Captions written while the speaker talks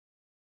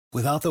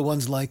Without the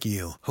ones like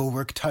you, who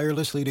work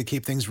tirelessly to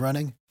keep things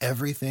running,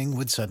 everything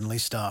would suddenly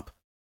stop.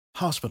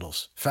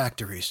 Hospitals,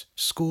 factories,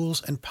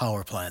 schools, and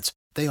power plants,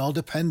 they all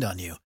depend on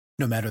you.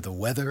 No matter the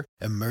weather,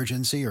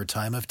 emergency, or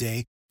time of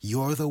day,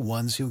 you're the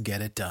ones who get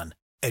it done.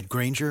 At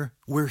Grainger,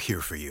 we're here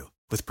for you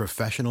with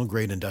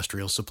professional-grade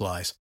industrial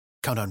supplies.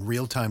 Count on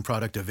real-time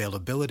product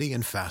availability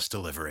and fast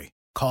delivery.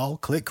 Call,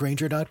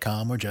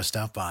 clickgrainger.com, or just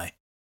stop by.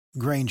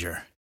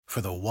 Grainger, for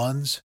the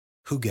ones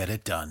who get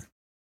it done.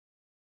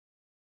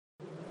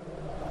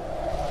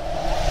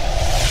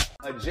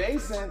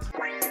 Adjacent.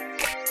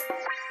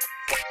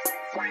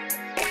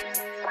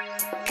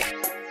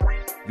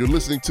 You're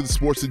listening to the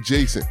Sports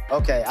Adjacent.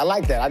 Okay, I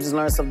like that. I just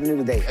learned something new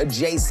today.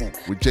 Adjacent.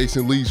 With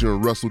Jason Leisure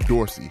and Russell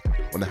Dorsey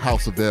on the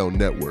House of L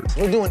Network.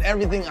 We're doing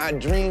everything I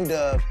dreamed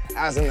of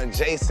as an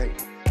adjacent.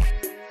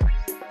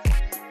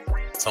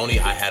 Tony,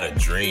 I had a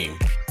dream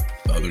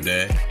the other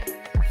day,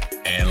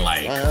 and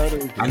like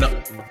I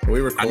know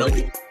we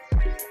recording.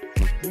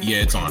 Yeah,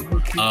 it's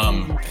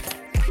on.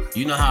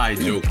 You know how I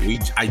joke?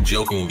 I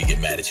jokingly get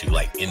mad at you.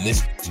 Like in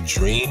this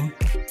dream,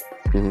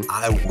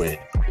 I went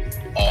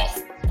off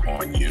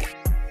on you.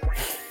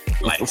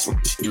 Like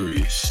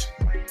serious.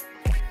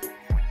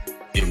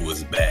 It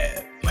was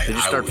bad. Like, did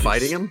you start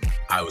fighting him?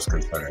 I was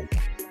concerned.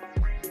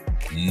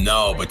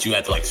 No, but you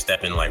had to like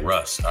step in like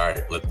Russ. All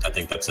right, I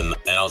think that's enough.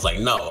 And I was like,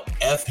 no,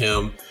 F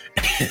him.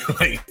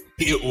 Like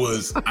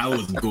I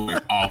was going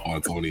off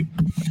on Tony.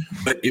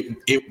 But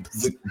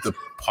the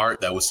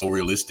part that was so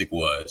realistic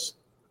was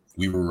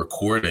we were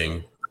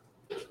recording,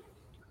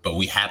 but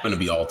we happened to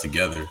be all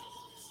together.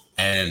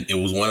 And it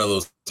was one of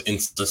those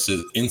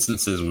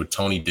instances where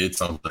Tony did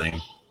something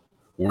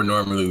where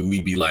normally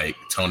we'd be like,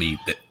 Tony,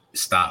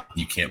 stop,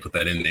 you can't put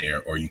that in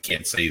there, or you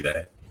can't say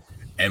that.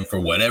 And for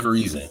whatever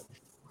reason,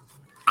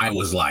 I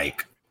was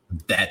like,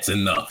 that's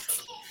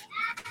enough.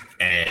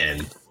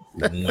 And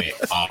went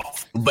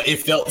off. But it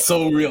felt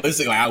so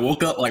realistic. Like I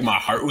woke up, like my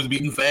heart was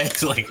beating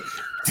fast. Like,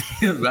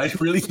 damn, I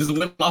really just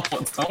went off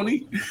on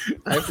Tony.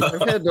 I've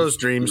had those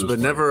dreams, but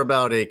never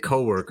about a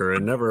coworker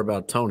and never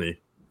about Tony.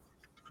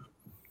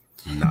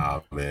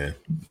 Nah, man.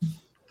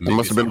 It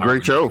must have been a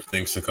great show.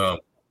 Things to come.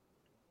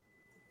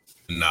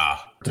 Nah.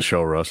 The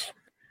show, Russ.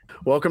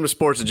 Welcome to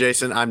Sports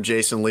Adjacent. I'm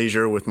Jason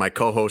Leisure with my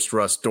co-host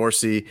Russ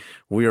Dorsey.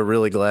 We are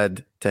really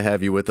glad to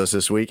have you with us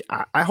this week.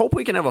 I hope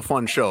we can have a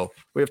fun show.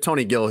 We have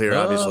Tony Gill here,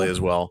 obviously, as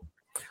well.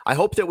 I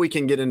hope that we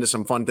can get into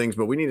some fun things,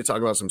 but we need to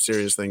talk about some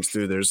serious things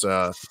too. There's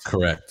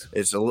correct.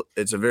 It's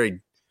a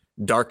very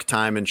dark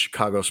time in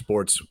Chicago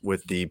sports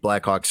with the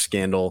Blackhawks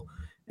scandal,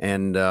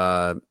 and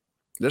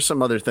there's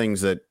some other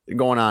things that are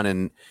going on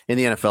in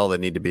the NFL that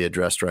need to be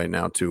addressed right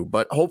now too.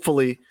 But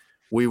hopefully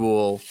we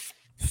will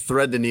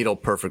thread the needle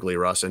perfectly,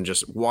 Russ, and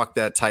just walk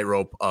that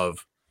tightrope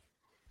of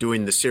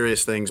doing the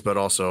serious things, but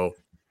also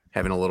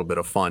having a little bit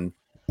of fun.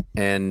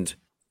 And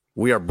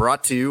we are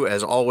brought to you,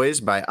 as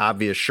always, by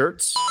Obvious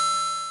Shirts.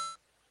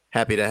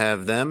 Happy to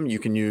have them. You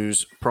can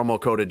use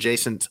promo code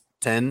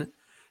adjacent10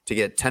 to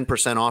get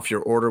 10% off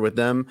your order with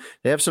them.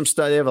 They have some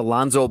stuff. They have a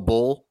Lonzo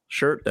Bull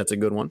shirt. That's a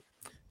good one.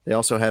 They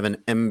also have an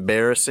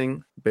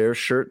Embarrassing Bear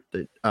shirt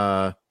that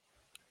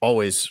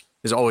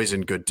is always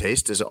in good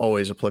taste, is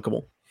always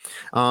applicable.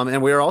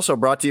 And we are also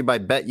brought to you by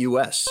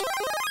BetUS.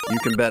 You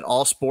can bet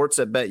all sports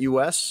at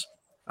BetUS,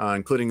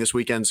 including this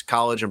weekend's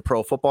college and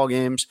pro football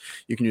games.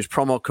 You can use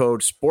promo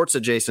code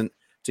SportsAdjacent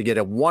to get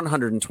a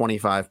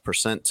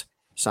 125%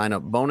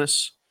 sign-up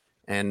bonus.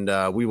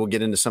 And we will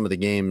get into some of the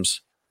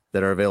games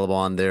that are available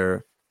on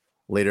there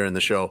later in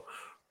the show.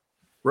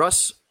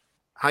 Russ,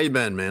 how you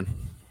been, man?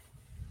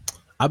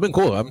 I've been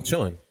cool. I've been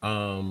chilling.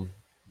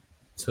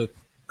 Took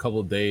a couple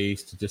of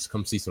days to just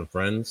come see some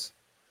friends,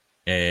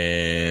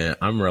 and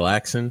I'm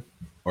relaxing,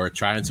 or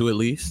trying to at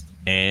least.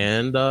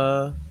 And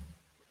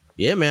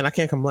yeah, man, I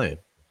can't complain.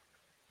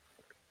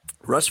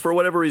 Russ, for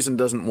whatever reason,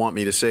 doesn't want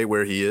me to say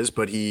where he is,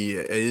 but he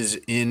is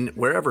in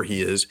wherever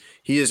he is.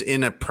 He is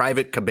in a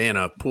private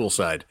cabana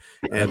poolside,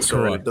 and That's so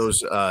correct.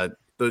 those the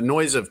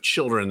noise of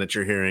children that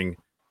you're hearing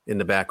in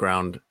the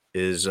background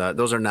is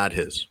those are not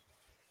his.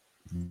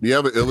 Do you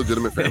have an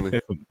illegitimate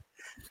family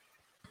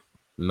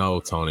No,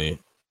 Tony.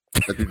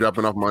 that you're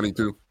dropping off money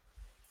to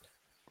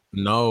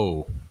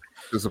No.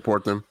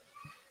 support them?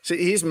 See,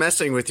 he's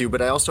messing with you,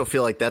 but I also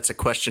feel like that's a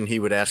question he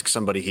would ask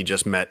somebody he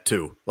just met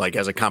too, like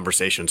as a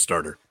conversation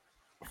starter.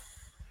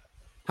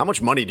 How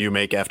much money do you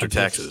make after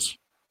taxes?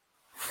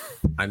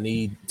 I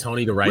need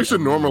Tony to write. We should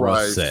a rough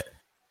normalize. set.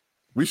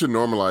 We should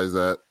normalize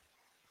that.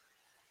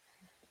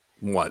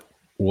 What?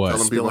 What? Tell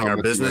 'em people Spilling how our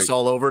much you business make.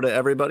 all over to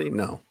everybody?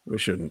 No, we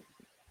shouldn't.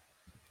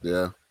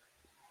 Yeah.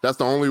 That's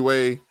the only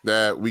way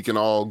that we can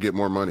all get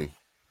more money.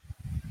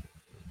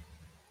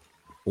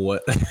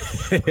 What?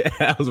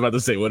 I was about to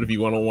say, what if you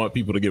don't want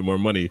people to get more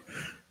money?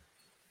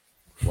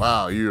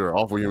 Wow, you're an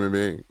awful human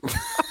being.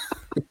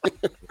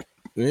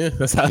 Yeah,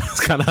 that's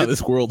kind of how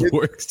this world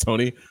works,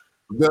 Tony.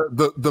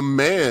 The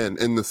man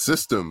in the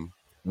system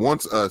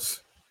wants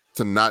us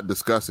to not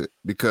discuss it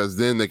because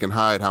then they can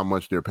hide how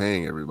much they're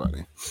paying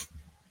everybody.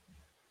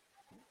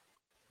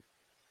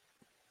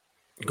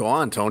 Go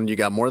on, Tone. You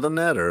got more than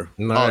that, or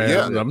No,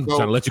 yeah. I'm trying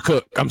to let you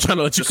cook. I'm trying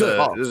to let you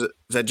cook. is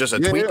that just a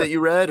tweet that you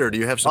read, or do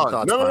you have some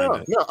thoughts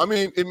behind it? No. I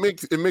mean, it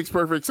makes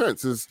perfect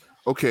sense. Is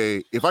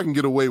okay if I can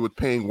get away with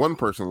paying one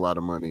person a lot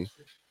of money,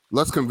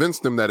 let's convince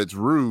them that it's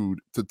rude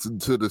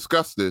to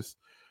discuss this,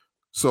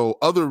 so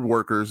other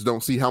workers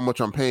don't see how much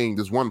I'm paying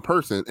this one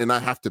person, and I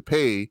have to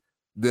pay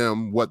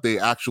them what they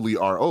actually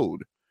are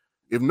owed.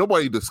 If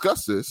nobody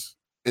discuss this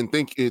and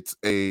think it's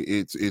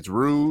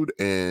rude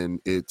and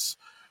it's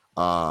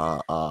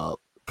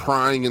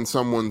prying in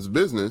someone's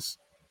business,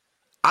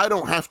 I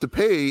don't have to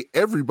pay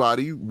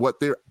everybody what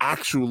they're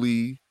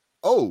actually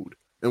owed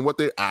and what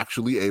they're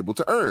actually able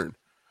to earn.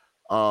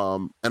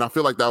 And I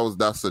feel like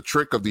that's a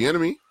trick of the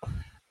enemy.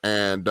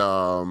 And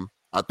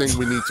I think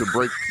we need to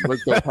break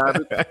those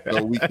habits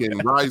so we can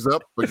rise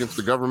up against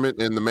the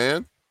government and the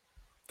man.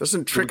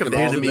 Doesn't trick of the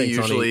enemy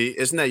usually,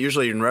 isn't that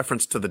usually in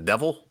reference to the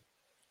devil?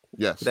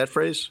 Yes. That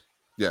phrase?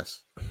 Yes.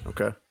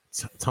 Okay.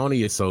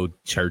 Tony is so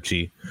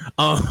churchy.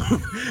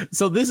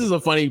 So this is a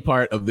funny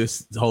part of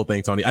this whole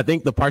thing, Tony. I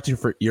think the part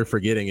you're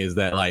forgetting is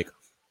that like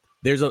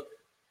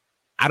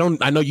I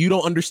know you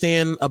don't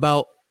understand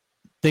about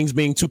things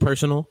being too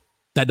personal.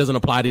 That doesn't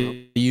apply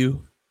to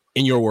you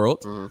in your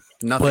world.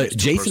 Nothing. But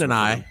Jason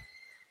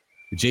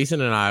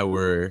and I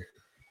were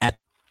at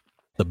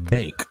the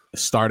bank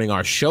starting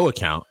our show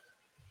account,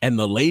 and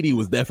the lady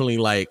was definitely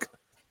like,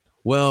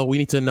 well, we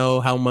need to know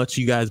how much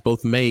you guys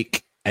both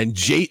make. And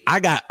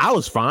I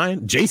was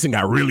fine. Jason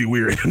got really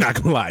weird. Not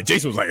gonna lie.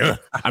 Jason was like,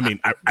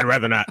 I'd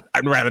rather not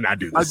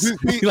do this.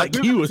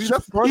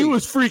 He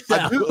was freaked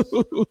out.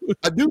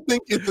 I do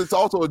think it's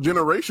also a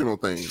generational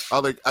thing.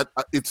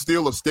 It's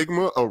still a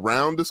stigma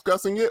around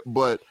discussing it,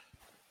 but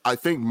I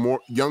think more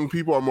young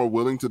people are more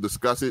willing to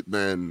discuss it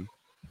than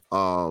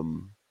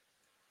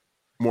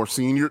more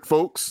senior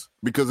folks,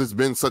 because it's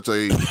been such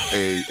a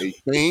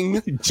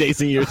thing.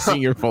 Jason, you're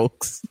senior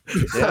folks.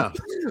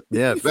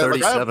 Yeah.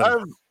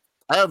 37.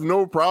 I have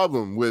no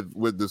problem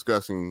with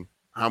discussing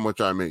how much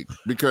I make,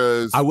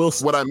 because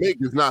what I make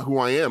is not who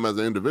I am as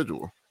an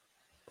individual.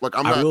 Like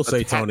I will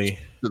say, Tony,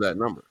 to that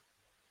number.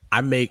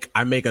 I make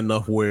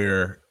enough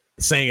where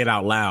saying it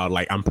out loud,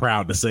 like I'm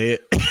proud to say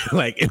it.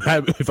 Like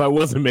if I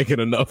wasn't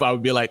making enough, I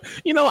would be like,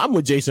 I'm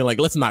with Jason.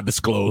 Like, let's not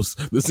disclose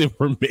this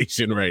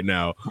information right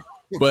now.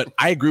 But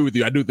I agree with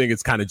you. I do think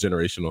it's kind of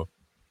generational.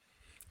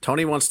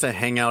 Tony wants to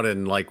hang out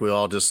and like we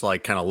all just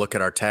like kind of look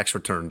at our tax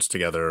returns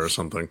together or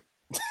something.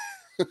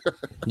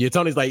 Yeah,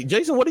 Tony's like,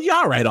 Jason, what did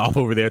y'all write off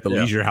over there at the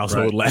Leisure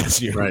household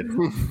last year?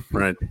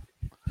 Right.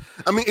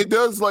 I mean, it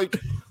does, like,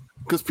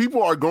 because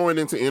people are going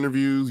into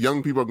interviews,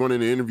 young people are going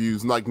into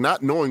interviews, like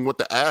not knowing what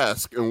to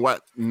ask and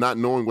not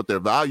knowing what their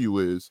value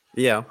is.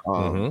 Yeah.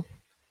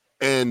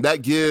 And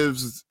that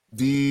gives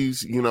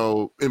these,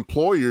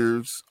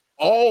 employers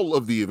all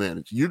of the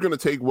advantage. You're going to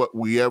take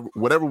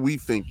whatever we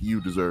think you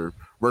deserve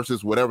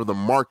versus whatever the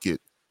market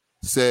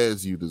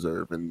says you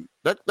deserve. And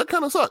that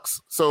kind of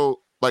sucks. So,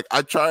 like,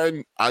 I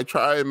try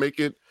and make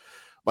it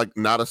like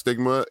not a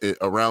stigma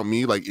around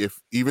me. Like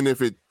even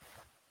if it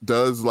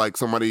does, like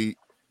somebody,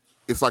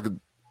 it's like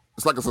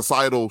a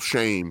societal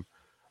shame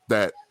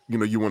that,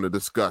 you want to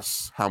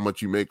discuss how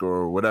much you make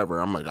or whatever.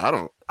 I'm like,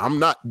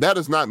 that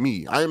is not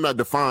me. I am not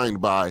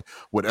defined by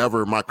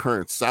whatever my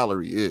current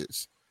salary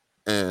is.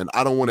 And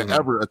I don't want to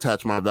ever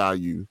attach my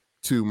value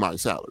to my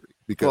salary.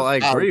 Because I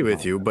agree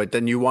with you, but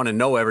then you want to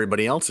know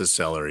everybody else's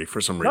salary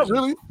for some reason.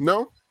 Not really.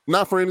 No.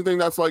 Not for anything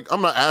that's like,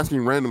 I'm not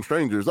asking random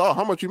strangers,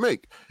 how much you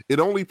make? It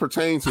only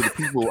pertains to the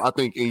people, I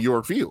think, in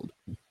your field,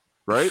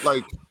 right?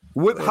 Like,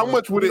 how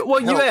much would it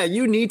help? Yeah,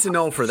 you need to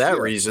know for that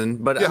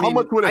reason. But how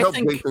much would it help,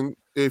 Jason,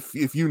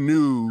 if you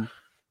knew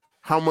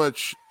how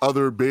much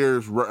other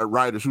Bears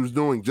riders who's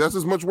doing just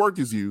as much work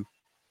as you?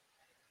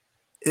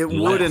 It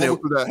would and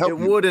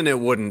it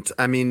wouldn't.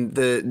 I mean,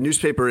 the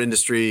newspaper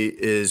industry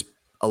is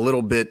a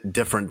little bit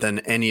different than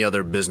any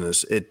other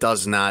business. It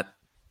does not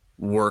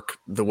work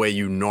the way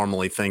you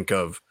normally think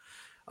of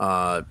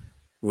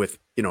with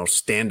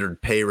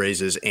standard pay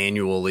raises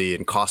annually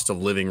and cost of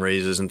living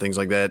raises and things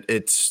like that.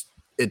 It's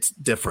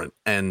different.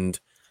 And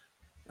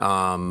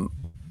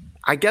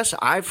I guess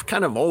I've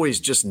kind of always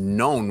just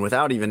known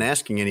without even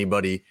asking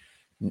anybody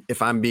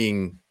if I'm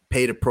being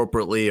paid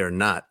appropriately or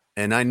not.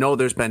 And I know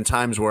there's been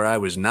times where I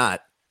was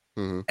not,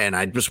 and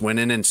I just went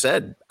in and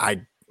said,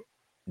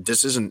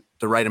 this isn't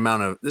the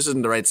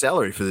right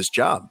salary for this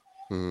job.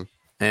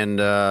 And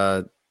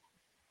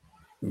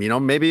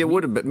maybe it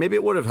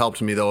would have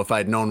helped me though if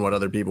I'd known what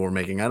other people were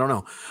making. I don't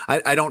know.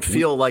 I don't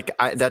feel like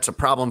that's a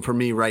problem for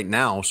me right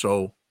now,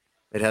 so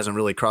it hasn't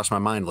really crossed my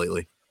mind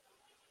lately.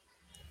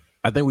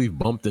 I think we've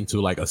bumped into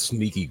like a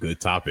sneaky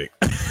good topic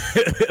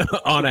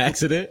on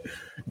accident.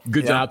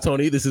 Good job,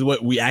 Tony. This is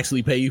what we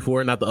actually pay you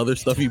for, not the other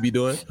stuff you be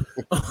doing.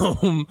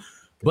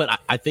 But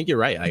I think you're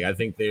right. Like, I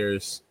think there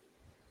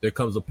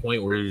comes a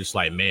point where you're just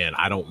like, man,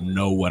 I don't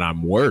know what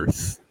I'm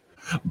worth.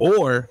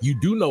 Or you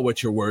do know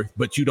what you're worth,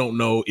 but you don't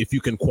know if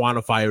you can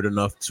quantify it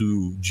enough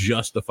to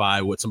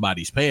justify what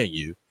somebody's paying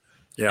you.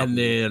 Yeah. And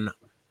then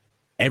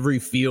every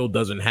field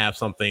doesn't have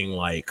something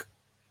like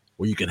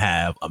where you can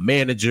have a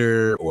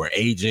manager or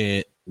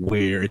agent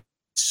where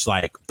it's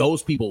like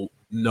those people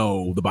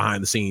know the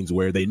behind the scenes,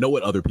 where they know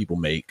what other people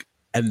make.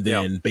 And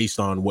then based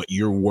on what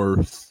you're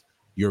worth,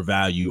 your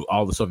value,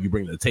 all the stuff you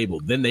bring to the table,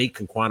 then they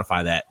can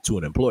quantify that to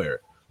an employer.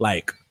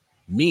 Like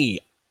me,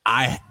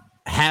 I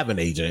have an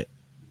agent,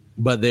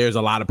 but there's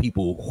a lot of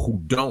people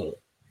who don't.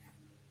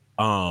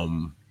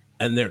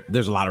 And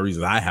there's a lot of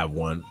reasons I have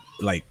one.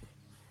 Like,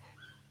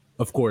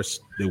 of course,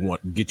 they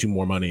want to get you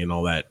more money and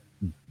all that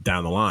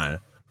down the line.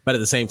 But at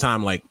the same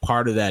time, like,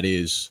 part of that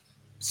is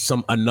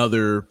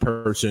another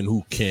person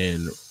who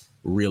can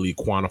really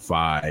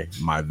quantify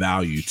my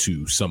value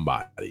to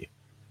somebody.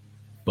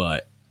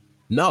 But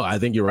no, I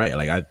think you're right.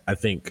 Like, I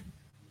think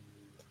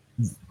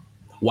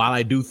while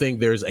I do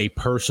think there's a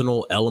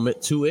personal element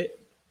to it,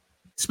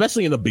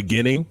 especially in the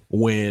beginning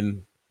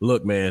when,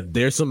 look, man,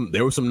 there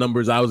were some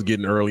numbers I was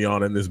getting early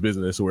on in this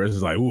business where it's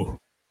just like, ooh,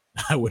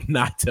 I would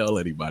not tell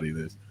anybody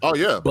this. Oh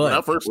yeah, but when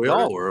I first we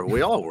all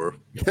were.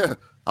 Yeah,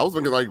 I was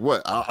thinking like,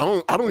 what? I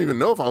don't even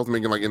know if I was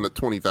making like in the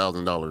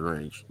 $20,000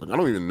 range. Like, I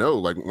don't even know.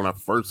 Like, when I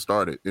first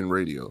started in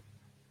radio,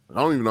 I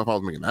don't even know if I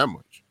was making that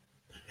much.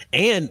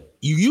 And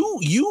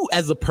you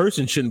as a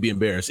person shouldn't be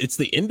embarrassed. It's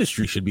the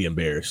industry should be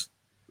embarrassed.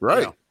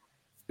 Right?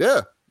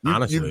 Yeah.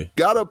 Honestly, you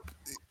gotta.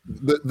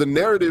 The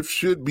narrative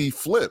should be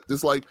flipped.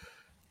 It's like,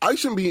 I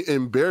shouldn't be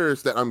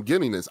embarrassed that I'm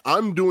getting this.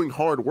 I'm doing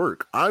hard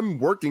work. I'm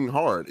working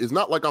hard. It's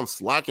not like I'm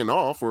slacking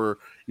off or,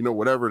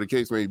 whatever the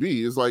case may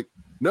be. It's like,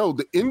 no,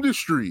 the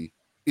industry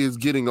is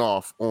getting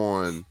off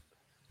on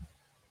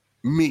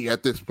me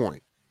at this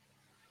point.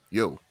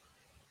 Yo,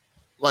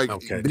 like,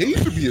 they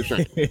should be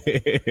ashamed.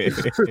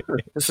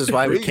 This is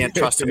why we can't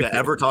trust him to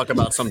ever talk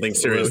about something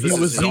serious. He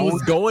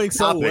was going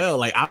so well.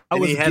 Like, I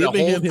was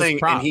giving him his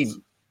props.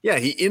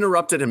 And he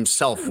interrupted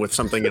himself with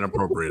something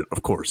inappropriate,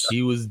 of course.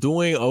 He was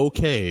doing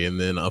okay, and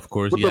then, of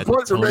course, he the had to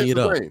point tone it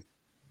up.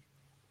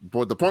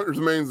 But the point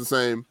remains the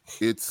same.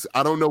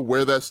 I don't know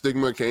where that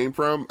stigma came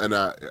from, and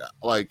I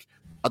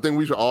think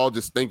we should all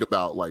just think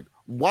about, like,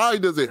 why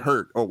does it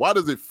hurt or why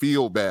does it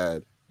feel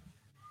bad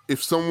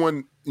if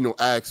someone,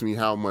 asks me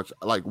how much,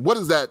 like, what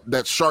is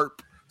that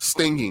sharp,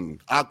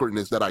 stinging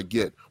awkwardness that I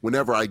get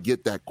whenever I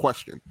get that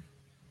question?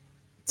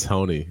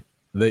 Tony,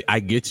 I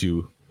get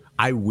you.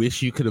 I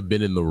wish you could have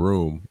been in the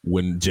room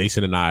when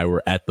Jason and I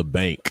were at the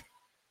bank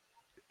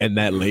and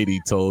that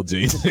lady told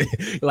Jason,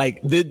 like,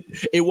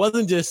 it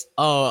wasn't just,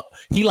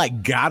 he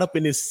like got up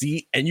in his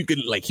seat and you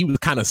could, like, he was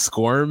kind of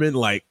squirming,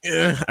 like,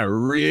 I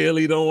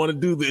really don't want to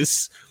do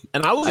this.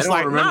 And I was just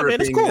like, nah, man,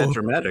 it's cool.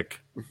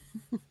 Dramatic.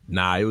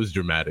 Nah, it was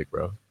dramatic,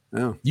 bro.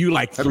 Yeah. You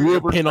like threw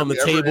a pin on the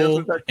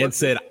table and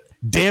said,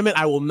 damn it,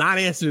 I will not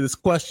answer this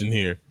question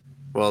here.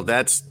 Well,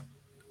 that's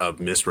a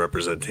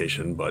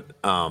misrepresentation, but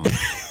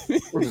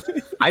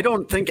I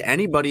don't think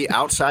anybody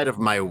outside of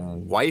my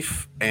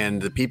wife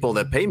and the people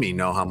that pay me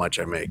know how much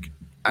I make.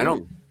 I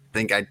don't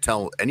think I'd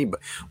tell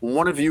anybody.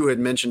 One of you had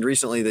mentioned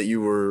recently that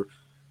you were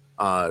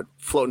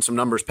floating some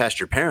numbers past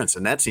your parents,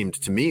 and that seemed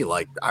to me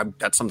like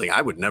that's something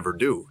I would never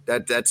do.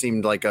 That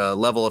seemed like a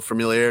level of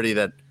familiarity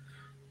that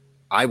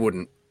I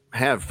wouldn't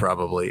have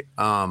probably.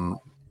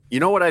 You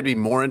know what I'd be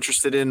more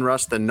interested in,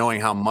 Russ, than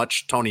knowing how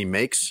much Tony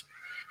makes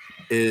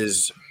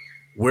is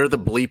where the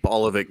bleep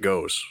all of it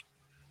goes.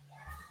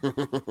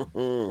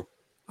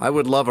 I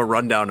would love a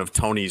rundown of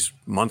Tony's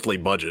monthly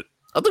budget.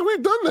 I think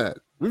we've done that.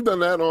 We've done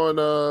that on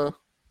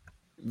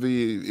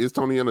the Is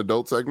Tony an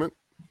Adult segment.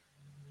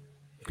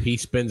 He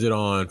spends it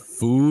on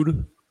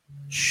food,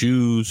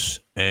 shoes,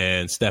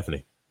 and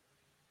Stephanie.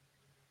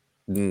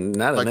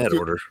 Not in that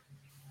order.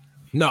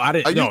 No, I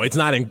didn't. No, it's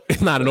not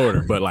in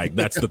order. But like,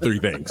 that's the three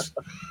things.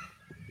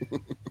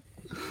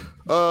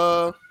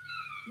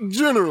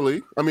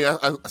 Generally, I mean,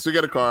 I still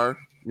get a car.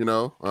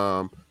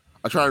 I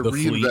try and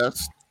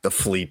reinvest. The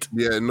fleet.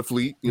 Yeah, in the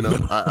fleet.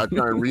 I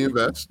try and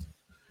reinvest.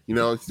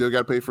 Still got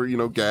to pay for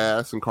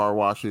gas and car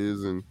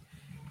washes and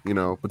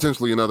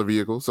potentially another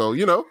vehicle. So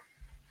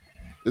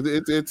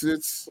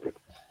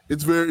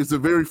it's a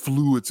very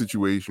fluid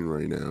situation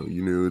right now.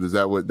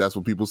 That's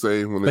what people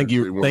say when thank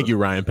you,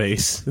 Ryan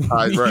Pace.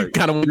 Right. You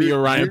kind of want to be a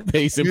Ryan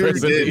Pace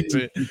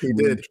impersonation. He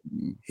did.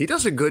 He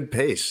does a good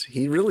pace.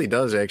 He really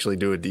does actually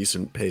do a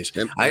decent pace.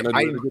 And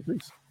I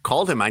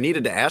called him. I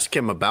needed to ask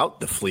him about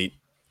the fleet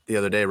the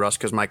other day, Russ,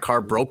 because my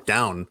car broke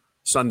down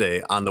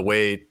Sunday on the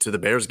way to the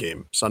Bears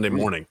game Sunday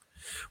morning,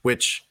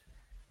 which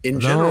in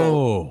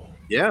general.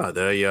 Yeah,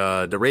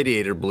 the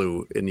radiator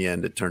blew in the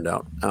end, it turned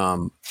out.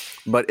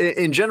 But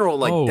in general,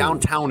 like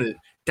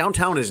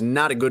downtown is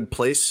not a good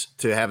place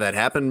to have that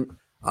happen.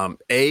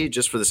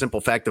 Just for the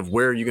simple fact of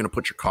where you're going to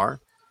put your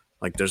car.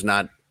 Like there's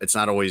not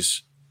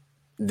always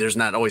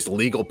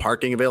legal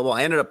parking available.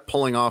 I ended up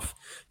pulling off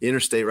the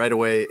interstate right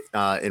away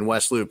in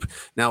West Loop.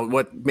 Now,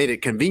 what made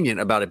it convenient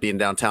about it being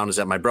downtown is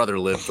that my brother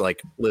lives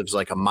like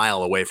a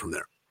mile away from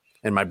there.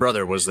 And my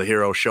brother was the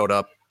hero, showed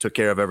up, took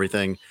care of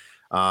everything.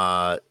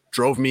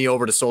 Drove me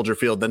over to Soldier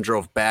Field, then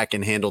drove back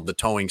and handled the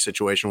towing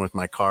situation with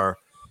my car,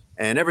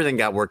 and everything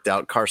got worked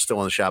out. Car's still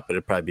in the shop, but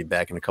it'll probably be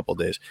back in a couple of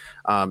days.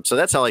 So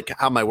that's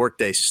how my work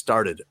day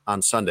started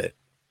on Sunday.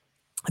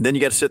 And then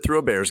you got to sit through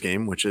a Bears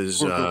game, which is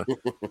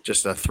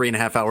just a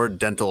 3.5 hour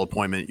dental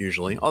appointment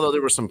usually. Although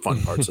there were some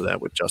fun parts of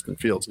that with Justin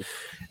Fields.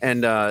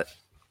 And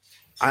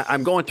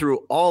I'm going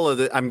through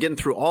I'm getting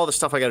through all the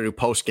stuff I got to do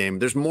post game.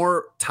 There's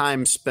more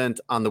time spent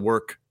on the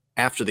work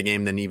after the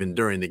game than even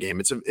during the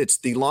game. It's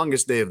the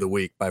longest day of the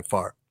week by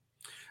far.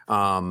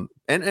 And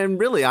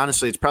really,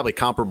 honestly, it's probably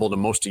comparable to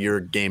most of your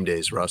game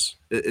days, Russ.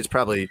 It's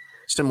probably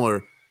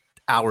similar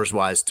hours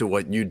wise to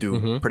what you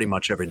do pretty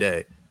much every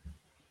day.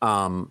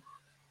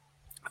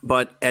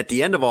 But at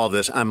the end of all of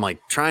this, I'm like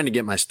trying to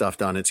get my stuff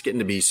done. It's getting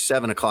to be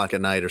 7:00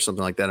 at night or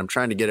something like that. I'm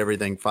trying to get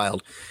everything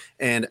filed.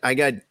 And I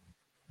got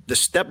the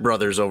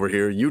stepbrothers over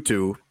here, you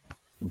two,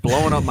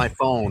 blowing up my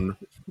phone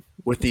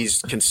with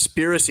these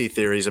conspiracy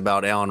theories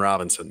about Allen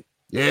Robinson.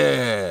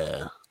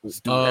 Yeah.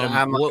 Wait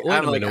a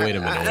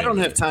minute. I don't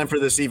have time for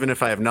this, even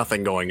if I have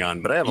nothing going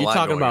on. But I have a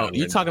lot going on.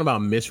 You're talking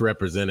about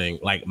misrepresenting.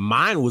 Like,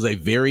 mine was a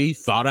very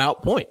thought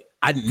out point.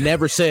 I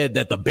never said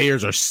that the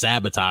Bears are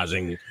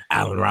sabotaging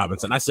Allen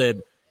Robinson. I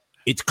said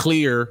it's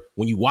clear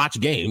when you watch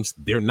games,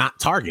 they're not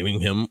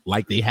targeting him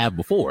like they have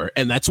before.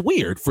 And that's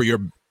weird for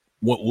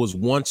what was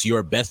once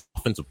your best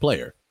offensive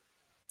player.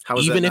 How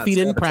is even that if he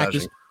didn't sabotaging?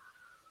 practice.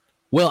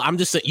 Well, I'm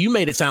just saying, you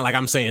made it sound like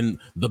I'm saying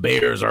the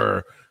Bears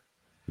are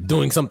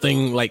doing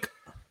something like,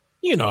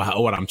 you know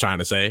what I'm trying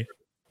to say.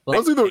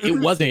 Like,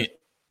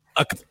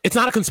 it's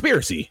not a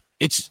conspiracy.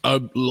 It's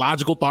a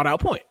logical thought out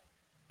point.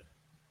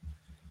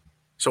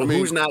 So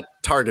who's not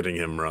targeting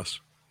him, Russ?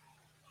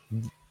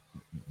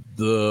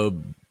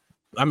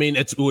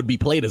 It would be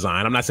play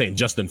design. I'm not saying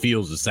Justin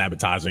Fields is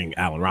sabotaging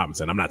Allen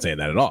Robinson. I'm not saying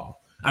that at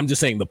all. I'm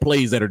just saying the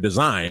plays that are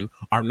designed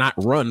are not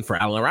run for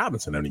Allen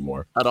Robinson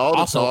anymore.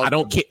 Also, I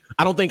don't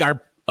think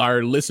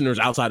our listeners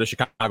outside of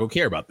Chicago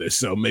care about this,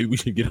 so maybe we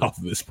should get off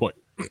of this point.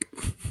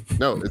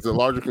 No, it's a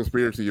larger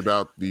conspiracy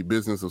about the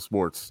business of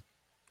sports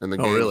and the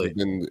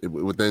games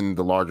within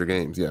the larger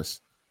games.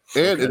 Yes,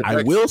 and it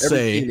I will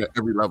say at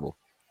every level.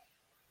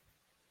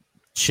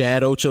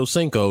 Chad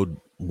Ochocinco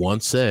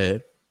once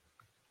said,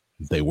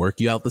 "They work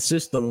you out the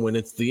system when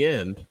it's the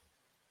end."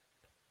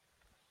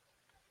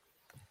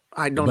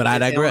 I don't. But I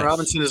digress. Allen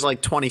Robinson is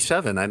like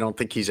 27. I don't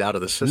think he's out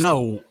of the system.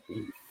 No,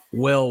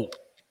 well,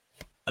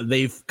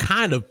 they've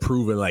kind of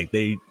proven like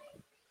they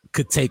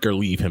could take or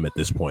leave him at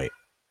this point.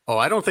 Oh,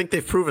 I don't think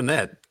they've proven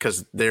that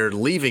because they're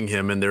leaving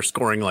him and they're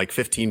scoring like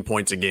 15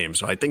 points a game.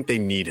 So I think they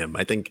need him.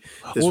 I think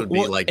this would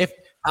be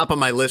top of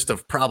my list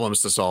of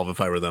problems to solve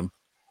if I were them.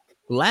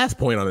 Last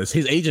point on this,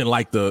 his agent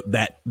liked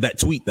that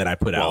tweet that I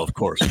put out. Well, of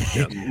course.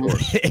 Yeah,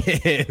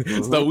 of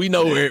course. So we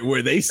know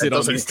where they sit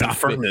on this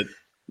topic.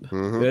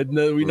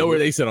 We know where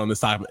they sit on this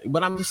topic.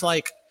 But I'm just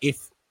like, if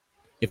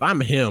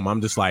I'm him,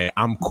 I'm just like,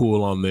 I'm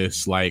cool on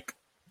this. Like,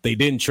 they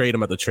didn't trade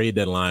him at the trade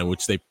deadline,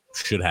 which they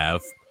should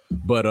have.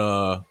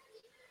 But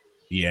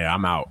yeah,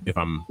 I'm out if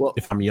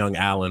I'm young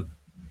Allen.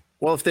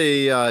 Well, if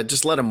they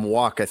just let him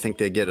walk, I think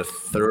they get a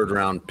 3rd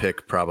round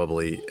pick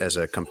probably as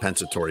a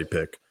compensatory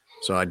pick.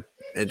 So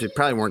they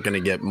probably weren't going to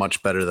get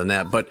much better than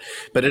that. But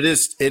it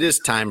is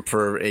time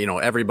for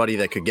everybody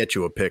that could get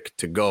you a pick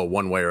to go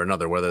one way or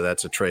another, whether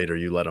that's a trade or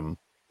you let them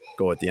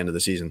go at the end of the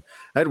season.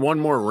 I had one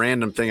more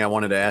random thing I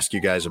wanted to ask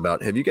you guys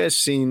about. Have you guys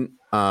seen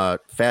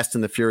Fast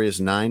and the Furious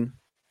 9?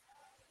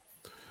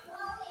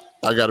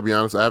 I got to be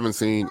honest, I haven't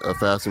seen a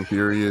Fast and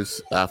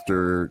Furious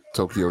after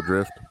Tokyo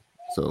Drift.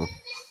 So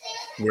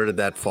where did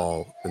that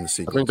fall in the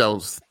sequence? I think that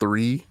was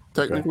 3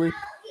 technically. Okay.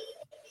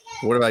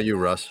 What about you,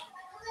 Russ?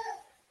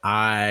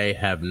 I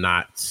have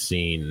not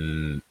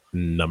seen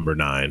number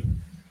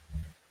 9.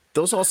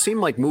 Those all seem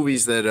like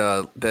movies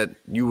that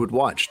you would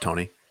watch,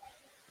 Tony.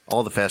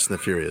 All the Fast and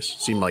the Furious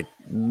seem like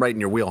right in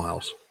your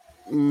wheelhouse.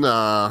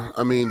 Nah,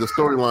 I mean the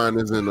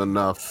storyline isn't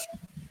enough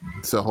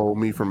to hold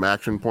me from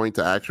action point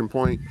to action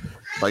point.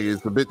 Like,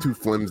 it's a bit too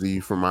flimsy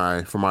for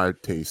my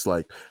taste.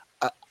 Like,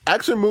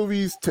 action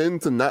movies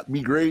tend to not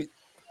be great,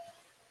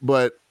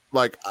 but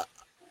like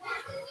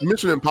the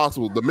Mission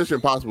Impossible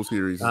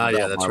series.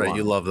 Yeah, that's right.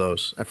 You love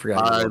those. I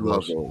forgot. I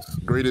love those.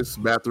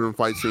 Greatest bathroom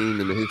fight scene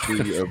in the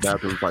history of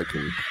bathroom fight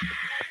scenes.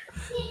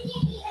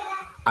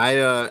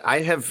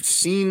 I have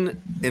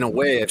seen, in a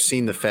way, I've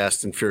seen the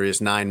Fast and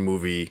Furious 9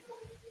 movie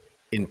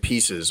in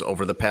pieces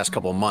over the past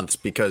couple of months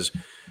because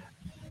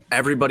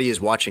everybody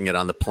is watching it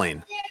on the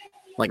plane.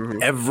 Like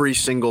every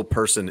single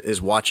person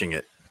is watching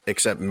it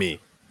except me.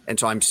 And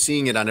so I'm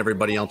seeing it on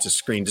everybody else's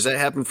screen. Does that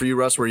happen for you,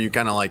 Russ, where you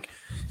kind of like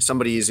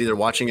somebody is either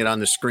watching it on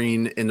the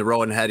screen in the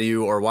row ahead of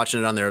you or watching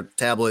it on their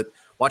tablet,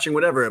 watching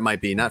whatever it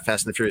might be, not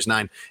Fast and the Furious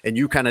 9, and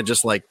you kind of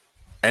just like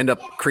end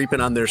up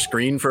creeping on their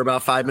screen for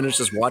about 5 minutes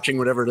just watching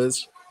whatever it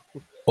is?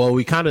 Well,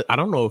 I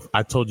don't know if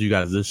I told you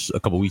guys this a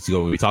couple weeks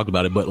ago when we talked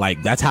about it, but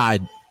like that's how I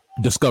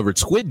discovered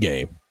Squid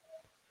Game.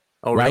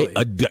 Oh, right?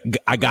 Really?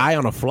 A guy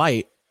on a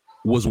flight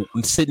was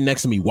sitting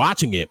next to me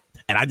watching it,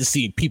 and I just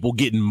see people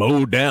getting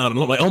mowed down, and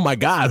I'm like, oh my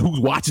God, who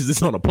watches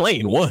this on a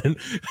plane? 1,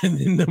 and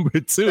then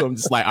number 2, I'm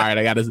just like, all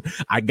right,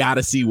 I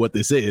gotta see what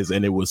this is,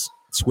 and it was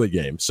Squid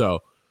Game. So,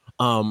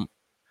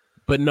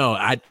 but But no,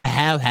 I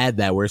have had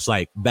that where it's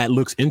like, that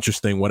looks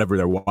interesting, whatever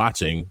they're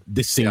watching.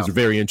 This seems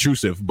very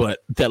intrusive, but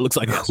that looks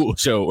like a cool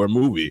show or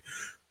movie.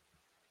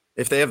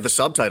 If they have the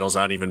subtitles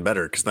on, even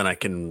better, because then I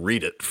can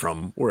read it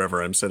from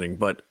wherever I'm sitting.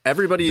 But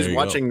everybody is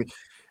watching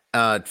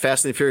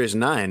Fast and the Furious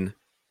 9,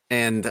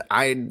 and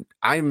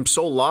I'm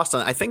so lost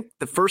on. I think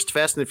the first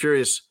Fast and the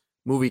Furious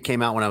movie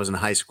came out when I was in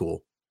high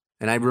school,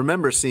 and I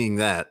remember seeing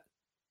that.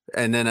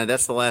 And then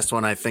that's the last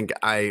one I think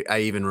I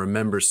even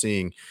remember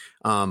seeing.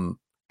 And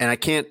I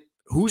can't.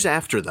 Who's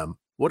after them?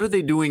 What are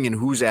they doing, and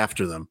who's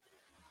after them?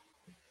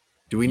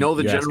 Do we know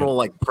the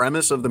general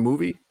premise of the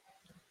movie?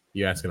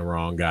 You're asking the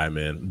wrong guy,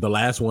 man. The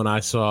last one I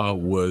saw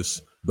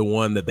was the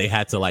one that they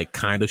had to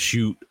kind of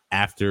shoot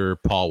after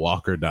Paul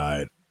Walker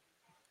died.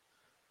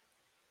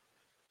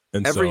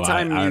 And every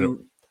time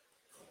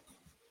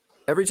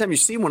you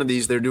see one of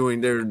these,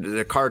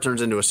 the car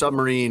turns into a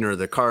submarine or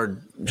the car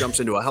jumps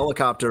into a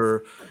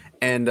helicopter.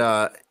 And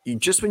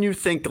just when you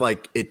think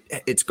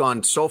it's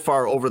gone so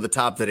far over the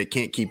top that it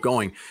can't keep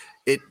going,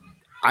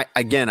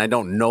 I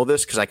don't know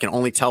this because I can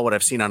only tell what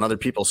I've seen on other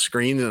people's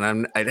screens,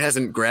 and it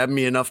hasn't grabbed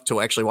me enough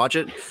to actually watch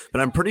it. But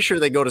I'm pretty sure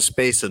they go to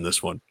space in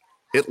this one.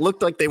 It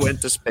looked like they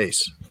went to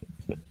space.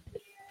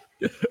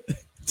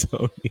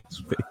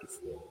 Tony's face.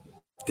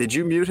 Did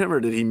you mute him or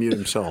did he mute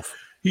himself?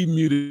 He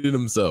muted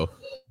himself.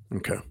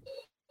 Okay,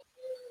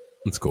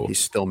 that's cool. He's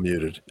still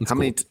muted. How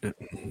many?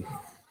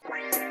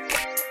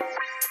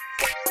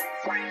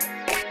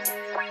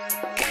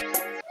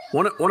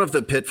 One of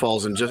the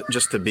pitfalls, and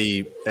just to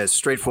be as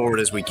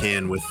straightforward as we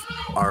can with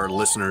our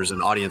listeners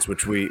and audience,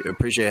 which we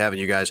appreciate having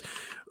you guys,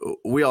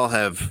 we all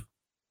have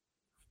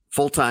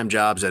full-time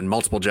jobs and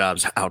multiple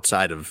jobs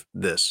outside of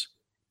this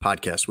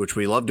podcast, which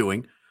we love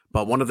doing.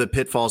 But one of the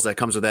pitfalls that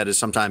comes with that is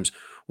sometimes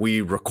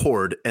we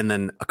record and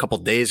then a couple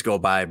days go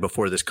by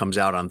before this comes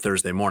out on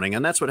Thursday morning.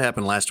 And that's what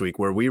happened last week,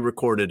 where we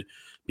recorded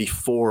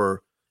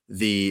before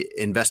the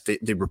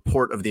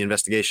report of the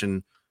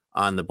investigation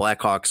on the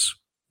Blackhawks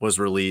was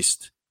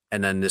released.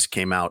 And then this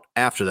came out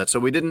after that. So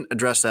we didn't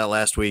address that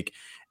last week.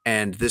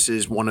 And this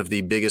is one of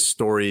the biggest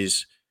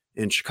stories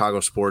in Chicago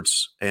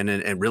sports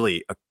and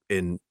really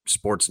in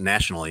sports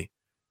nationally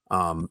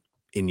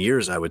in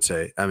years, I would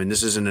say. I mean,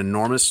 this is an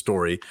enormous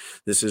story.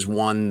 This is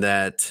one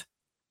that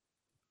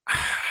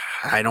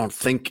I don't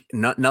think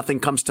nothing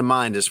comes to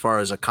mind as far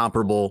as a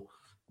comparable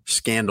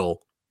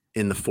scandal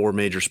in the four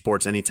major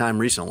sports anytime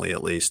recently,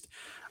 at least.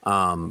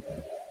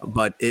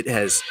 But it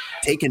has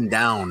taken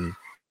down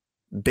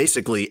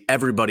basically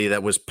everybody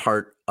that was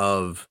part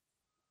of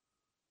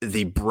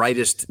the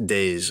brightest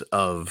days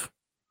of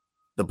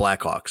the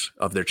Blackhawks,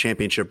 of their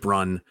championship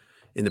run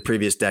in the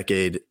previous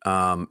decade.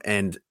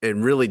 And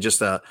really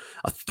just a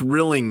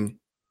thrilling,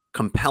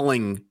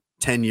 compelling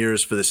 10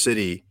 years for the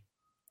city.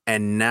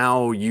 And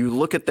now you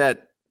look at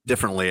that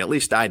differently. At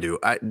least I do.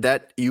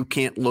 That you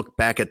can't look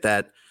back at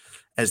that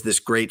as this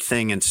great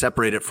thing and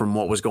separate it from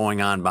what was going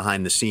on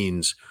behind the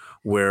scenes,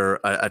 where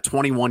a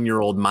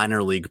 21-year-old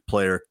minor league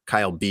player,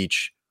 Kyle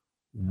Beach,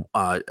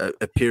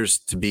 appears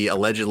to be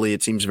allegedly,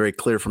 it seems very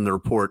clear from the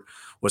report,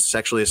 was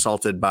sexually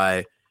assaulted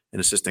by an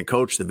assistant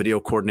coach, the video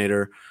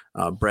coordinator,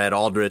 Brad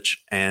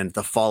Aldrich, and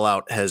the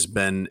fallout has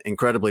been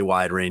incredibly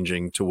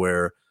wide-ranging to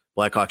where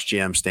Blackhawks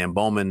GM Stan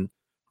Bowman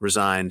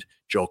resigned,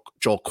 Joel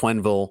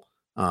Quenneville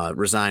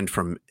resigned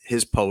from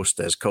his post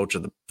as coach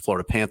of the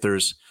Florida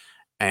Panthers,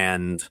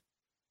 and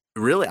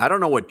really, I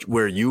don't know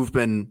where you've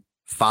been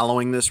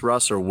following this,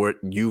 Russ, or what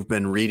you've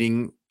been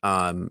reading,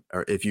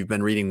 or if you've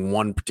been reading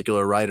one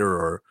particular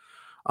writer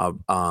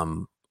or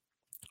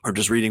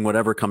just reading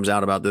whatever comes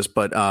out about this.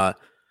 But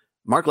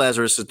Mark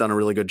Lazarus has done a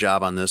really good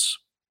job on this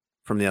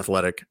from The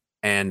Athletic,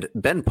 and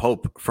Ben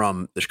Pope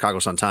from the Chicago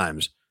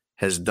Sun-Times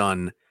has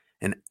done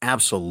an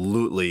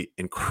absolutely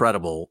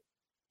incredible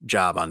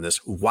job on this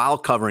while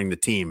covering the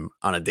team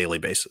on a daily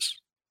basis.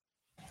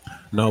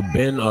 No,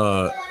 Ben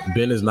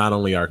is not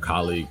only our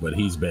colleague, but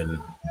he's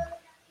been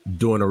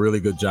doing a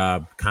really good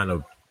job kind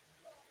of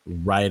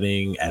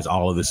writing as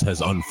all of this has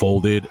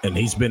unfolded. And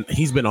he's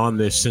been on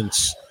this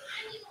since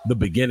the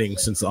beginning,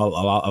 since a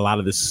lot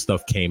of this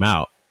stuff came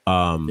out.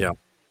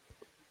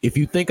 If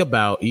you think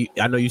about,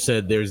 I know you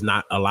said there's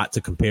not a lot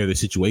to compare the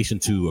situation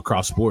to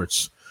across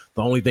sports.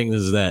 The only thing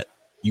is that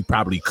you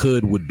probably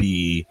would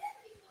be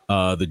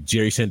the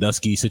Jerry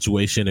Sandusky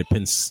situation at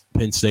Penn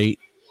State,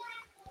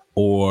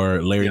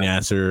 or Larry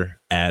Nassar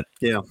at,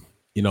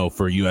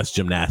 for U.S.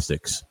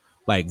 Gymnastics.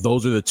 Like,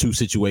 those are the two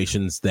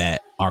situations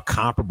that are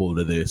comparable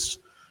to this.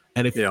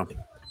 And if,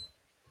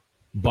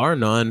 bar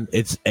none,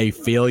 it's a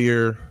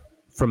failure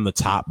from the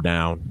top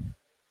down.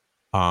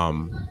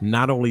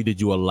 Not only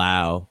did you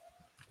allow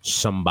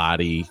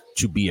somebody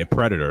to be a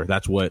predator,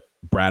 that's what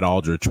Brad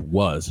Aldrich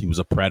was. He was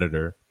a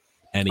predator,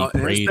 and he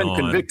preyed on. Has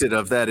been convicted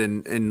of that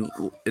in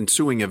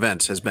ensuing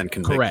events. Has been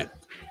convicted.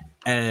 Correct,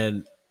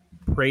 and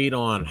preyed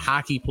on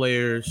hockey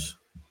players.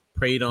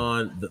 Preyed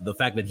on the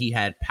fact that he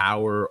had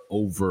power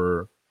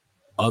over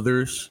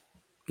others,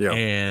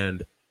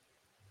 and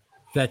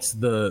that's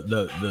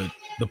the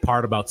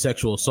part about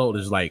sexual assault,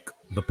 is like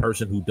the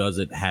person who does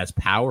it has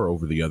power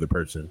over the other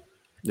person.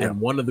 Yeah.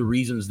 And one of the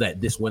reasons that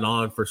this went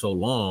on for so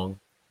long,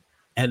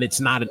 and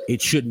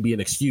it shouldn't be an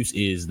excuse,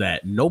 is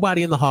that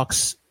nobody in the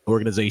Hawks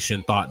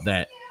organization thought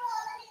that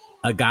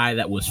a guy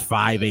that was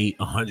 5'8",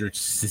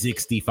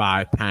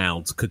 165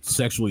 pounds could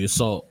sexually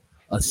assault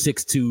a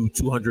 6'2",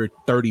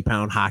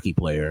 230-pound hockey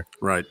player.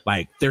 Right.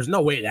 Like, there's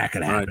no way that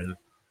could happen. Right.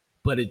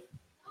 But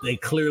they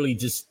clearly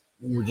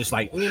were just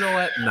like, you know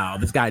what? No,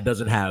 this guy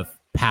doesn't have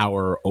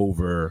power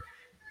over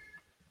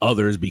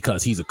others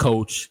because he's a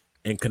coach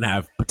and can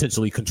have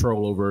potentially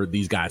control over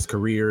these guys'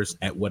 careers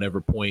at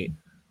whatever point.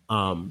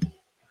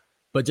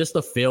 But just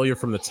the failure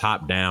from the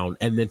top down,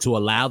 and then to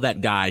allow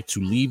that guy to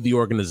leave the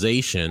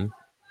organization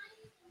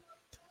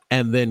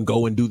and then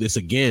go and do this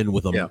again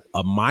with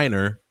a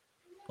minor,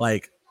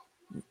 like,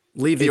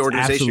 leave the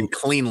organization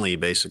cleanly,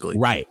 basically.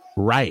 Right.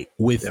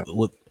 With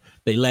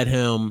they let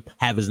him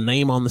have his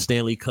name on the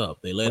Stanley Cup.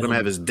 They let him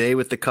have his day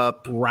with the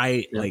cup.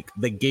 Right. Yeah. Like,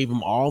 they gave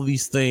him all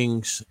these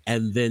things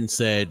and then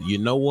said, you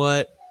know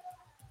what?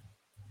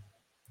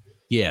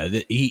 Yeah,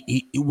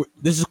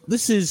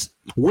 this is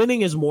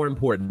winning is more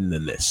important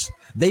than this.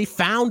 They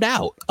found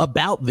out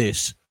about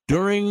this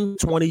during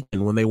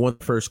 2010 when they won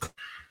the first.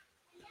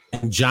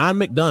 And John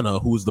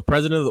McDonough, who was the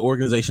president of the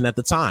organization at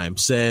the time,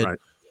 said, right,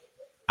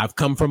 I've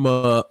come from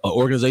a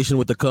organization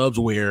with the Cubs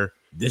where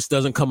this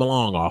doesn't come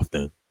along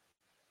often.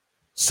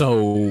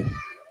 So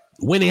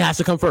winning has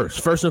to come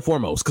first and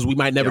foremost, because we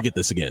might never get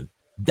this again.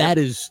 That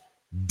is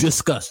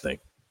disgusting.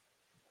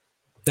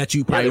 That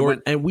you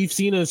prioritize, and we've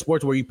seen in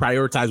sports where you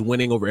prioritize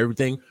winning over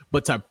everything,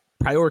 but to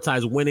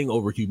prioritize winning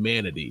over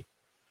humanity,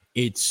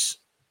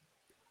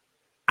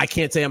 I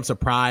can't say I'm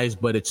surprised,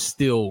 but it's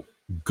still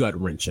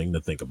gut-wrenching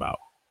to think about.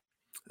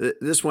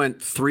 This went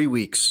 3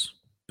 weeks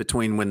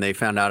between when they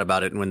found out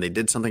about it and when they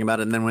did something about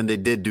it. And then when they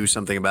did do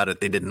something about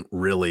it, they didn't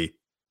really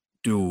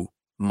do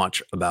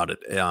much about it.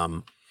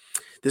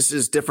 This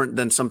is different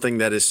than something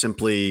that is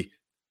simply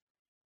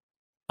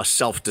a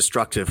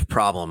self-destructive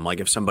problem. Like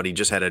if somebody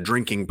just had a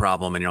drinking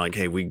problem and you're like,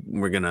 hey,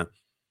 we're going to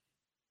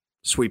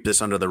sweep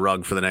this under the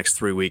rug for the next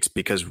 3 weeks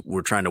because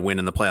we're trying to win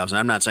in the playoffs. And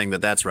I'm not saying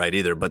that that's right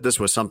either, but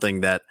this was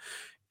something that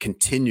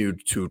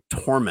continued to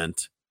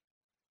torment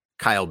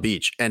Kyle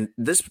Beach. And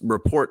this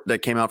report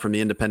that came out from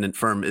the independent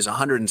firm is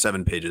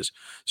 107 pages.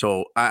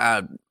 So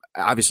I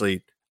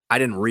obviously I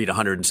didn't read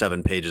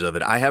 107 pages of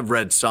it. I have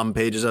read some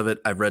pages of it.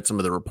 I've read some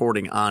of the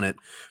reporting on it,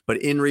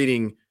 but in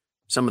reading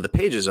some of the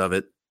pages of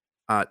it,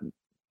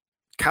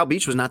 Kyle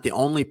Beach was not the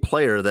only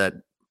player that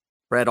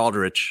Brad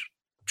Aldrich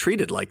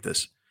treated like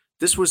this.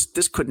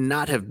 This could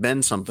not have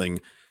been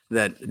something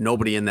that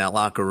nobody in that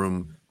locker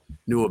room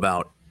knew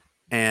about.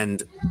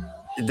 And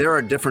there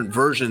are different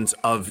versions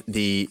of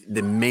the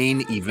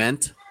main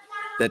event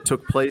that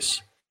took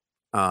place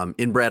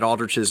in Brad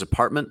Aldrich's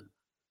apartment.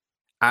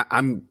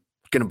 I'm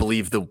going to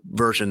believe the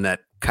version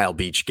that Kyle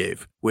Beach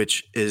gave,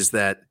 which is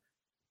that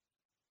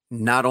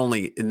not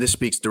only, and this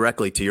speaks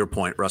directly to your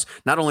point, Russ,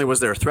 not only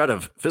was there a threat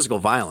of physical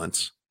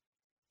violence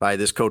by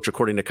this coach,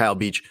 according to Kyle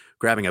Beach,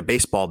 grabbing a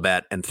baseball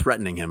bat and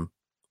threatening him,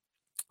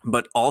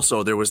 but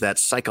also there was that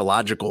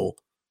psychological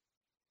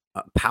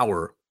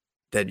power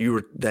that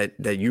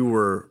you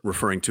were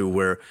referring to,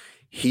 where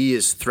he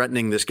is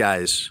threatening this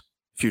guy's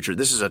future.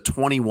 This is a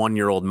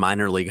 21-year-old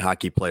minor league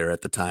hockey player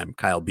at the time,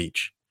 Kyle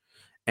Beach,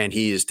 and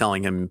he is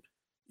telling him,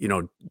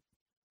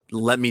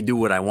 let me do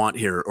what I want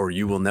here, or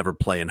you will never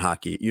play in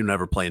hockey. You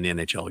never play in the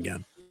NHL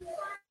again.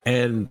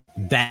 And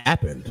that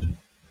happened,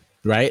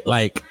 right?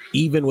 Like,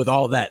 even with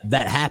all that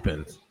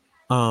happened.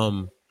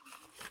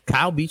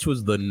 Kyle Beach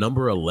was the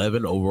number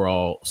 11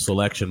 overall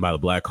selection by the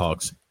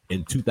Blackhawks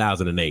in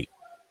 2008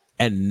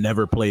 and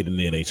never played in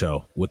the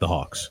NHL with the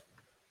Hawks.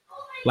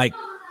 Like,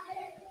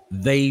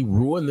 they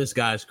ruined this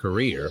guy's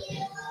career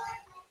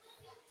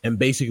and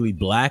basically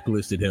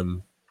blacklisted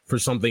him for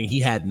something he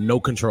had no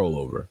control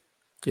over.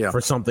 Yeah.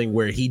 For something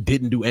where he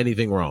didn't do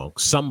anything wrong.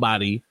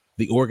 Somebody,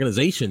 the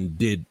organization,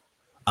 did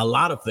a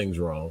lot of things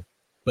wrong,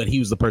 but he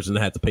was the person that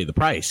had to pay the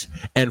price.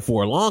 And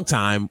for a long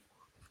time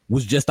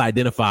was just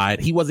identified.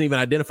 He wasn't even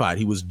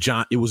identified. It was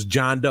John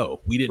Doe.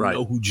 We didn't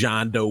know who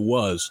John Doe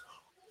was,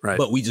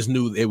 but we just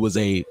knew it was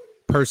a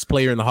purse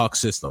player in the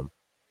Hawks system.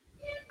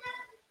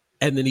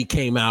 And then he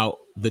came out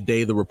the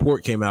day the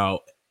report came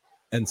out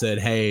and said,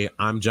 hey,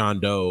 I'm John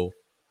Doe.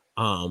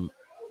 But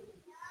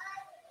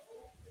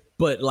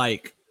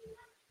like,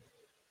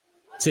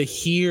 to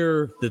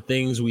hear the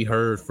things we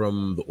heard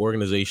from the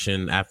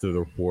organization after the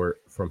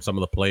report, from some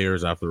of the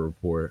players after the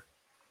report,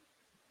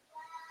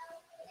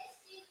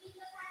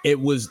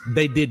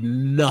 they did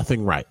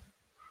nothing right.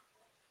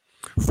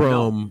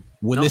 From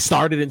when this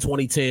started in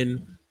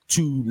 2010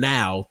 to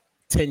now,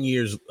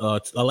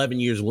 11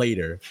 years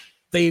later,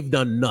 they've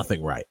done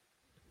nothing right.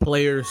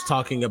 Players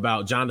talking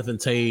about Jonathan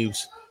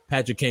Taves,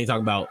 Patrick Kane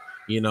talking about,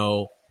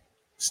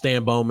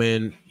 Stan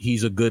Bowman,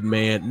 he's a good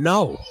man.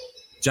 No.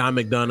 John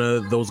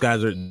McDonough, those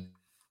guys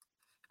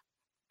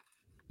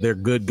they're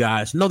good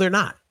guys. No, they're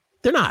not.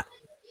 They're not.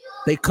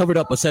 They covered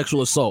up a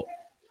sexual assault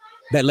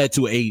that led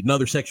to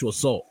another sexual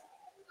assault.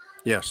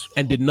 Yes.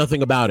 And did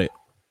nothing about it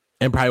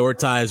and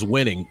prioritized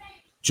winning.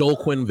 Joel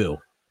Quenneville,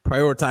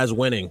 prioritize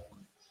winning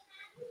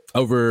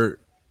over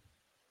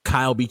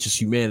Kyle Beach's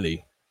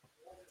humanity,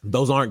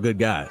 those aren't good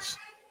guys.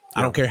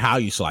 I don't care how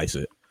you slice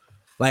it.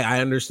 Like,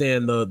 I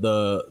understand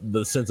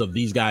the sense of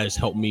these guys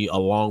helped me a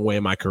long way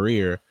in my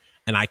career,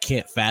 and I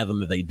can't fathom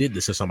that they did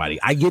this to somebody.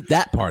 I get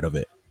that part of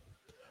it.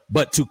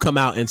 But to come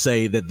out and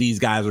say that these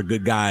guys are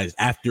good guys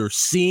after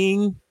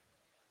seeing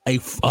a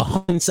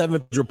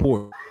 107th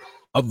report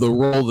of the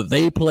role that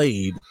they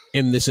played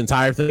in this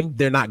entire thing,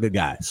 they're not good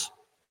guys.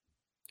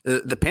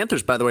 The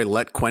Panthers, by the way,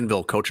 let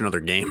Quenneville coach another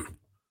game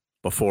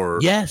before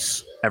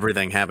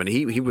everything happened.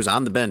 He was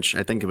on the bench.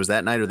 I think it was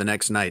that night or the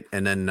next night,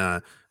 and then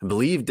I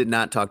believe did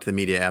not talk to the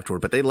media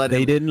afterward. But they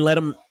didn't let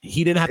him.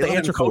 He didn't have to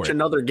answer for it. Coach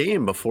another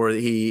game before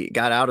he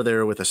got out of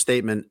there with a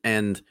statement,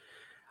 and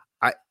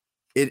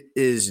it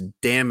is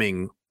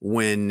damning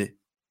when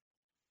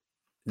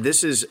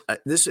this is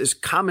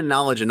common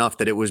knowledge enough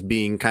that it was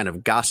being kind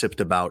of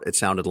gossiped about. It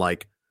sounded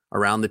like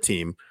around the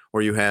team,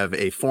 where you have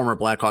a former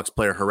Blackhawks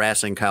player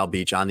harassing Kyle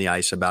Beach on the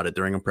ice about it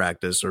during a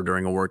practice or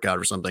during a workout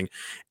or something.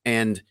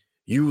 And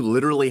you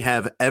literally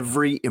have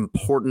every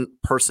important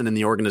person in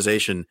the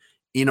organization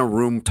in a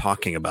room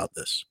talking about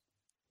this,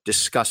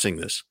 discussing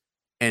this.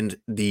 And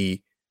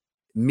the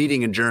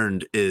meeting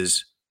adjourned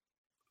is,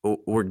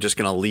 we're just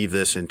going to leave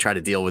this and try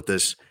to deal with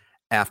this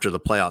after the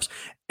playoffs.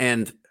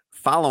 And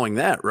following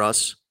that,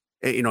 Russ,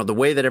 the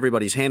way that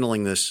everybody's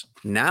handling this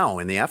now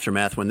in the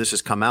aftermath, when this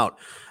has come out,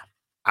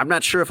 I'm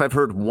not sure if I've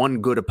heard one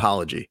good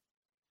apology.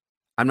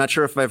 I'm not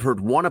sure if I've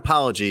heard one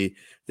apology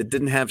that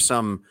didn't have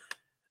some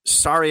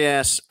sorry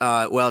ass,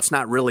 well, it's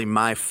not really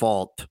my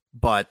fault,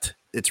 but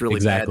it's really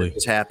bad that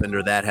this happened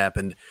or that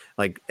happened.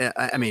 Like,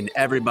 I mean,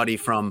 everybody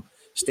from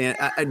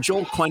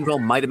Joel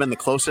Quenneville might have been the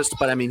closest,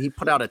 but I mean, he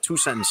put out a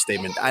 2-sentence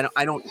statement.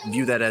 I don't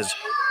view that as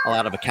a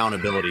lot of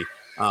accountability.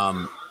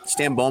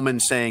 Stan Bowman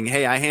saying,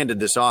 "Hey, I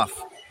handed this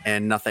off."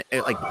 And nothing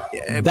like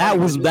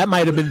that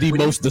might have been the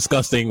most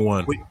disgusting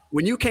one.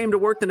 When you came to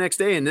work the next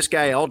day and this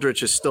guy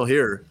Aldrich is still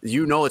here,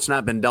 it's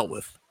not been dealt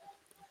with.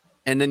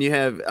 And then you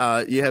have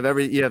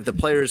the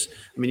players.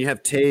 I mean, you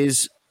have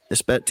Taves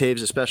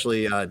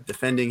especially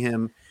defending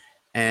him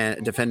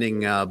and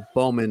defending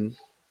Bowman,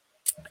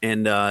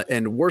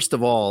 and worst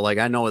of all, like,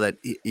 I know that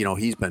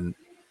he's been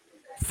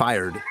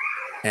fired,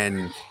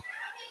 and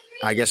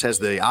I guess has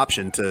the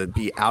option to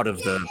be out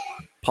of the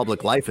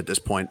public life at this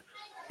point.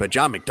 But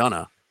John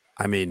McDonough,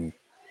 I mean,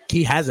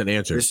 he hasn't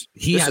answered.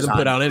 He hasn't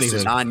put out anything.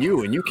 This is on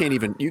you, and you can't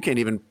even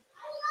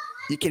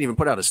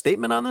put out a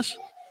statement on this.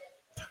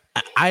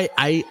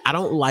 I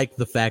don't like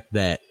the fact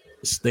that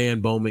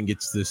Stan Bowman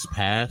gets this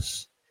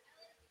pass.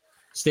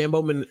 Stan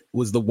Bowman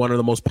was one of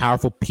the most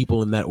powerful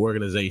people in that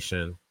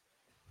organization,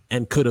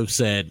 and could have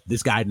said,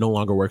 "This guy no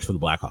longer works for the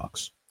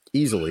Blackhawks."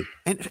 Easily,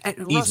 and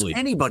easily, Russ,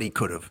 anybody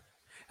could have.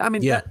 I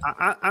mean,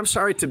 I'm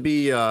sorry to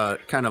be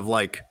kind of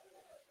like,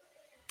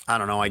 I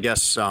don't know, I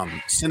guess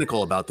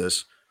cynical about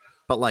this,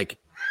 but like,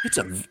 it's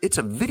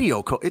a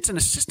video it's an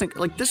assistant.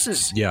 Like, this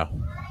is you're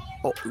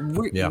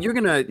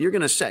gonna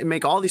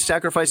make all these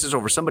sacrifices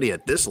over somebody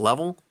at this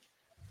level.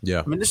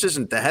 Yeah, I mean, this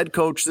isn't the head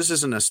coach. This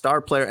isn't a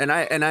star player, and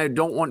I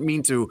don't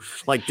mean to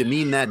like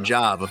demean that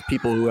job of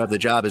people who have the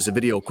job as a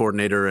video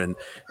coordinator and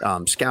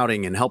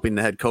scouting and helping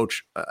the head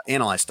coach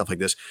analyze stuff like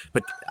this.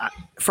 But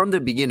from the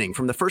beginning,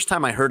 from the first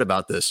time I heard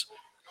about this,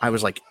 I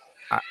was like,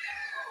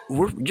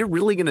 you're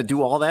really going to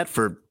do all that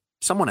for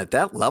someone at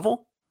that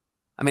level?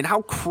 I mean,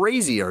 how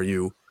crazy are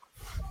you?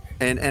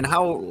 And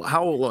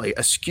how like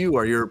askew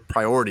are your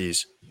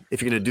priorities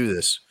if you're going to do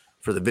this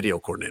for the video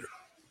coordinator?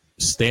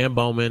 Stan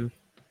Bowman,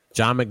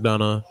 John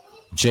McDonough,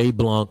 Jay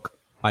Blunk,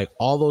 like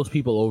all those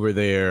people over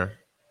there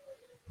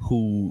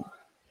who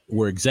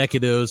were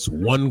executives,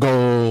 one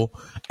goal,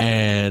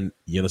 and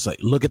it's like,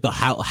 look at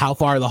how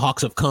far the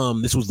Hawks have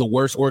come. This was the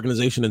worst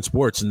organization in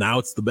sports, and now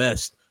it's the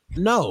best.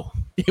 No,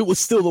 it was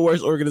still the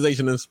worst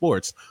organization in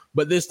sports,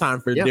 but this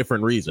time for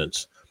different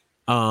reasons.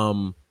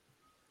 And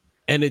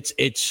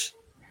it's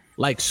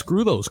like,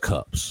 screw those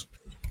cups.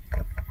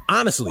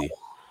 Honestly,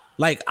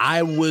 like,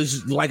 I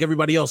was like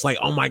everybody else, like,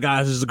 oh my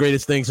gosh, this is the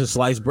greatest thing since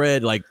sliced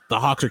bread. Like, the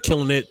Hawks are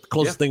killing it.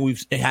 Closest thing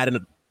we've had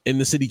in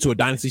the city to a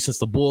dynasty since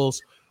the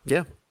Bulls.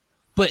 Yeah.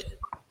 But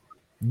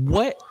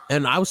what,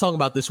 and I was talking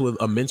about this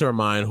with a mentor of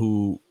mine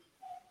who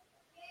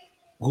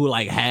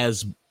like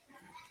has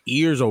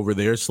ears over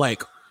there. It's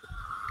like,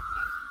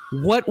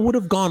 what would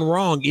have gone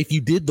wrong if you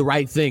did the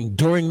right thing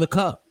during the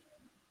cup?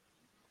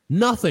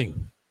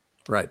 Nothing.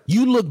 Right.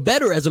 You look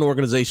better as an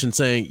organization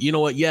saying, you know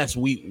what? Yes,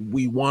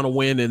 we want to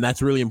win, and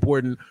that's really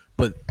important.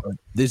 But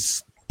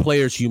this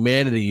player's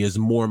humanity is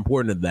more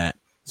important than that.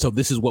 So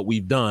this is what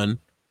we've done,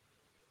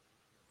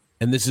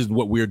 and this is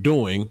what we're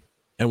doing,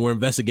 and we're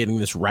investigating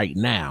this right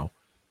now.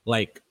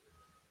 Like,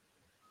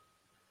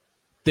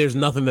 there's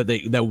nothing that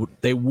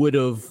they would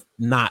have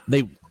not.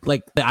 They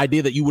like the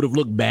idea that you would have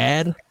looked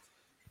bad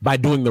by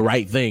doing the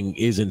right thing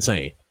is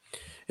insane.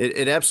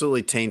 It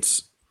absolutely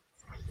taints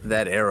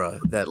that era,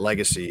 that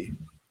legacy.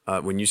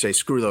 When you say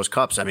screw those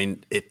cups, I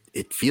mean,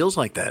 it feels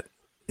like that.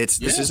 This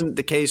isn't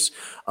the case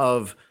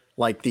of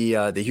like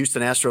the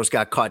Houston Astros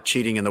got caught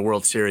cheating in the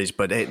World Series,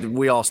 but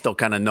we all still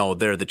kind of know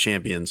they're the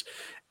champions.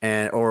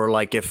 Or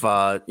like if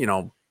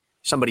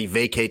somebody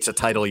vacates a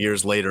title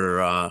years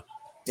later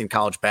in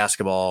college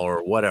basketball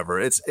or whatever.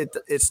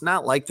 It's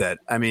not like that.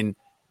 I mean,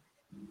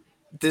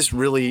 this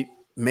really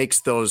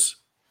makes those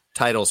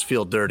titles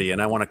feel dirty,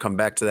 and I want to come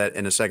back to that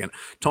in a second.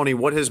 Tony,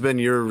 what has been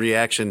your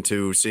reaction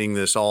to seeing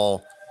this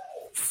all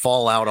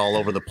fall out all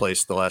over the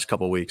place the last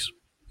couple of weeks?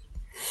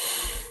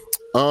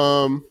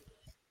 I'm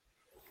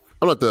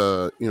not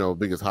the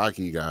biggest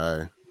hockey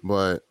guy,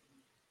 but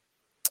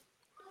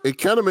it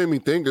kind of made me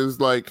think is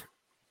like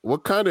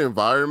what kind of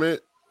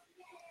environment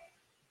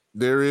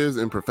there is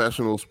in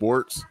professional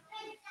sports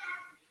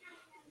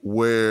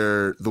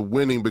where the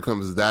winning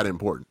becomes that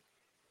important.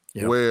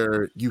 Yep.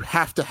 Where you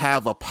have to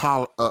have a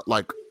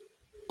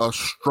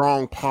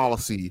strong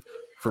policy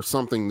for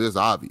something this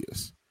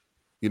obvious.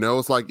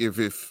 It's like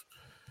if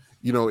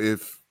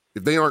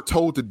they aren't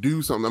told to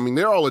do something, I mean,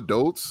 they're all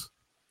adults.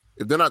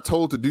 If they're not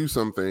told to do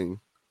something,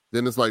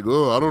 then it's like,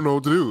 oh, I don't know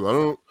what to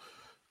do.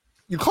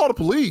 You call the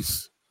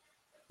police.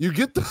 You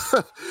get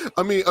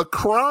a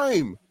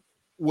crime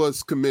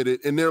was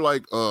committed and they're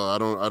like, oh, I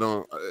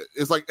don't.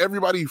 It's like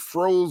everybody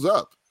froze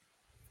up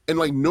and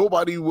like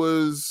nobody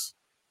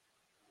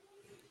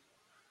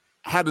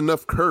had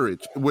enough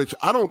courage, which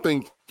I don't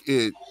think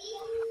I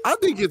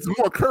think it's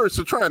more courage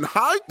to try and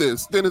hide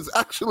this than it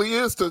actually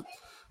is to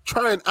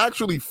try and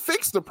actually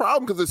fix the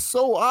problem because it's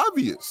so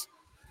obvious.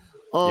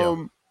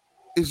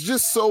 It's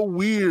just so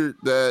weird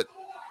that.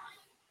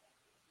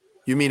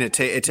 You mean it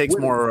takes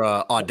more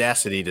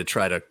audacity to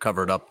try to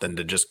cover it up than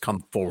to just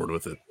come forward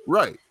with it?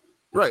 Right.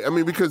 I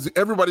mean, because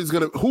everybody's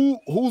gonna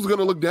who's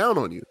gonna look down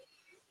on you?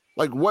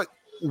 Like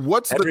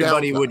what's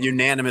everybody would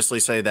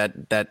unanimously say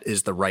that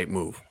is the right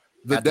move.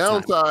 The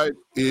downside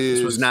is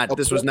this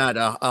was not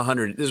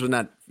 100. This was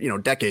not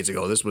decades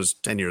ago. This was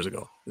 10 years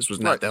ago. This was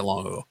not that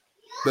long ago.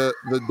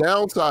 The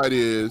downside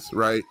is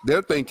right.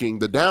 They're thinking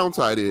the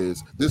downside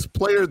is this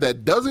player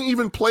that doesn't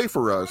even play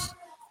for us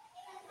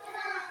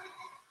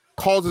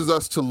causes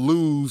us to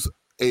lose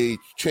a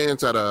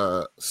chance at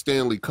a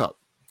Stanley Cup.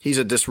 He's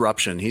a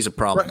disruption. He's a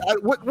problem.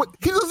 Right. What?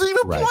 He doesn't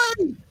even play.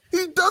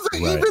 He doesn't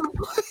even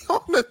play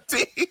on the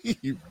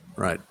team.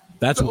 Right.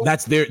 This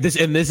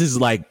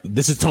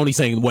is Tony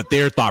saying what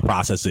their thought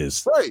process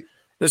is. Right.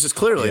 This is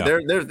clearly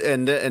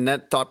and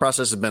that thought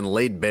process has been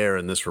laid bare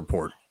in this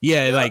report.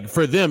 Yeah, like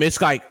for them,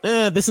 it's like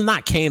this is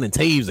not Kane and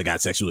Taves that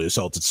got sexually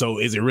assaulted. So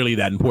is it really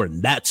that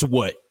important? That's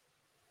what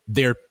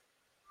their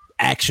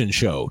action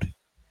showed.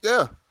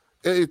 Yeah,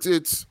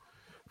 it's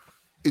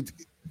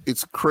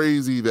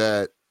crazy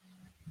that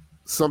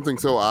something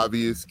so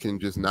obvious can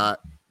just not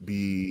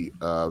be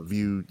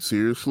viewed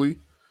seriously.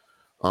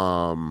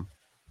 And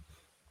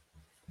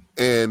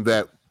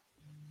that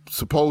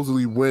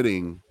supposedly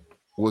winning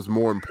was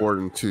more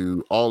important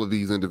to all of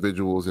these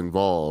individuals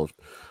involved,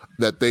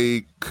 that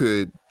they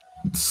could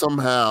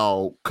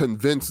somehow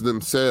convince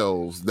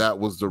themselves that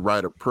was the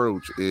right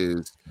approach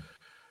is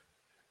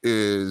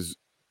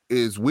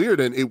weird.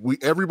 And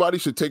everybody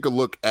should take a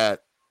look at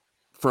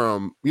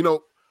from,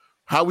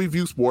 how we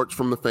view sports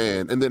from the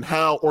fan, and then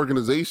how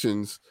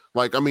organizations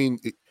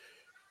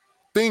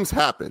things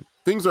happen.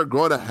 Things are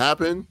going to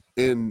happen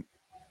in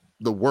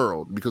the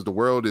world because the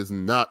world is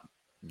not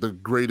the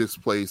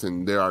greatest place,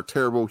 and there are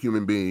terrible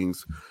human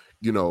beings,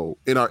 in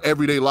our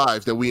everyday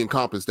lives that we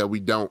encompass that we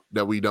don't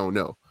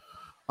know.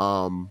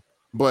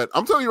 But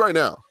I'm telling you right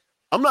now,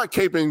 I'm not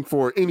caping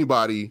for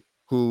anybody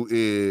who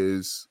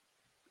is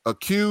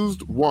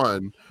accused,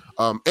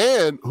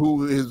 and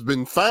who has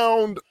been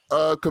found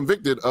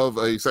convicted of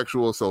a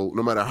sexual assault,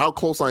 no matter how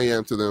close I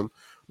am to them,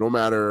 no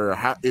matter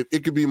how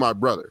it could be my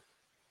brother.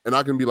 And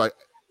I can be like,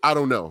 I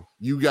don't know.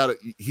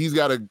 He's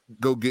got to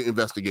go get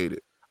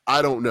investigated.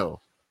 I don't know.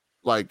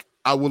 Like,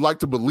 I would like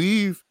to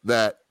believe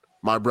that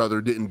my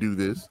brother didn't do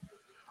this,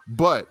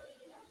 but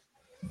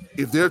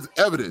if there's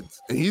evidence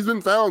and he's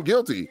been found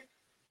guilty,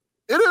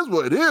 it is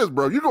what it is,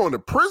 bro. You're going to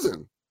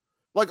prison.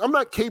 Like, I'm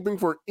not caping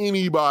for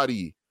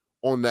anybody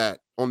on that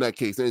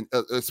case, and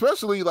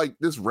especially like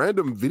this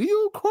random video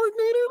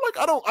coordinator. Like,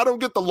 I don't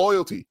get the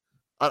loyalty.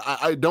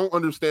 I don't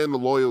understand the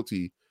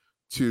loyalty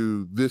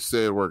to this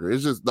said worker.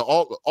 It's just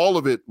all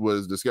of it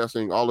was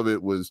disgusting. All of it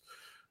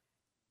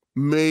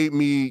made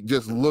me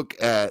just look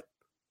at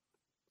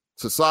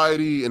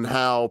society and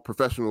how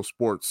professional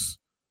sports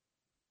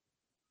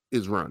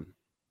is run.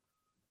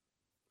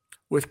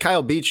 With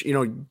Kyle Beach,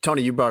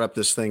 Tony, you brought up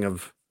this thing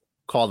of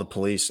call the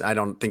police. I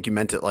don't think you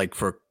meant it like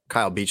for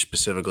Kyle Beach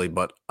specifically,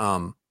 but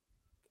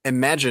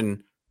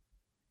imagine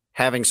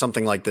having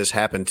something like this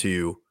happen to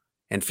you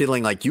and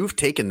feeling like you've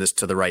taken this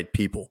to the right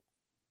people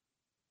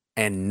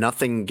and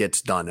nothing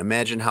gets done.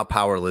 Imagine how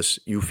powerless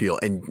you feel.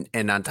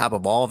 And on top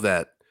of all of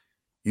that,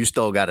 you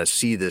still got to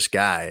see this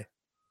guy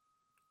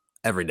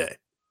every day.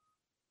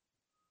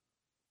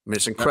 I mean,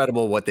 it's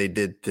incredible what they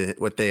did,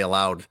 what they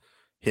allowed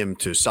him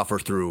to suffer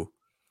through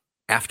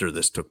after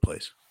this took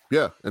place.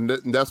 Yeah, and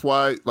that's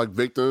why, like,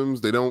 victims,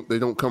 they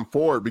don't come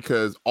forward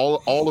because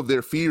all of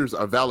their fears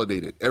are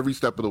validated every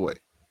step of the way.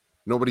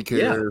 Nobody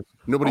cares.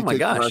 Nobody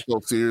takes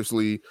myself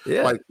seriously.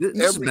 Yeah, like this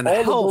has been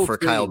hell for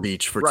Kyle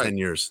Beach for 10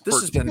 years.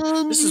 This has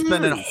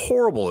been a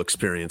horrible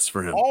experience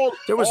for him.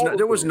 There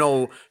was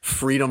no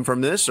freedom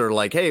from this, or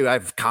like, hey,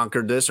 I've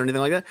conquered this, or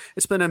anything like that.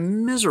 It's been a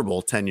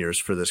miserable 10 years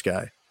for this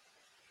guy.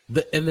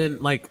 And then,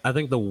 like, I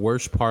think the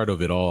worst part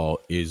of it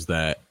all is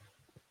that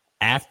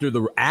after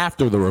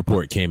the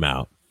report came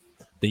out,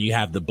 then you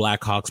have the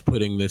Blackhawks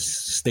putting this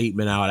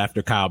statement out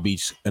after Kyle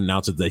Beach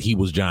announces that he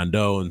was John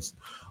Doe, and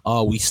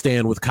we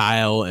stand with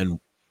Kyle and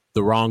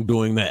the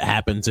wrongdoing that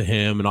happened to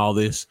him and all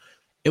this.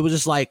 It was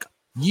just like,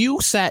 you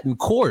sat in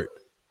court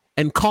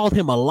and called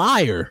him a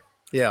liar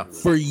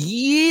for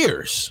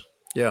years.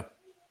 Yeah.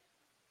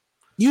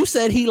 You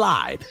said he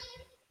lied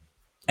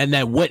and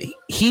that what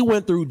he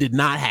went through did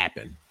not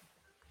happen.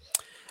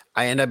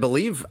 I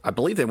believe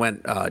they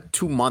went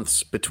 2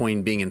 months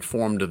between being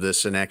informed of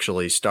this and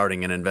actually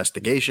starting an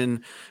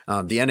investigation.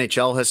 The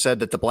NHL has said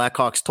that the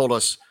Blackhawks told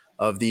us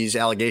of these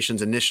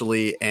allegations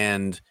initially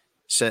and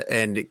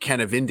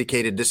kind of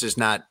indicated this is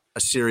not a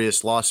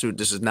serious lawsuit.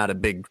 This is not a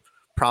big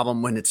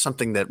problem, when it's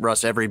something that,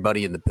 Russ,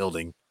 everybody in the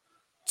building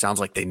sounds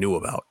like they knew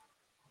about.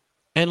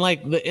 And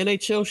like the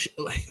NHL,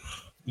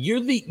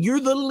 you're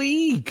the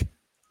league.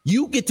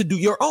 You get to do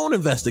your own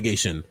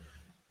investigation.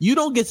 You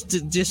don't get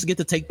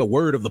to take the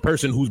word of the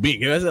person who's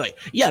being like,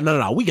 yeah,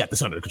 no, we got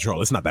this under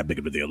control. It's not that big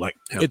of a deal. Like,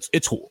 it's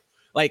cool.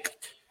 Like,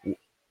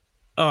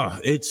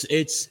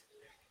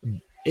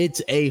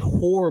 it's a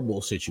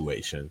horrible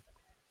situation.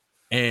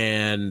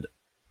 And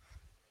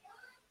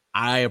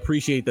I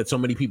appreciate that so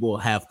many people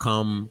have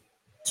come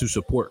to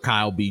support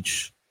Kyle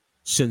Beach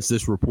since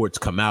this report's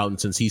come out and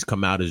since he's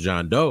come out as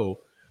John Doe.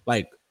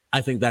 Like,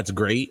 I think that's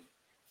great.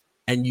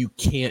 And you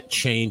can't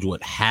change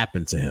what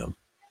happened to him.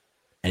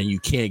 And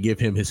you can't give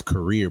him his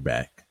career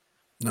back.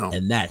 No.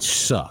 And that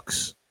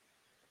sucks.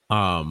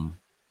 But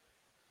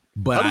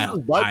I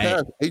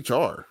bypass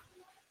HR.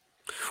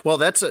 Well,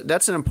 that's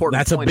an important.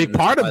 That's point a big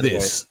part of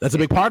this. That's a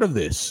big part of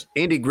this.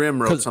 Andy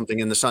Grimm wrote something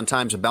in the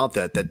Sun-Times about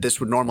that this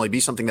would normally be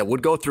something that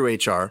would go through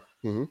HR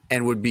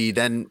and would be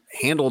then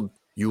handled,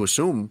 you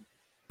assume,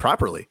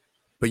 properly.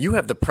 But you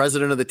have the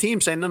president of the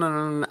team saying,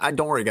 no,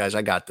 don't worry, guys,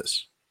 I got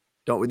this.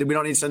 We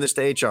don't need to send this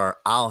to HR.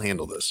 I'll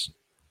handle this.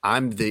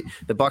 I'm the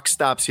buck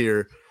stops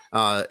here.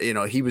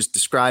 He was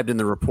described in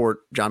the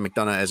report, John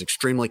McDonough, as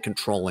extremely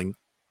controlling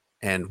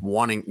and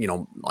wanting,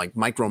 like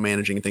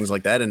micromanaging and things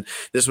like that. And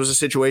this was a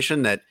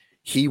situation that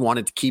he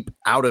wanted to keep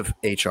out of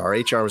HR.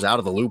 HR was out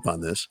of the loop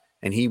on this,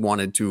 and he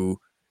wanted to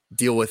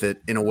deal with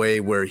it in a way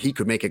where he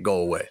could make it go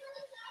away.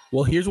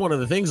 Well, here's one of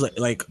the things,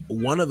 like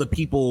one of the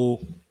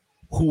people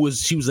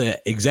she was an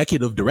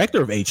executive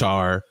director of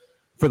HR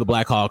for the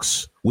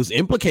Blackhawks, was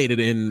implicated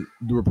in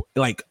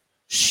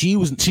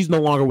she's no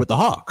longer with the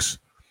Hawks.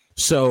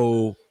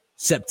 So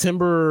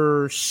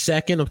September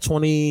 2nd of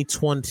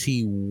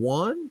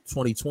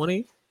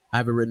 2020, I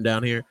have it written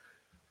down here.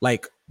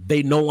 Like,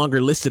 they no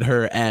longer listed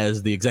her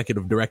as the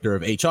executive director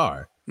of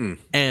HR.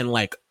 And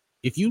like,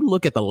 if you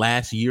look at the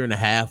last year and a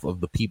half of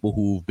the people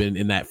who've been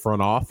in that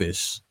front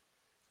office,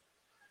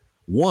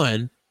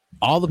 one,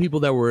 all the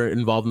people that were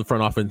involved in the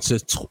front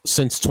office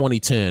since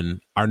 2010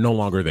 are no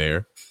longer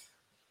there.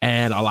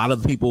 And a lot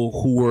of the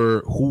people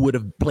who would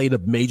have played a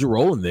major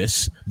role in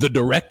this, the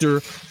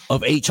director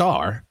of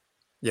HR,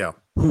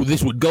 who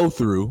this would go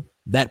through,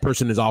 that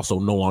person is also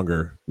no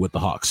longer with the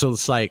Hawks. So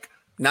it's like,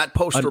 not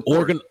post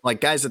report,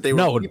 like guys that they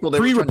were people that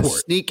were trying to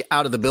sneak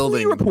out of the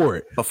building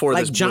before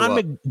like this John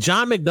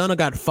McDonough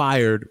got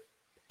fired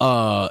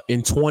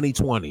in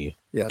 2020.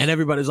 Yes. And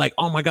everybody's like,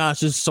 oh my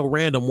gosh, this is so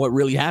random. What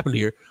really happened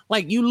here?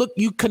 Like,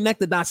 you connect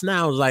the dots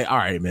now. It's like, all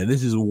right, man,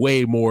 this is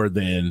way more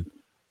than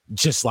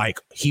just like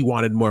he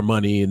wanted more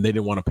money and they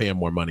didn't want to pay him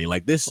more money.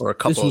 Like this, or a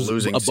couple of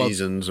losing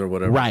seasons or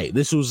whatever. Right.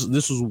 This was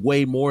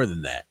way more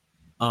than that.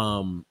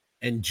 And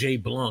Jay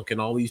Blanc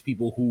and all these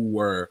people who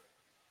were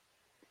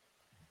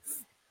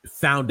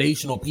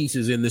foundational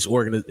pieces in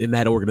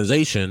that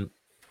organization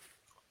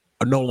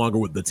are no longer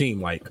with the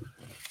team. Like,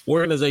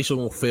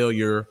 organizational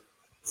failure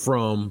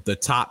from the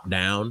top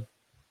down.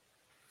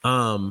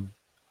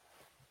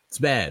 It's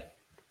bad.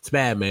 It's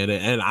bad, man.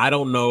 And I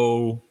don't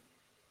know.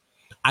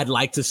 I'd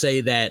like to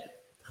say that,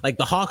 like,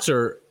 the Hawks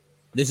are,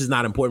 this is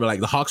not important, but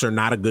like the Hawks are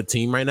not a good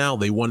team right now.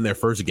 They won their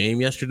first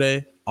game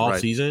yesterday all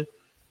season.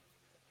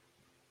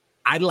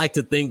 I'd like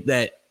to think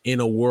that in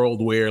a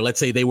world where, let's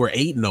say they were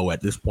 8-0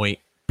 at this point,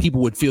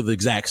 people would feel the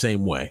exact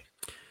same way.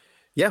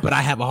 Yeah. But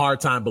I have a hard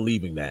time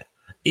believing that.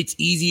 It's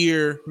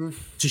easier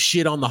to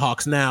shit on the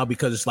Hawks now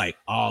because it's like,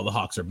 oh, the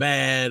Hawks are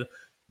bad.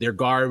 They're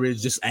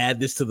garbage. Just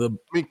add this to the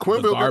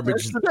Quenneville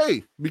garbage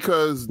today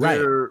because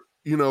they're,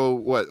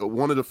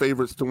 one of the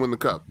favorites to win the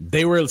cup.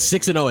 They were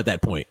 6-0 at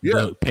that point. Yeah.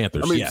 The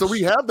Panthers. So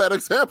we have that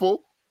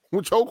example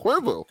with Joe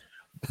Quenneville.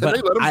 And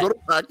they let him go to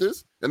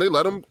practice and they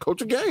let him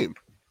coach a game.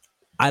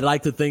 I'd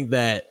like to think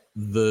that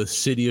the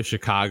city of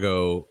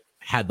Chicago,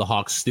 had the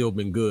Hawks still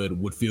been good,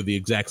 would feel the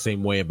exact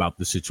same way about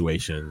the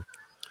situation.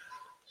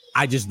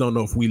 I just don't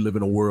know if we live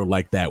in a world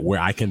like that where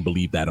I can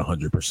believe that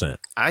 100%.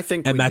 I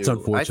think, and that's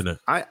unfortunate.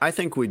 I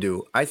think we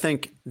do. I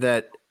think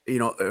that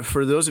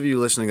for those of you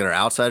listening that are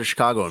outside of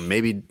Chicago and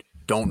maybe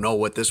don't know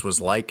what this was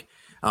like,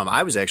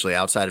 I was actually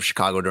outside of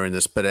Chicago during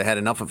this, but I had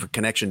enough of a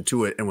connection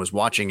to it and was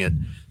watching it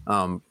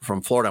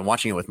from Florida. I'm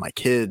watching it with my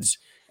kids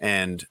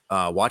and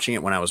watching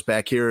it when I was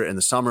back here in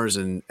the summers.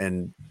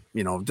 And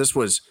this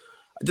was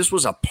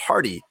a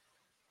party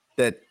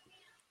that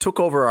took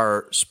over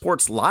our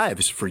sports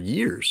lives for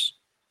years,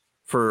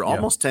 for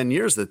almost 10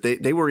 years, that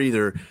they were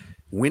either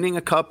winning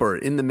a cup or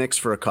in the mix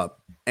for a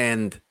cup.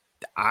 And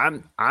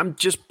I'm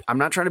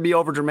not trying to be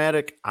over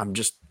dramatic. I'm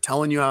just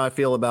telling you how I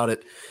feel about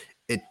it.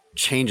 It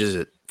changes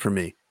it for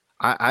me.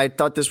 I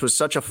thought this was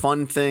such a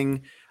fun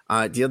thing.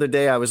 The other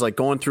day I was like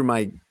going through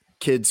my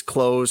kids'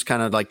 clothes,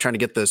 kind of like trying to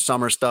get the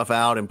summer stuff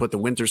out and put the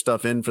winter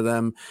stuff in for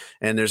them.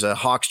 And there's a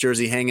Hawks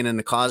jersey hanging in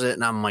the closet.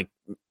 And I'm like,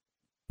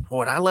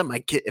 would I let my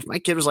kid, if my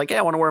kid was like, hey,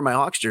 I want to wear my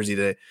Hawks jersey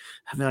today,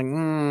 I'd be like,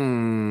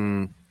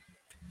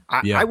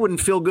 I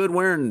wouldn't feel good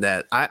wearing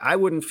that. I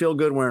wouldn't feel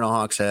good wearing a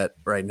Hawks hat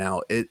right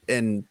now.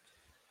 And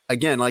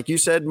again, like you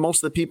said,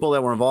 most of the people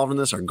that were involved in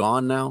this are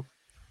gone now.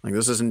 Like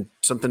this isn't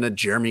something that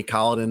Jeremy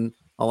Colliton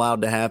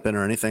allowed to happen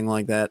or anything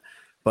like that.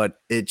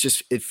 But it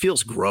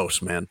feels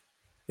gross, man.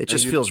 It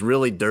just feels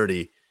really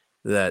dirty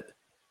that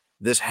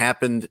this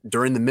happened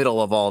during the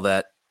middle of all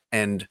that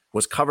and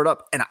was covered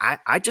up. And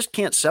I just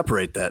can't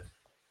separate that.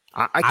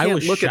 I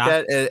can't look at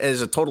that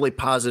as a totally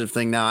positive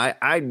thing now.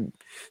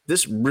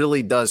 This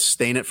really does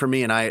stain it for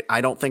me, and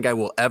I don't think I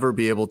will ever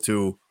be able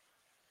to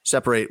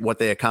separate what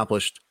they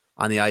accomplished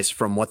on the ice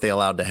from what they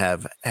allowed to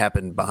have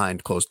happen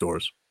behind closed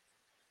doors.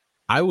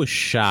 I was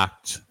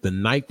shocked the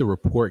night the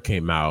report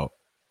came out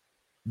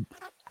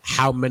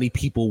how many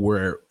people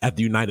were at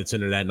the United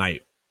Center that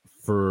night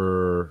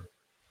for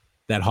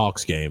that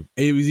Hawks game.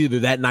 It was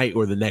either that night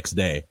or the next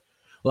day.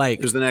 Like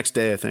it was the next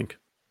day, I think.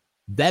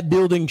 That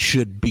building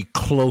should be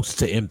close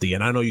to empty.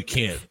 And I know you're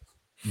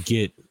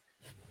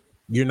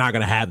not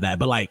going to have that,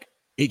 but like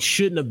it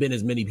shouldn't have been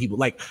as many people.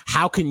 Like,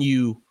 how can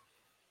you,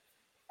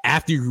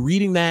 after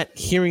reading that,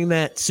 hearing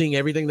that, seeing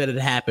everything that had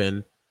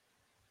happened,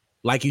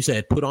 like you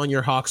said, put on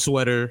your Hawks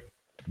sweater,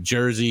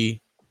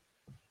 jersey,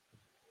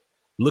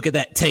 look at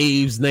that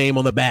Taves name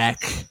on the back.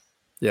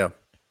 Yeah.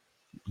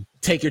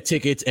 Take your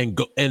tickets and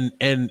go and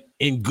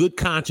in good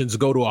conscience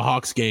go to a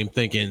Hawks game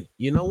thinking,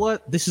 you know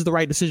what, this is the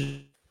right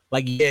decision.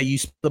 Like, yeah, you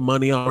spent the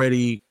money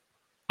already.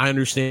 I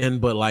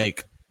understand, but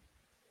like,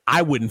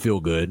 I wouldn't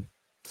feel good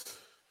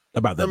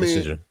about that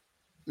decision.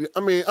 I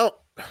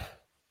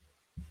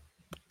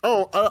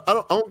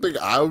don't think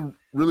I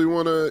really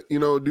want to,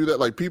 do that.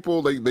 Like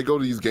people, they go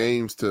to these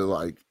games to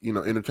like,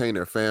 entertain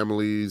their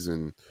families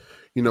and,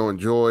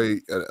 enjoy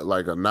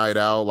like a night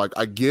out. Like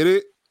I get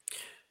it,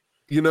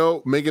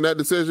 making that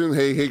decision.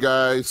 Hey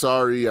guys,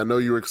 sorry. I know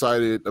you were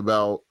excited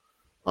about,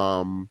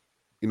 going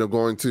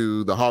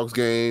to the Hawks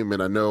game,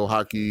 and I know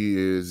hockey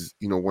is,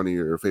 one of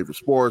your favorite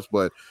sports,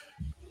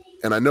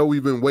 and I know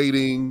we've been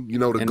waiting,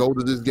 to go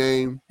to this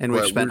game. And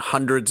we've spent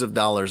hundreds of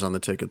dollars on the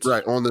tickets.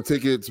 Right, on the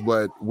tickets,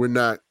 but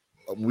I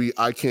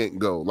can't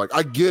go. Like,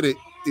 I get it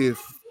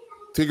if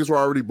tickets were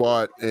already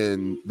bought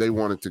and they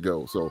wanted to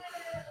go. So,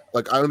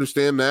 like, I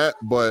understand that,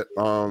 but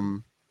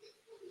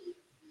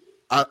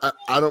I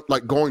don't,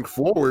 like, going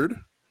forward,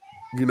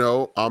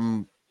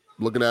 I'm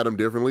looking at them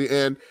differently.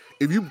 And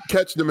if you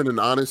catch them in an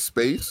honest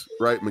space,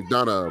 right,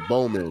 McDonough,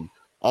 Bowman,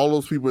 all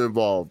those people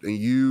involved,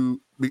 and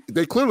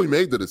they clearly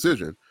made the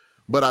decision.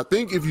 But I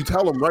think if you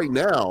tell them right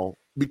now,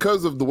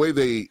 because of the way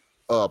they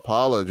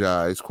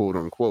apologize, quote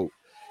unquote,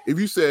 if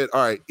you said,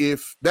 all right,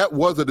 if that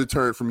was a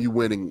deterrent from you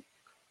winning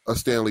a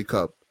Stanley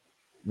Cup,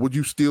 would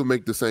you still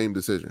make the same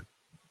decision?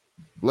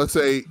 Let's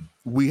say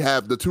we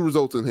have the two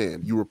results in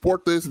hand. You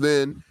report this,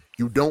 then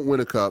you don't win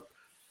a cup.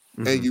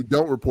 And you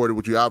don't report it,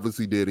 which you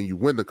obviously did, and you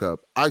win the cup.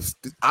 I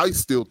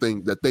still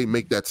think that they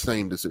make that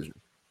same decision.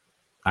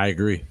 I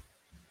agree.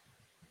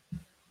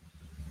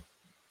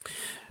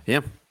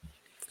 Yeah.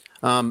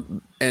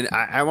 And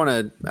I want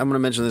to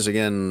mention this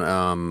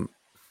again.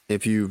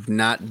 If you've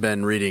not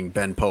been reading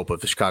Ben Pope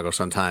of the Chicago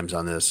Sun-Times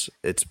on this,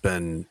 it's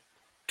been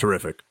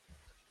terrific.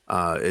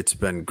 It's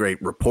been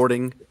great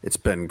reporting. It's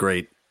been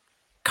great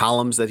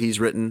columns that he's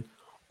written,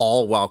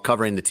 all while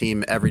covering the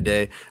team every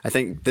day. I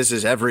think this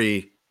is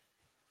every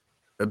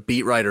a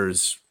beat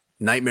writer's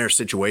nightmare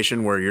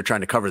situation where you're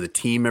trying to cover the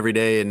team every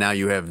day, and now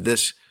you have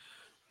this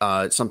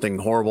something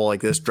horrible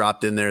like this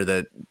dropped in there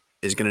that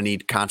is going to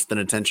need constant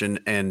attention.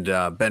 And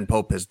Ben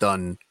Pope has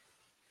done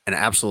an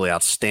absolutely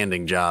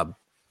outstanding job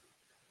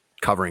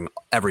covering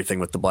everything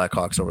with the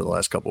Blackhawks over the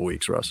last couple of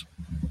weeks, Russ.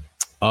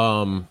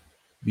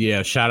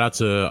 Yeah, shout out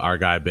to our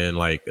guy Ben.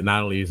 Like,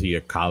 not only is he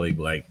a colleague,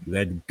 like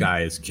that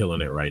guy is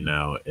killing it right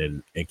now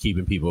and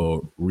keeping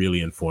people really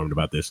informed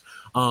about this.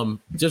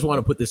 Just want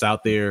to put this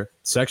out there.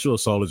 Sexual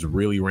assault is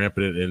really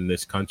rampant in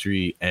this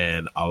country,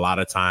 and a lot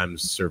of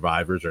times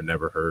survivors are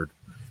never heard.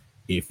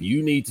 If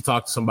you need to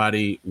talk to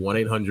somebody,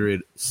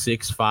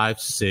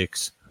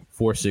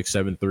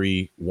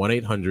 1-800-656-4673,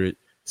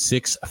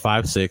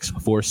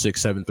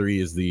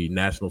 1-800-656-4673 is the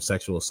National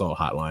Sexual Assault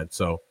Hotline.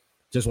 So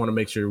just want to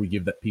make sure we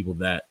give that people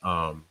that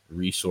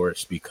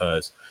resource,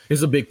 because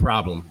it's a big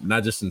problem,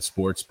 not just in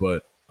sports,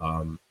 but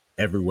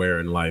everywhere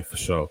in life.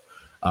 So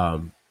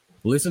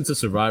listen to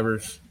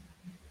survivors.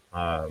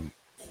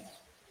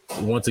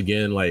 Once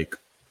again, like,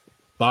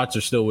 thoughts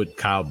are still with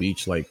Kyle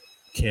Beach. Like,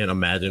 can't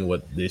imagine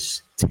what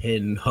this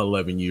 10,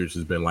 11 years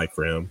has been like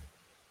for him,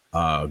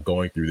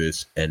 going through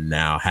this and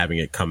now having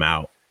it come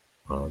out.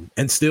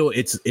 And still,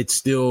 it's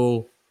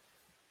still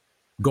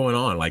going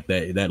on. Like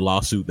that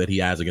lawsuit that he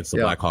has against the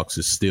Blackhawks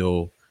is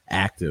still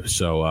active.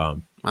 So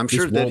I'm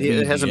sure that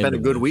it hasn't been a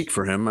good week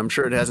for him. I'm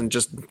sure it hasn't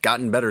just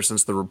gotten better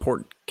since the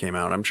report came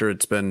out. I'm sure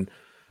it's been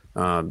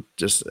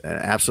just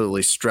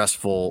absolutely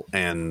stressful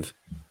and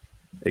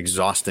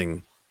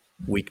exhausting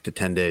week to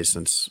 10 days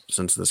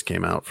since this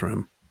came out for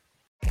him.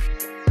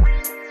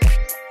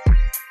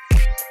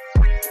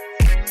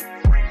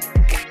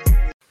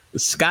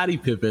 Scottie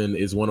Pippen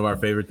is one of our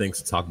favorite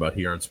things to talk about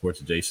here on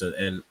Sports Adjacent,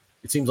 and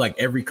it seems like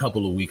every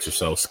couple of weeks or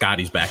so,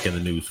 Scottie's back in the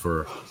news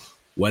for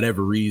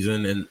whatever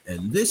reason.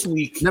 And this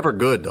week, never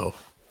good though.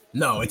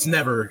 No, it's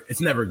never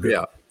good.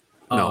 Yeah.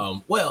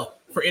 No. Well,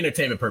 for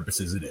entertainment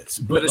purposes, it is,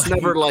 but it's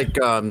never like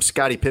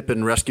Scottie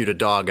Pippen rescued a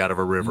dog out of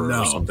a river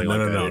or something like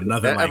that. No,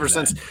 nothing like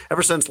that.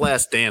 Ever since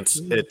Last Dance,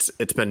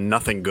 it's been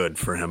nothing good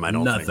for him. I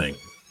don't think.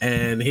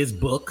 And his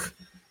book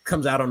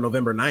comes out on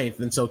November 9th,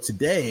 and so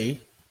today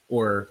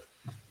or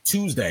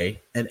Tuesday,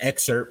 an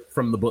excerpt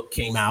from the book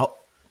came out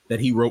that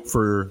he wrote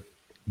for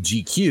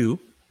GQ,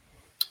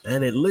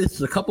 and it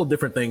lists a couple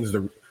different things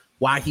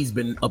why he's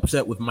been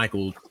upset with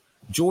Michael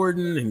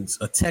Jordan, and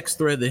a text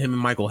thread that him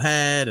and Michael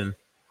had, and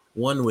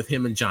one with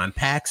him and John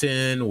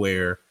Paxson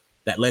where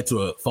that led to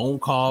a phone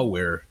call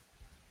where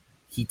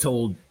he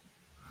told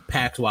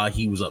Pax why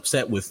he was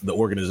upset with the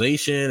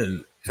organization,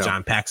 and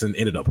John Paxson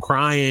ended up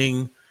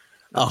crying.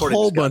 According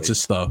a whole bunch of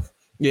stuff.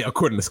 Yeah,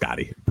 according to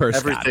Scottie.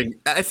 Everything. Scottie.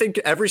 I think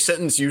every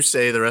sentence you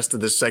say the rest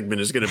of this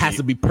segment is going to has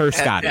to be per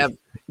Scottie.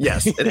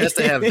 Yes, it has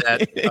to have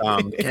that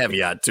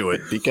caveat to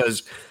it,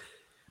 because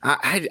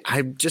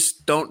I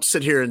just don't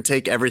sit here and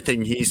take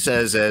everything he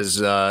says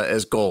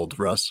as gold,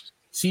 Russ.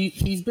 See,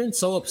 he's been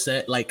so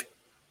upset. Like,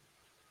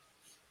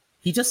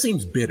 he just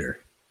seems bitter.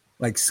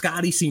 Like,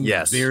 Scottie seems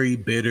very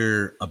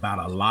bitter about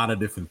a lot of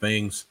different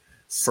things.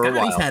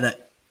 Scottie's had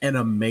an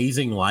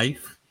amazing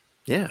life.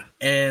 Yeah.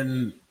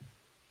 And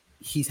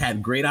he's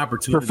had great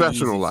opportunities.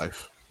 Professional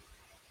life.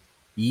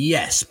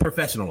 Yes,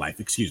 professional life.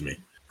 Excuse me.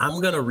 I'm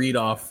going to read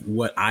off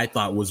what I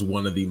thought was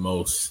one of the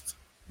most,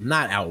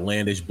 not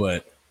outlandish,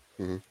 but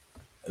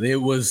it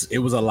was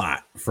a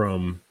lot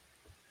from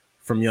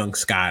young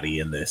Scottie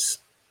in this.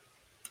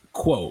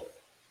 Quote,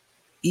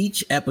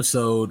 each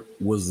episode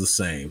was the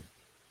same.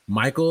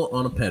 Michael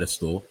on a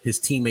pedestal, his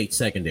teammate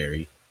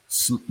secondary.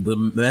 The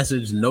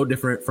message no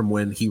different from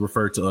when he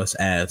referred to us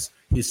as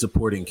his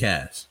supporting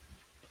cast.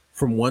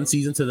 From one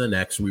season to the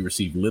next, we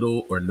received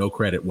little or no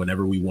credit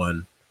whenever we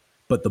won,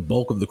 but the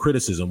bulk of the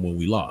criticism when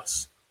we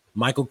lost.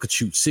 Michael could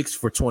shoot 6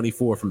 for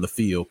 24 from the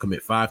field,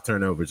 commit 5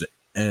 turnovers,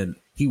 and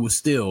he was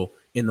still,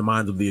 in the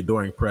minds of the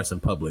adoring press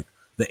and public,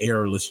 the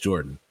errorless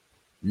Jordan.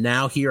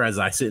 Now here, as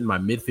I sit in my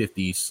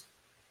mid-50s,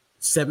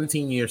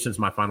 17 years since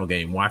my final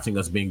game, watching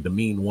us being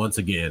demeaned once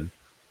again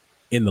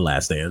in The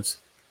Last Dance,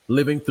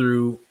 living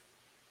through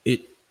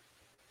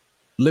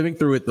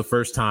it the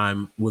first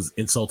time was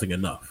insulting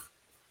enough.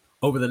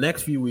 Over the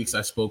next few weeks,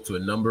 I spoke to a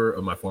number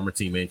of my former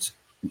teammates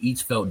who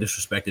each felt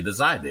disrespected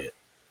as I did.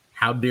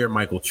 How dare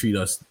Michael treat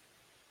us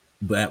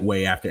that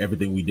way after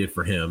everything we did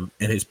for him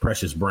and his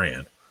precious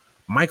brand?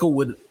 Michael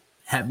would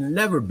have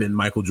never been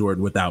Michael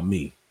Jordan without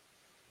me.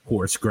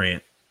 Horace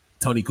Grant,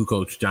 Tony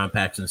Kukoc, John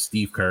Paxson,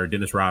 Steve Kerr,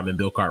 Dennis Rodman,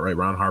 Bill Cartwright,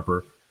 Ron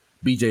Harper,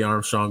 B.J.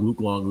 Armstrong,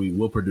 Luke Longley,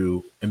 Will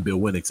Perdue, and Bill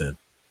Winnington.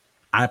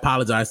 I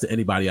apologize to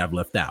anybody I've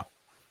left out.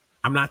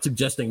 I'm not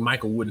suggesting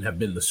Michael wouldn't have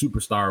been the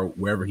superstar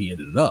wherever he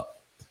ended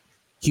up.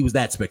 He was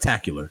that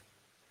spectacular.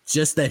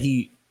 Just that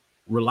he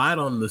relied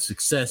on the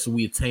success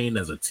we attained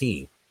as a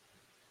team.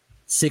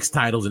 6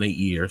 titles in 8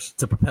 years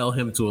to propel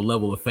him to a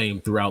level of fame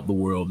throughout the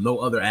world no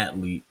other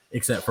athlete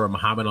except for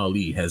Muhammad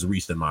Ali has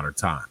reached in modern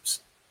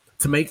times.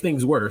 To make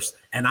things worse,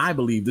 and I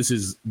believe this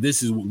is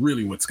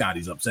really what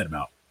Scottie's upset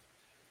about.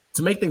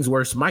 To make things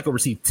worse, Michael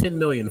received $10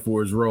 million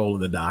for his role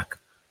in the doc,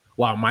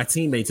 while my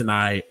teammates and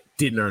I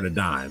didn't earn a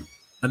dime.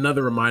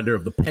 Another reminder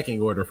of the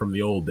pecking order from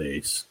the old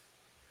days.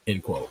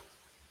 End quote.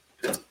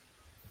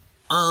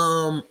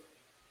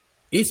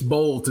 It's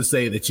bold to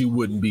say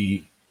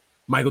that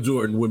Michael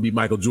Jordan wouldn't be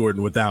Michael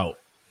Jordan without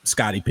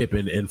Scottie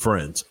Pippen and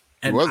friends.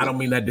 And I don't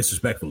mean that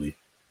disrespectfully.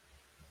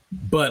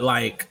 But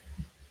like,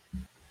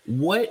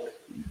 what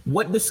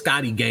does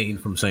Scottie gain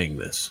from saying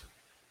this?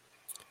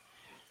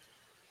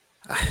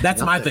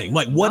 That's my thing.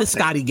 Like, what does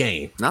Scottie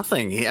gain?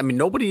 Nothing. I mean,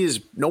 nobody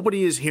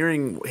is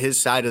hearing his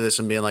side of this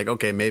and being like,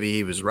 okay, maybe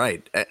he was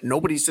right.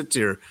 Nobody sits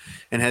here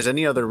and has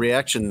any other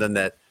reaction than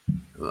that.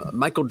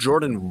 Michael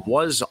Jordan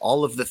was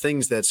all of the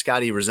things that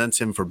Scottie resents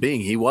him for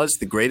being. He was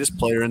the greatest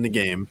player in the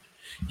game.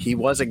 He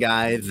was a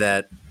guy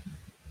that,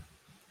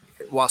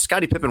 while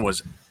Scottie Pippen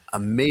was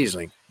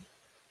amazing,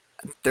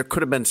 there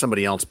could have been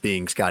somebody else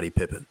being Scottie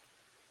Pippen.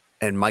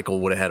 and Michael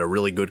would have had a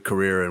really good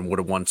career and would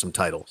have won some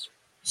titles.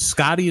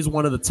 Scottie is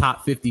one of the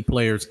top 50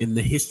 players in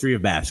the history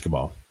of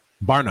basketball,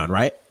 bar none,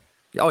 right?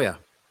 Oh, yeah.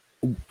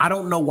 I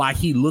don't know why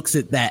he looks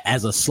at that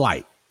as a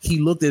slight. He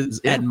looked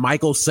at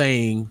Michael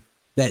saying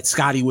that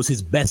Scottie was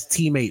his best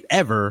teammate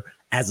ever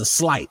as a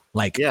slight.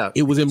 Like,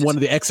 it was in one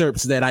of the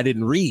excerpts that I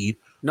didn't read.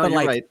 No, but you're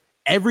like, right.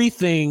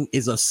 Everything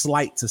is a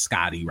slight to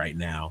Scottie right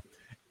now,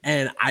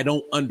 and I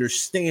don't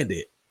understand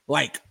it.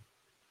 Like,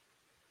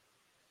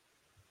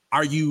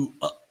 are you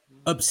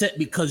upset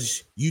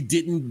because you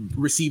didn't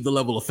receive the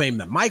level of fame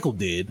that Michael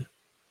did?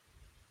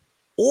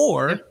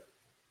 Or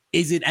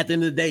is it, at the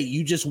end of the day,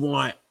 you just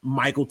want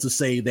Michael to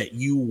say that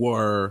you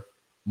were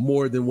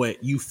more than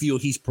what you feel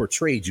he's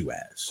portrayed you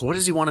as? What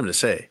does he want him to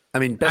say? I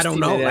mean, best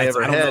teammate I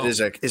ever had is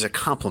a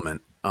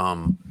compliment.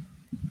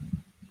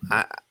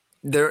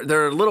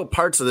 There are little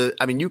parts of it.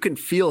 I mean, you can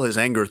feel his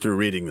anger through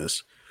reading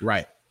this.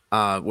 Right.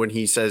 When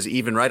he says,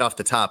 even right off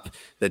the top,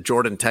 that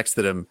Jordan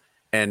texted him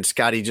and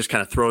Scottie just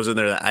kind of throws in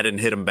there that I didn't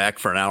hit him back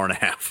for an hour and a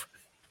half.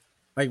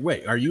 Like,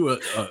 wait, are you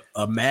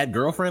a mad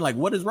girlfriend? Like,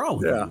 what is wrong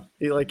with you?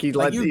 He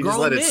just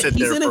let it sit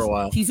there for a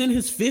while. He's in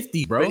his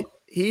 50s, bro. Right?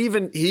 He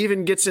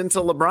even gets into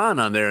LeBron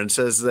on there and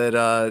says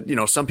that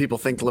some people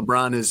think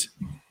LeBron is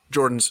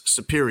Jordan's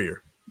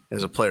superior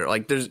as a player.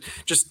 Like, there's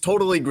just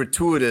totally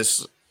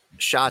gratuitous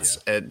shots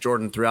at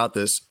Jordan throughout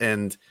this,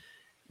 and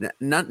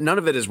none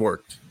of it has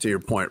worked, to your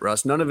point,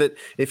 Russ. None of it.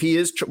 If he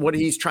is what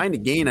he's trying to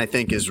gain, I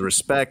think, is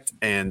respect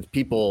and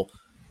people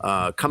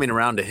coming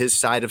around to his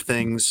side of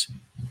things,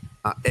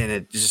 and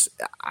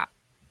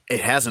it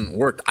hasn't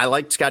worked. I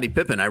liked Scottie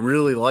Pippen. I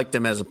really liked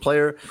him as a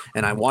player,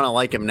 and I want to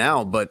like him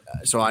now. But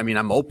so, I mean,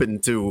 I'm open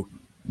to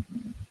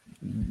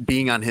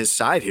being on his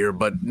side here,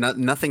 but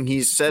nothing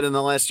he's said in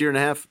the last year and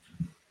a half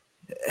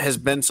has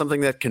been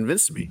something that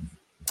convinced me.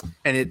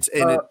 And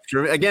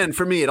again,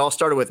 for me, it all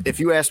started with,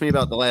 if you ask me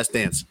about The Last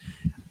Dance,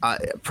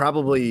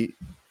 probably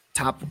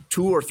top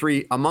 2 or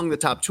 3 among the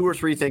top 2 or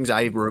 3 things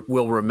I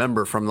will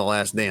remember from The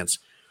Last Dance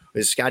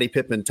is Scottie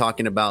Pippen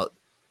talking about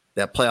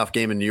that playoff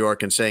game in New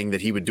York and saying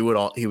that he would do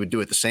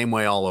it the same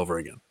way all over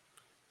again.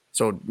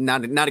 So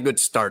not a good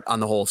start on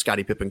the whole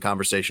Scottie Pippen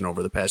conversation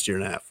over the past year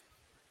and a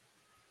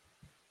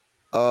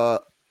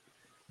half.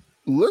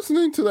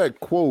 Listening to that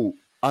quote,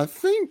 I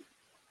think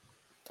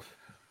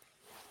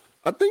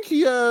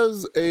he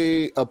has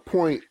a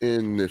point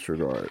in this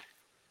regard.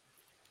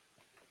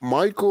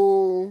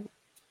 Michael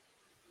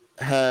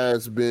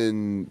has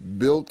been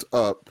built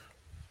up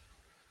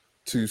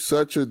to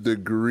such a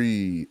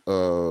degree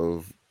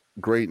of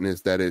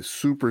greatness that it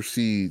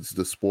supersedes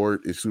the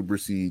sport. It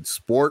supersedes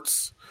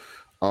sports.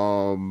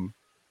 And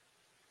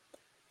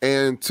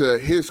to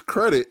his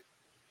credit,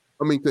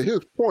 to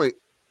his point,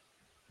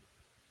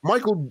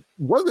 Michael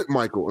wasn't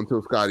Michael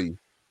until Scottie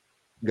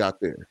got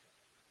there.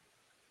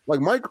 Like,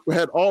 Mike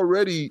had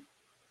already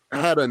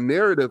had a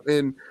narrative,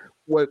 and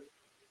what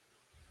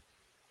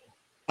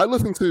I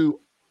listen to,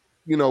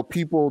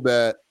 people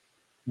that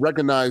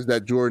recognize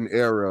that Jordan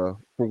era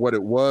for what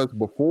it was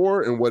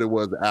before and what it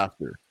was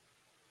after,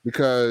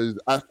 because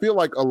I feel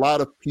like a lot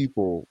of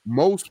people,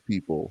 most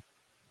people,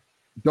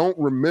 don't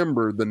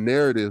remember the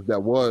narrative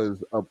that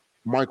was of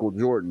Michael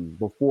Jordan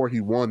before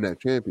he won that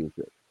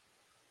championship.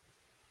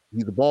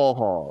 He's a ball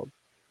hog.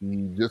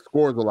 He just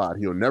scores a lot.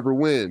 He'll never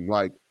win.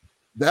 Like,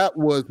 that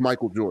was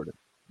Michael Jordan.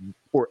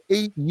 For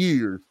 8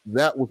 years,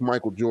 that was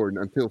Michael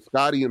Jordan until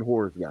Scottie and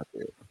Horace got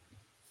there.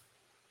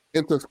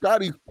 And to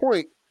Scottie's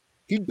point,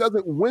 he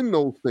doesn't win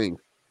those things.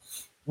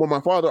 Well,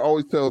 my father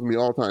always tells me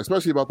all the time,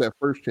 especially about that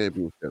first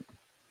championship.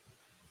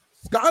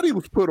 Scottie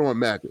was put on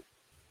Magic.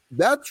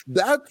 That's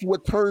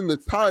what turned the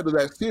tide of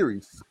that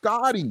series.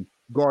 Scottie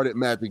guarded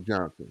Magic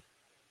Johnson.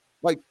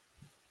 Like,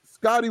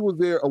 Scottie was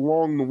there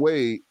along the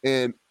way,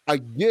 and I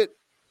get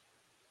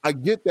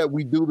that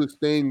we do this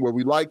thing where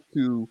we like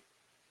to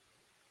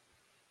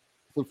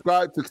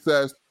subscribe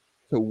success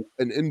to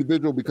an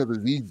individual because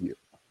it's easier.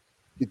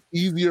 It's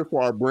easier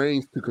for our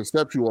brains to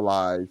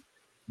conceptualize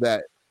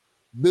that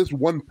this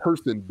one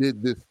person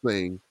did this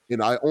thing,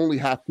 and I only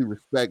have to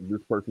respect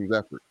this person's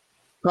effort.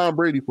 Tom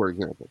Brady, for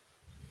example.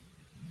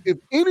 If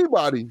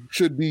anybody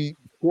should be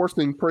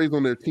forcing praise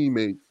on their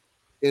teammates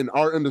in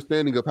our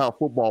understanding of how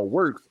football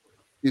works,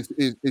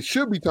 it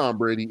should be Tom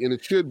Brady, and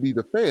it should be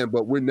the fan,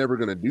 but we're never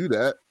going to do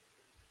that.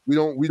 We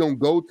don't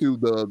go to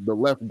the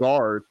left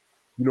guard,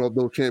 of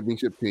those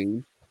championship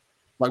teams.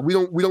 Like, we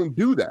don't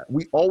do that.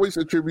 We always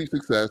attribute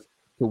success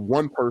to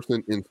one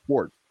person in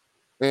sports.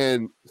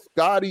 And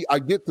Scottie, I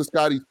get to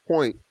Scottie's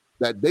point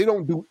that they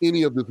don't do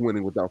any of this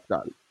winning without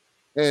Scottie.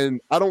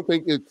 And I don't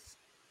think it's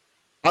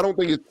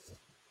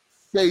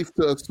safe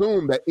to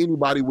assume that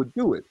anybody would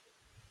do it,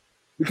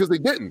 because they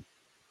didn't.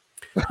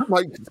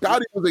 Like,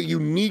 Scottie was a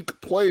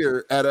unique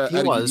player at a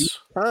unique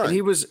time. And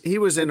he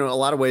was in a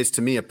lot of ways,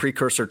 to me, a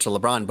precursor to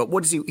LeBron. But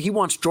what is he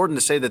wants Jordan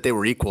to say that they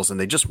were equals, and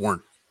they just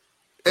weren't.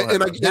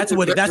 That's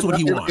what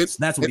he wants.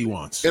 That's what he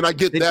wants. And I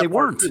get that. They part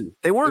weren't. Too.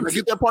 They weren't. And I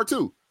get that part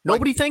too.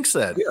 Nobody thinks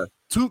that. Yeah.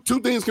 Two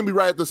things can be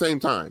right at the same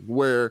time,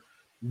 where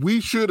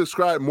we should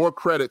ascribe more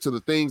credit to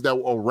the things that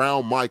were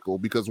around Michael,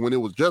 because when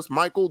it was just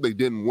Michael, they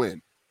didn't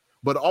win.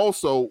 But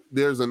also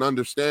there's an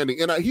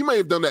understanding, and he may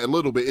have done that a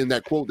little bit in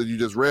that quote that you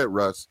just read,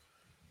 Russ,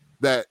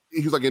 that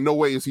he was like, in no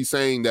way is he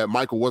saying that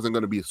Michael wasn't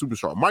going to be a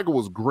superstar. Michael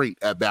was great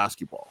at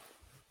basketball,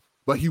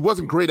 but he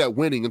wasn't great at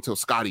winning until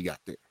Scottie got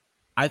there.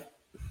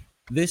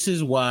 This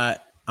is why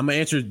I'm going to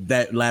answer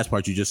that last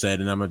part you just said,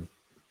 and I'm going to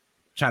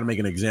try to make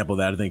an example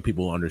that I think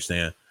people will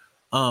understand.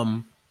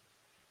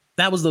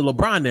 That was the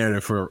LeBron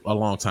narrative for a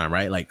long time,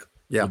 right? Like,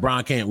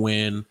 LeBron can't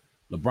win.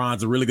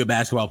 LeBron's a really good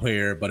basketball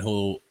player, but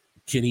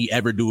can he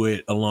ever do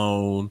it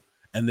alone?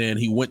 And then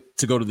he went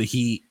to go to the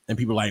Heat, and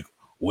people are like,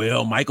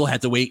 well, Michael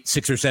had to wait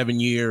 6 or 7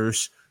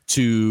 years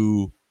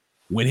to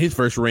win his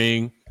first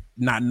ring,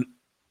 not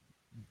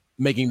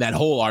making that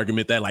whole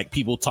argument that like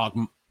people talk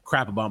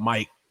crap about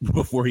Mike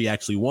before he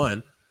actually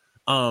won.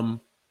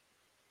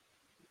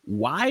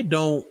 Why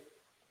don't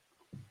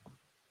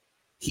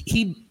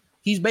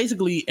he's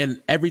basically,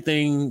 in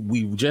everything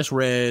we've just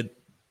read,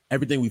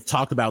 everything we've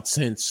talked about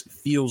since,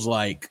 feels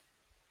like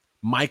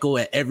Michael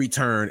at every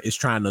turn is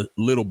trying to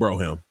little bro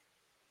him,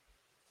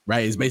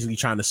 right? Is basically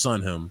trying to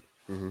son him.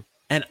 Mm-hmm.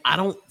 And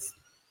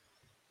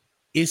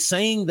it's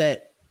saying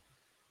that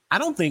I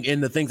don't think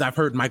in the things I've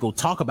heard Michael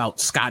talk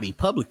about Scottie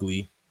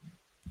publicly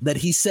that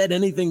he said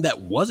anything that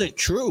wasn't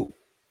true.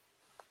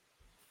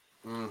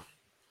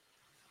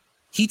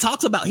 He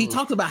talked about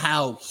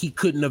how he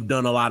couldn't have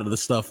done a lot of the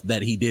stuff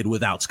that he did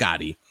without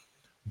Scottie.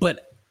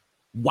 But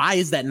why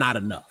is that not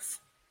enough?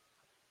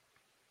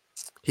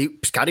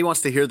 Scottie wants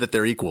to hear that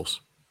they're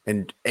equals.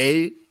 And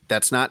A,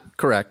 that's not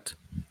correct.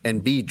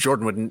 And B,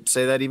 Jordan wouldn't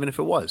say that even if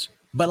it was.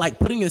 But like,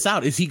 putting this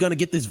out, is he going to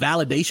get this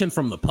validation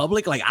from the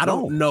public? Like, I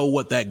don't know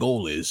what that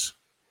goal is.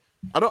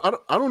 I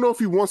don't know if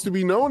he wants to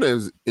be known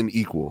as an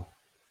equal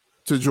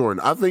to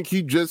Jordan. I think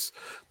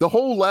the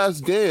whole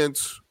Last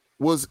Dance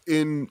was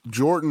in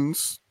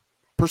Jordan's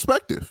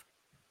perspective.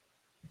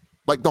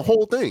 Like, the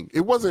whole thing.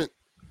 It wasn't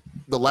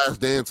the last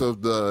dance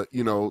of the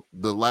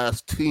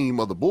last team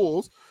of the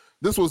Bulls.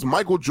 This was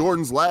Michael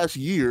Jordan's last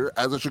year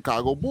as a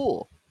Chicago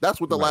Bull.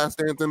 That's what the Last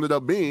Dance ended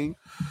up being.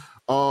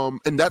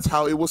 And that's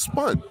how it was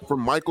spun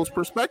from Michael's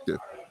perspective.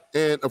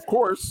 And of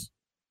course,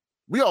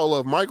 we all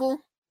love Michael.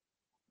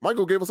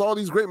 Michael gave us all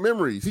these great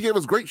memories. He gave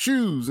us great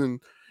shoes and,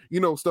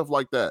 stuff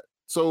like that.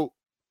 So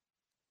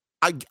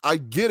I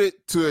get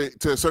it to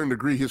a certain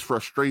degree, his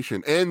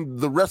frustration and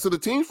the rest of the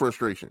team's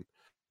frustration.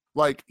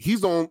 Like,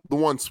 he's the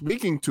one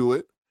speaking to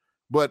it,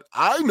 but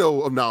I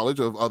know of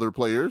knowledge of other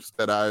players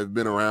that I've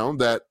been around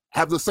that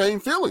have the same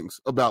feelings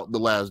about the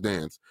Last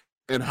Dance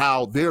and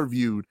how they're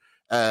viewed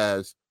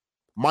as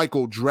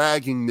Michael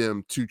dragging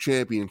them to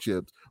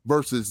championships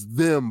versus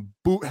them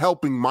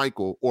helping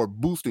Michael or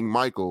boosting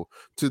Michael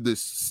to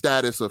this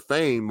status of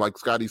fame, like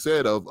Scottie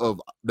said, of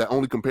that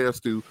only compares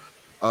to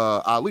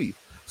Ali.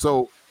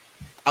 So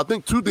I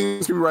think two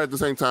things can be right at the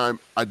same time.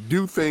 I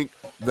do think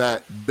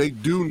that they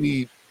do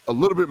need a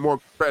little bit more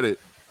credit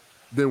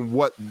than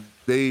what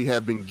they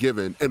have been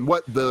given, and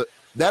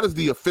that is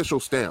the official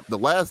stamp. The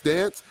Last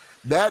Dance,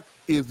 that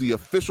is the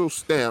official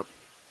stamp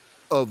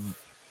of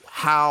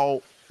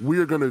how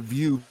we're going to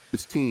view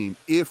this team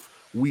if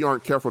we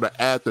aren't careful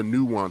to add the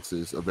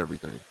nuances of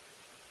everything.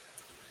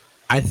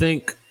 I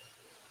think,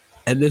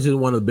 and this is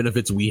one of the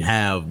benefits we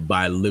have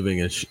by living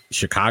in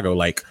Chicago,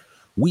 like,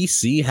 we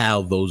see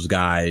how those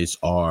guys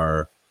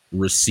are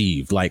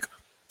received. Like,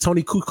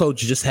 Tony Kukoc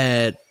just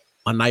had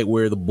a night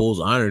where the Bulls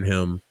honored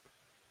him,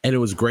 and it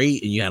was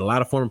great, and you had a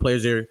lot of former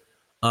players there.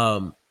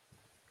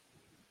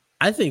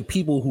 I think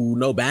people who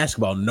know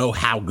basketball know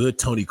how good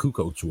Tony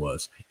Kukoc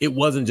was. It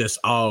wasn't just,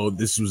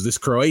 this was this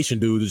Croatian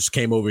dude that just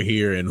came over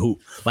here and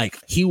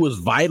he was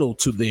vital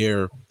to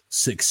their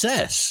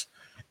success.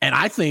 And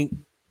I think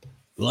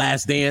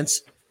Last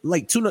Dance,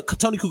 like, Tony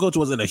Kukoc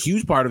wasn't a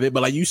huge part of it,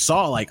 but like, you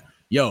saw, like,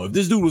 if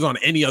this dude was on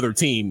any other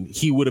team,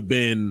 he would have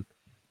been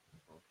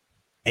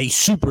a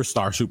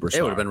superstar.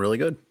 It would have been really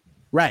good.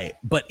 Right.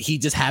 But he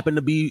just happened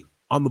to be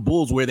on the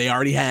Bulls, where they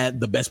already had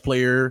the best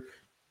player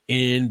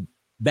in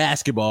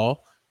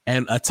basketball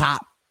and a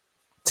top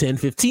 10,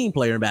 15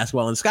 player in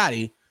basketball in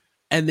Scottie,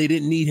 and they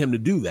didn't need him to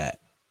do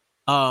that.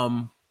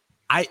 The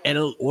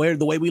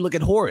way we look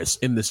at Horace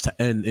in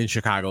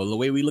Chicago, the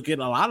way we look at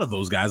a lot of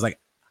those guys, like,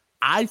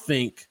 I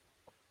think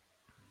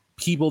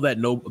people that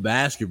know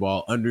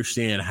basketball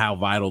understand how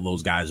vital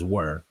those guys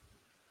were.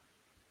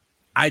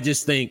 I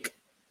just think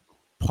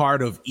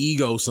part of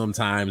ego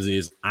sometimes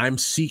is I'm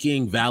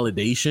seeking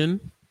validation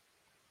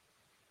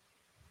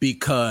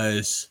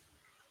because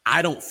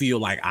I don't feel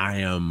like I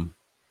am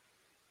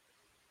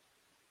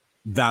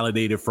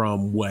validated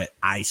from what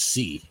I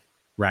see,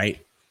 right?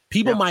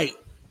 People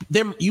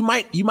you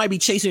might be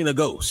chasing a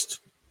ghost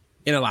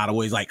in a lot of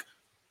ways. Like,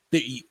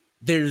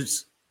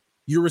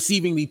 you're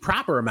receiving the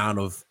proper amount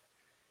of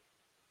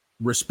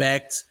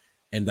respect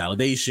and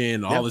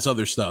validation, all this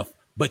other stuff,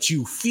 but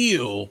you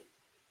feel,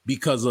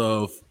 because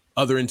of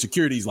other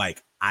insecurities,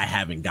 like, I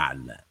haven't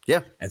gotten that.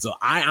 Yeah. And so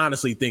I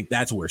honestly think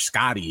that's where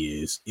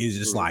Scottie is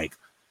just like,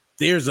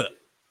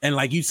 And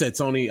like you said,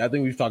 Tony, I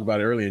think we've talked about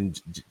it earlier, and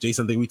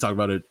Jason, I think we talked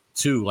about it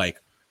too.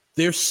 Like,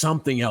 there's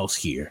something else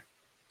here.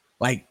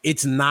 Like,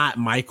 it's not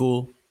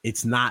Michael,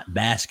 it's not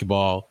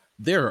basketball.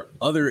 There are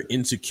other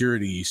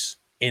insecurities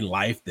in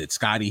life that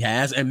Scottie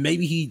has, and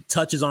maybe he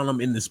touches on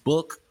them in this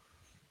book,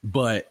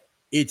 but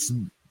it's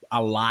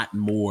a lot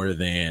more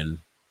than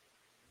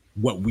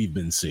what we've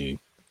been seeing.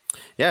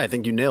 Yeah, I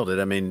think you nailed it.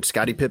 I mean,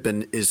 Scottie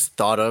Pippen is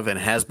thought of and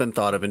has been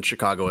thought of in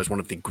Chicago as one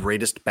of the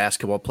greatest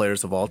basketball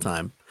players of all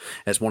time,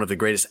 as one of the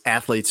greatest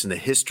athletes in the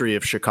history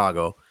of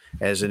Chicago,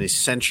 as an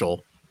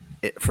essential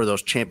for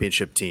those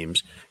championship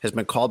teams, has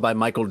been called by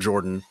Michael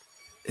Jordan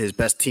his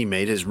best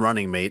teammate, his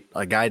running mate,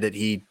 a guy that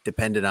he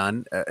depended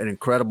on, an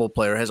incredible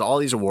player, has all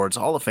these awards,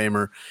 Hall of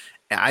Famer.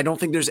 I don't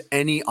think there's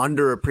any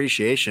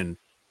underappreciation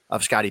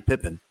of Scottie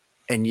Pippen,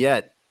 and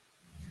yet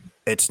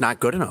it's not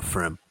good enough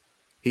for him.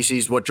 He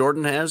sees what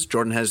Jordan has.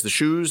 Jordan has the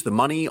shoes, the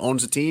money,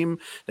 owns a team.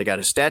 They got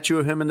a statue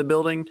of him in the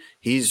building.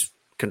 He's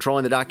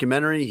controlling the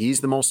documentary. He's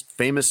the most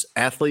famous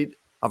athlete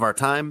of our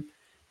time.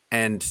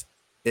 And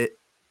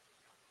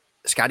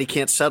Scottie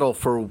can't settle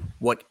for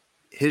what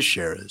his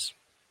share is.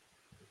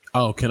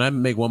 Oh, can I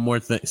make one more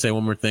say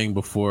one more thing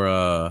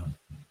before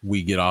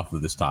we get off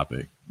of this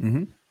topic?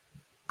 Mm-hmm.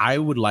 I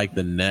would like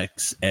the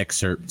next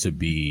excerpt to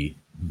be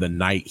the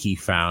night he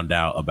found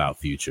out about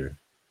Future.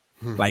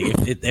 Like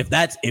if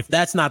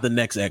that's not the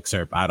next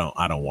excerpt, I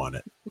don't want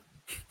it.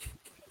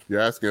 You're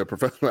asking a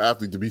professional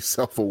athlete to be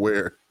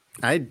self-aware.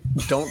 I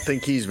don't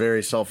think he's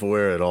very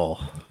self-aware at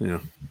all. Yeah.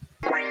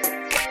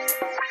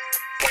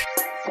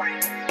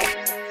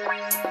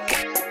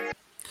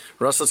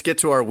 Russ, let's get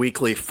to our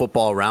weekly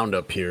football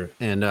roundup here.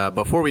 And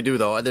before we do,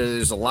 though,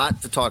 there's a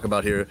lot to talk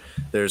about here.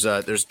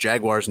 There's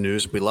Jaguars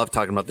news. We love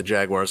talking about the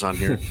Jaguars on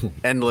here.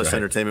 Endless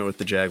entertainment with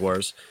the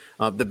Jaguars.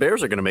 The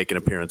Bears are going to make an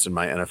appearance in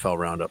our NFL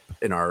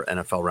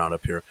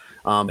roundup here.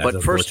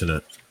 But first,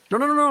 no, you're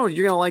going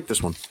to like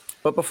this one.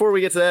 But before we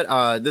get to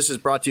that, this is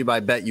brought to you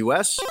by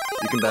BetUS.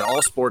 You can bet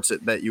all sports at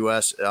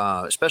BetUS,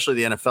 especially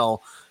the NFL.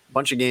 A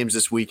bunch of games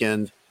this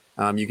weekend.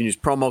 You can use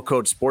promo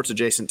code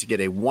SportsAdjacent to get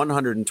a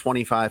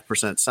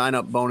 125%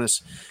 sign-up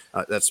bonus.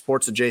 That's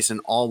SportsAdjacent,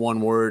 all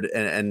one word.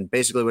 And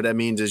basically what that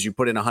means is you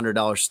put in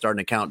 $100 to start an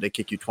account, they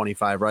kick you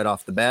 $25 right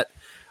off the bat.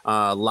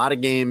 A lot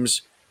of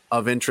games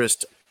of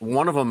interest.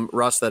 One of them,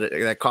 Russ,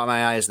 that caught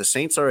my eye is the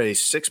Saints are a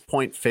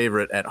 6-point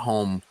favorite at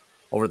home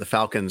over the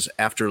Falcons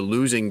after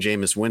losing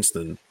Jameis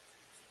Winston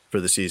for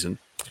the season.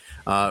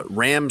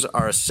 Rams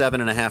are a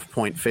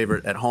 7.5-point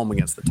favorite at home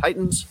against the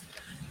Titans.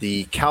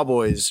 The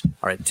Cowboys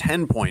are a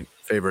 10-point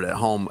favorite at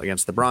home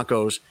against the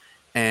Broncos,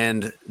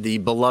 and the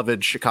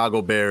beloved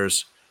Chicago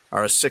Bears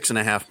are a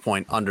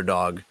 6.5-point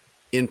underdog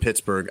in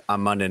Pittsburgh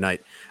on Monday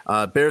night.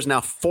 Bears now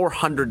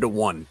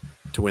 400-1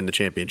 to win the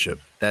championship.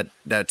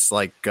 That's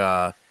like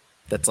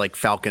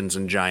Falcons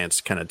and Giants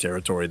kind of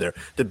territory there.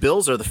 The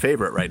Bills are the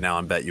favorite right now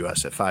on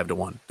BetUS at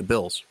 5-1. The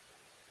Bills.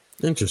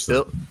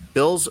 Interesting.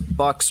 Bills,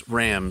 Bucks,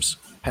 Rams,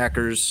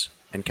 Packers,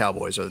 and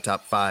Cowboys are the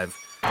top 5.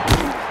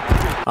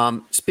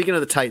 Speaking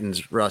of the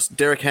Titans, Russ,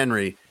 Derrick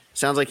Henry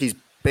sounds like he's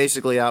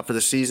basically out for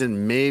the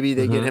season. Maybe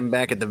they get him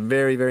back at the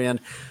very, very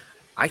end.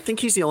 I think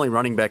he's the only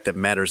running back that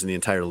matters in the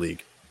entire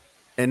league.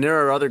 And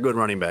there are other good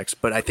running backs,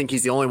 but I think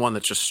he's the only one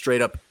that's just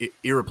straight up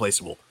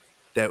irreplaceable.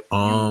 That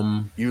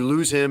you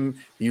lose him,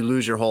 you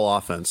lose your whole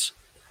offense.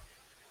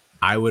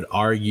 I would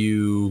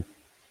argue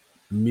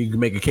you can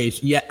make a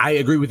case. Yeah, I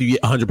agree with you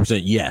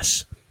 100%.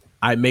 Yes.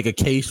 I make a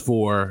case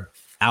for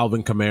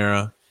Alvin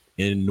Kamara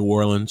in New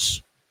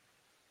Orleans.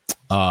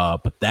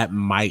 But that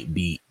might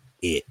be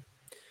it.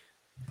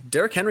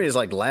 Derrick Henry is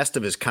like last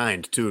of his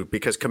kind, too,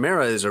 because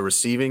Kamara is a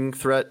receiving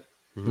threat.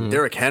 Mm-hmm.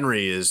 Derrick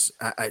Henry is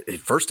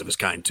first of his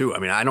kind, too. I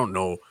mean, I don't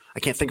know. I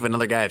can't think of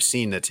another guy I've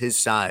seen that's his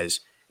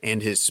size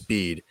and his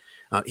speed.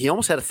 He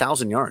almost had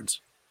 1,000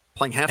 yards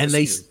playing half the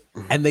season.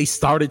 And they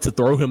started to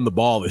throw him the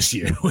ball this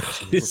year,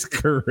 which is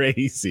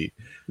crazy.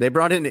 They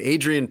brought in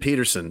Adrian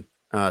Peterson,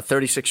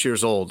 36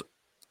 years old.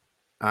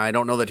 I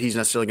don't know that he's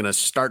necessarily going to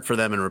start for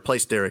them and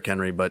replace Derrick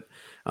Henry, but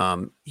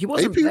he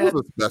wasn't AP bad.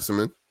 was a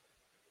specimen.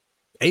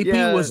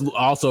 AP was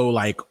also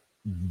like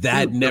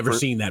that. Never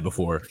seen that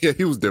before. Yeah,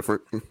 he was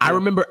different. I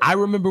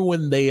remember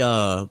when they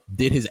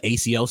did his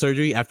ACL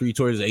surgery after he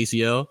tore his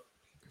ACL,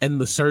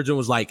 and the surgeon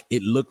was like,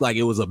 it looked like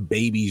it was a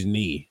baby's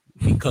knee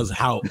because of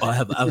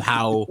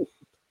how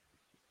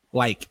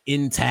like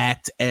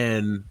intact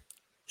and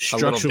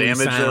structurally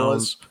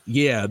sound.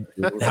 Yeah,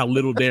 how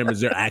little damage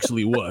there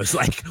actually was.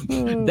 Like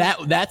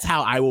that's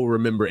how I will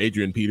remember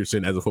Adrian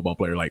Peterson as a football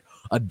player. Like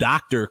a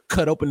doctor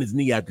cut open his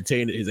knee after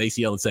tearing his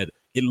ACL and said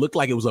it looked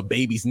like it was a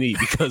baby's knee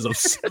because of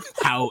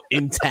how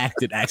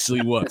intact it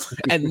actually was.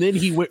 And then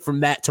he went from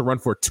that to run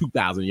for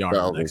 2,000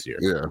 yards next year.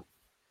 Yeah.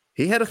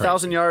 He had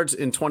 1,000 yards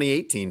in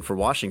 2018 for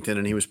Washington,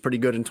 and he was pretty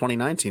good in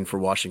 2019 for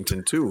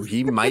Washington too.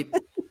 He might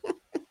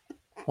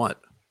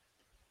What?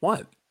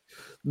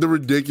 The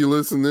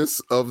ridiculousness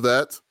of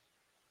that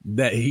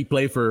he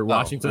played for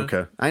Washington.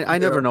 Okay. I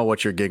never know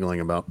what you're giggling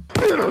about.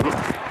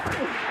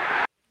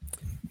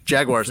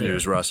 Jaguars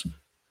news, Russ.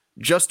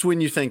 Just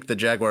when you think the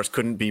Jaguars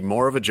couldn't be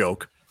more of a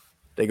joke,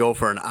 They go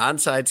for an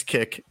onside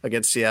kick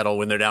against Seattle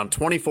when they're down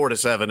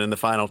 24-7 in the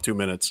final 2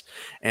 minutes,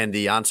 and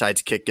the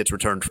onside kick gets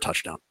returned for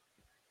touchdown.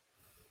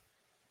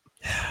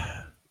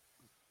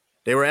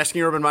 They were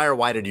asking Urban Meyer,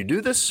 why did you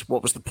do this?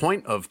 What was the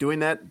point of doing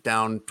that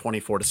down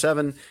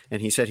 24-7?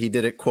 And he said he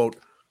did it, quote,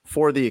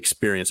 for the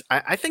experience.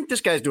 I think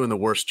this guy's doing the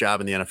worst job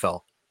in the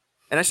NFL.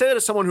 And I say that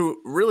as someone who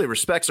really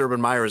respects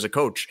Urban Meyer as a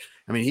coach.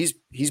 I mean,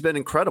 he's been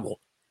incredible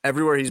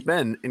everywhere he's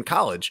been in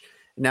college.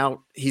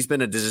 Now he's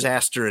been a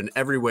disaster in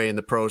every way in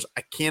the pros.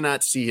 I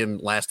cannot see him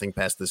lasting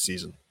past this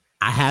season.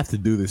 I have to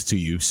do this to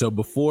you. So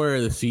before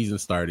the season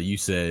started, you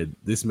said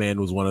this man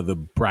was one of the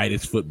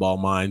brightest football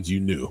minds you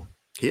knew.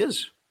 He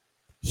is.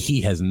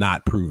 He has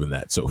not proven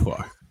that so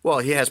far. Well,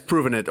 he has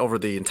proven it over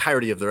the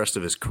entirety of the rest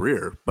of his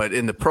career. But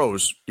in the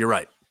pros, you're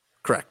right.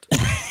 Correct.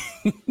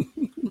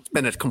 It's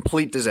been a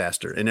complete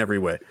disaster in every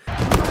way.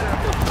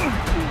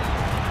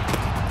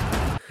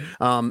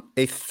 A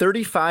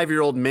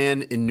 35-year-old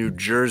man in New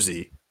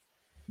Jersey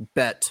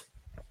bet,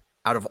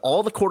 out of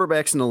all the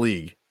quarterbacks in the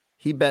league,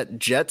 he bet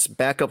Jets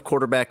backup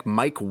quarterback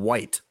Mike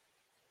White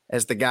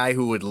as the guy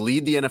who would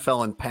lead the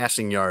NFL in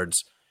passing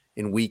yards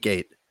in Week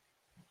 8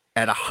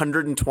 at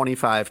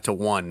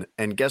 125-1.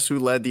 And guess who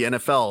led the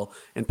NFL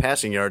in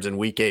passing yards in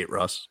Week 8,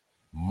 Russ?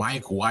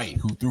 Mike White,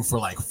 who threw for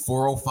like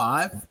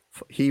 405.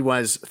 He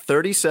was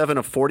 37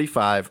 of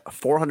 45,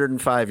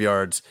 405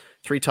 yards,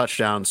 3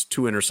 touchdowns,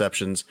 2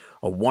 interceptions,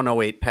 a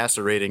 108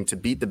 passer rating to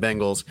beat the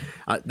Bengals.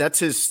 That's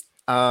his,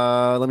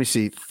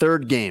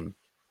 third game.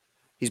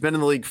 He's been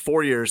in the league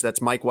 4 years.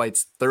 That's Mike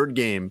White's third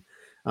game.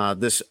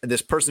 This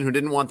person who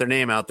didn't want their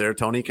name out there,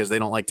 Tony, because they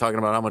don't like talking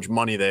about how much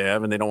money they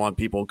have and they don't want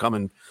people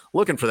coming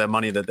looking for that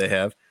money that they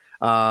have,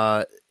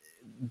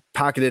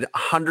 pocketed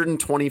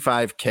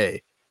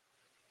 $125K.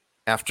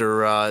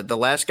 After the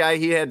last guy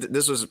he had,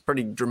 this was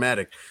pretty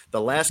dramatic.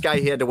 The last guy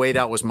he had to wait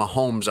out was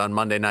Mahomes on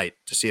Monday night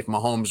to see if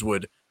Mahomes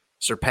would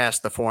surpass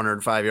the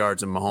 405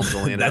 yards, and Mahomes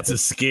only ended up.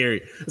 It's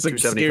like a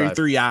scary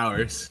 3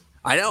 hours.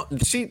 I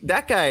don't see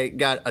that guy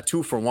got a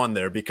 2-for-1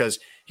 there because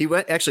he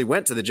actually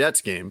went to the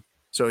Jets game.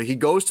 So he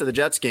goes to the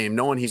Jets game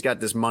knowing he's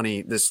got this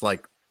money, this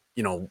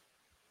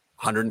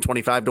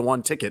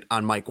 125-1 ticket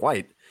on Mike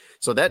White.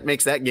 So that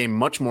makes that game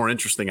much more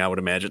interesting, I would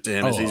imagine, to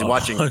him as he's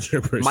watching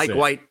 100%. Mike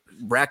White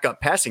rack up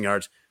passing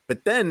yards.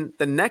 But then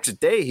the next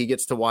day he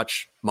gets to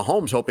watch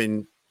Mahomes,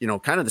 hoping,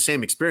 kind of the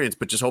same experience,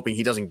 but just hoping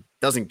he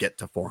doesn't get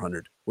to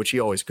 400, which he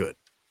always could.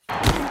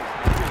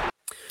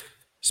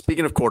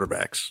 Speaking of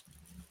quarterbacks,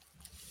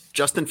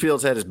 Justin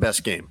Fields had his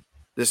best game.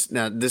 This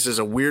is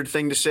a weird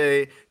thing to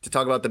say, to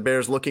talk about the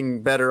Bears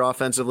looking better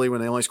offensively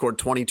when they only scored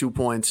 22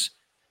 points.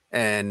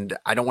 And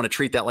I don't want to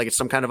treat that like it's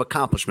some kind of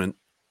accomplishment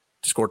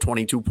to score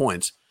 22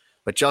 points.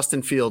 But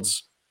Justin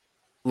Fields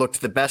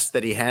looked the best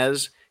that he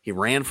has. He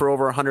ran for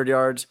over 100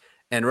 yards.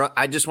 And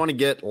I just want to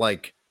get,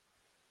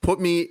 put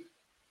me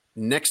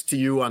next to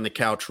you on the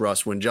couch,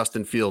 Russ, when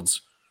Justin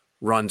Fields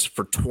runs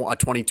for a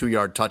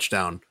 22-yard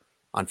touchdown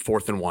on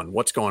 4th and 1.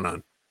 What's going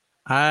on?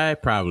 I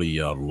probably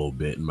yelled a little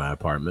bit in my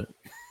apartment.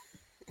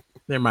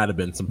 There might have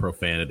been some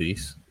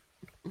profanities.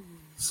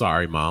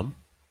 Sorry, Mom.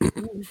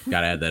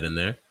 Got to add that in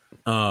there.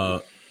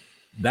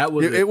 That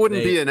was it.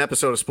 Wouldn't be an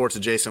episode of Sports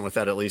Adjacent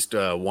without at least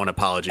one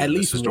apology. At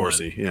least one.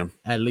 Dorsey. Yeah,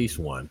 at least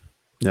one.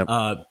 Yep.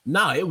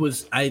 It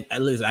was.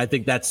 I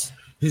think that's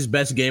his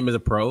best game as a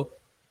pro.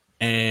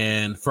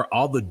 And for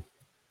all the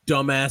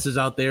dumbasses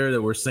out there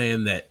that were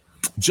saying that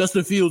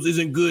Justin Fields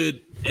isn't good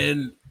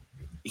and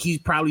he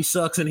probably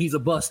sucks and he's a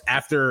bust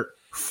after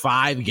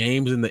 5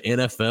 games in the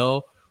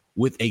NFL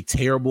with a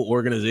terrible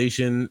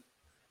organization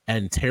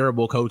and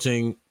terrible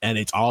coaching, and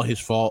it's all his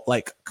fault.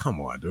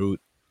 Come on, dude.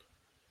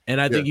 And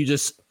I think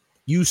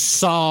you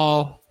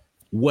saw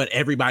what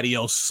everybody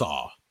else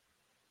saw,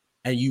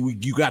 and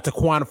you got to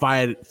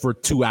quantify it for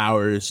 2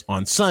 hours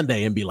on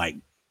Sunday and be like,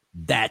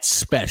 that's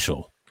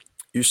special.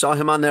 You saw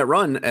him on that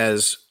run,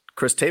 as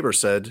Chris Tabor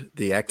said,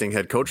 the acting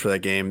head coach for that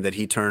game, that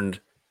he turned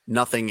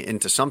nothing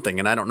into something.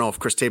 And I don't know if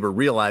Chris Tabor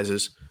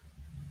realizes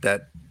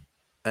that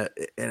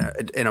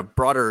in a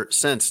broader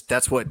sense,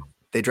 that's what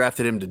they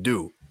drafted him to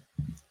do.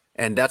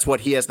 And that's what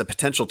he has the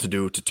potential to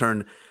do, to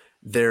turn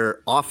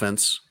their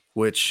offense,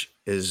 which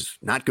is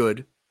not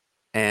good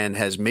and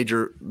has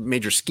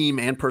major scheme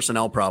and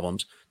personnel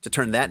problems, to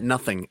turn that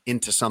nothing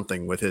into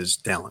something with his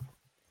talent.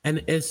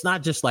 And it's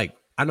not just I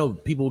know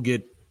people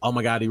get, oh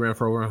my God, he ran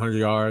for over 100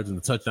 yards and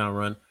the touchdown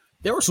run.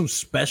 There were some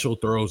special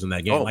throws in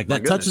that game.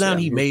 That touchdown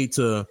he made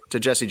to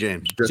Jesse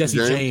James. Jesse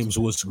James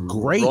was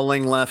great.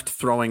 Rolling left,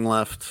 throwing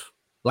left.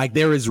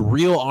 There is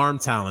real arm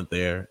talent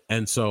there.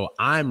 And so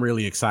I'm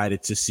really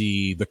excited to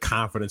see the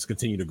confidence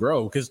continue to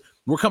grow, because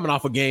we're coming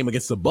off a game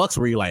against the Bucs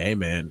where you're like, hey,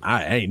 man,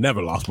 I ain't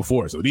never lost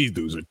before. So these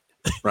dudes are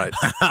right.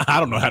 I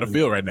don't know how to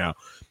feel right now.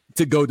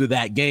 To go to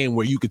that game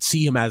where you could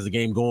see him as the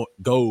game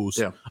goes.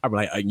 Yeah. I'm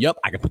like, yep,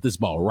 I can put this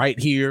ball right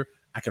here.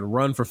 I can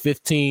run for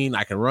 15.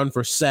 I can run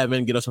for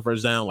 7, get us a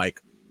first down.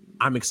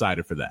 I'm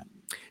excited for that.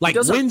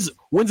 Wins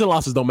and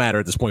losses don't matter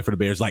at this point for the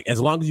Bears.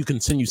 As long as you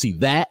continue to see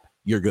that,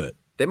 you're good.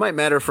 They might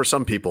matter for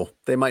some people.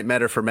 They might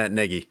matter for Matt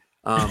Nagy.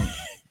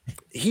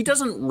 he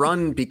doesn't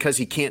run because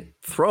he can't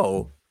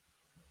throw.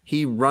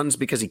 He runs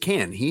because he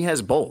can. He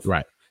has both.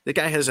 Right. The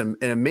guy has an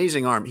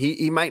amazing arm.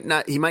 He might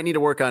need to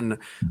work on.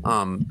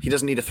 He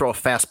doesn't need to throw a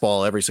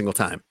fastball every single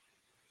time,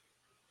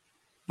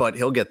 but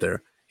he'll get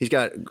there. He's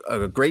got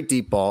a great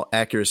deep ball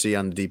accuracy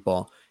on the deep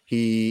ball.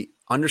 He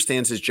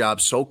understands his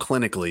job so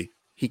clinically.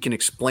 He can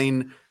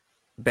explain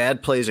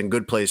bad plays and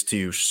good plays to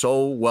you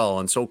so well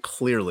and so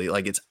clearly.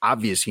 Like, it's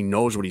obvious he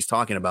knows what he's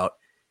talking about.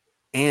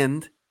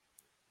 And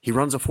he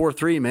runs a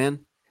 4.3,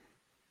 man.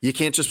 You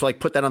can't just like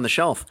put that on the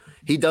shelf.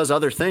 He does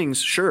other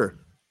things, sure,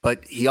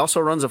 but he also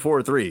runs a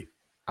 4.3.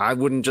 I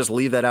wouldn't just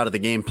leave that out of the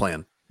game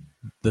plan.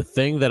 The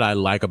thing that I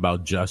like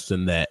about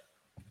Justin that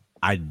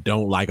I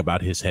don't like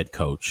about his head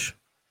coach,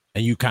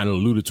 and you kind of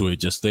alluded to it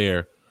just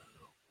there,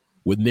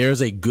 when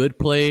there's a good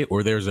play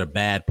or there's a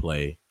bad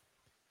play,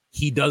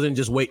 he doesn't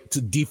just wait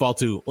to default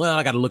to, well,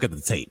 I got to look at the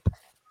tape.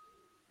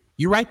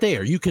 You're right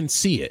there. You can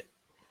see it.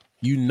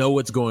 You know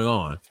what's going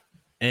on.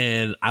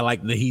 And I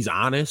like that he's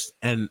honest.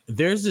 And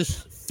there's this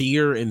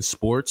fear in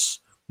sports,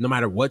 no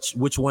matter which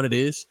one it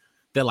is,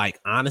 that like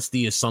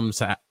honesty is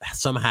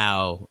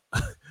somehow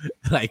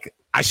like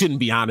I shouldn't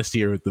be honest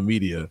here with the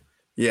media.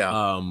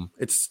 Yeah.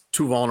 It's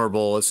too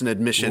vulnerable. It's an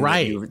admission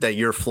that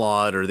you're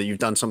flawed or that you've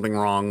done something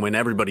wrong when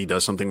everybody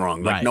does something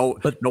wrong. Like no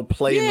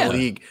player in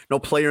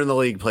the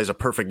league plays a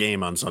perfect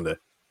game on Sunday.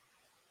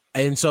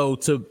 And so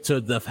to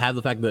have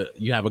the fact that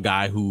you have a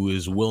guy who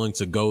is willing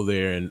to go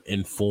there and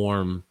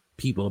inform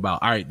people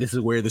about, all right, this is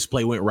where this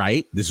play went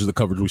right. This is the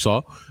coverage we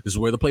saw. This is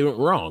where the play went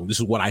wrong. This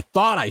is what I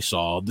thought I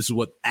saw. This is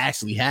what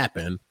actually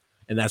happened.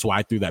 And that's why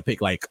I threw that pick.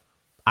 Like,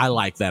 I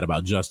like that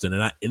about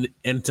Justin.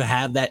 And to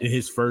have that in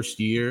his first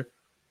year,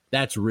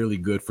 that's really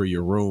good for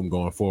your room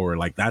going forward.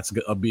 Like, that's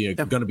going to be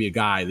a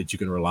guy that you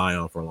can rely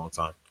on for a long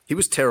time. He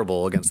was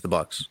terrible against the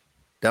Bucs.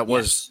 That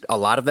was a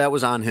lot of that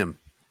was on him.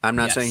 I'm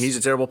not saying he's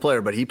a terrible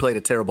player, but he played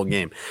a terrible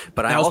game.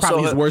 But that was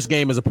probably his worst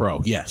game as a pro.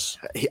 Yes.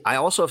 I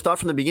also have thought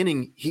from the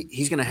beginning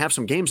he's going to have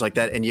some games like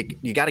that, and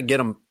you got to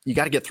get him. You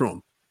got to get through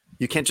them.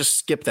 You can't just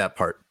skip that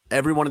part.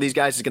 Every one of these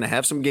guys is going to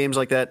have some games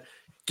like that.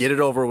 Get it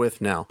over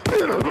with now.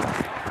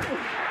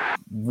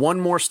 One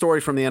more story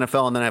from the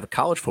NFL, and then I have a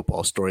college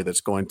football story that's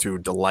going to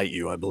delight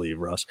you, I believe,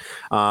 Russ.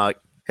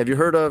 Have you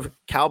heard of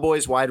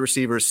Cowboys wide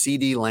receiver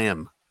CeeDee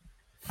Lamb?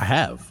 I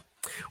have.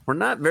 We're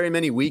not very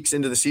many weeks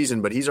into the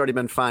season, but he's already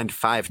been fined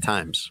 5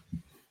 times.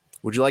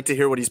 Would you like to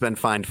hear what he's been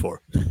fined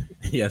for?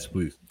 Yes,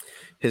 please.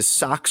 His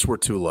socks were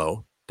too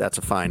low. That's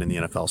a fine in the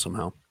NFL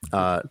somehow.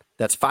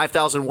 That's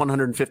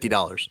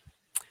 $5,150.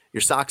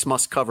 Your socks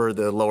must cover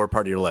the lower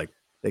part of your leg.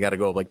 They got to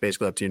go like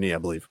basically up to your knee, I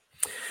believe.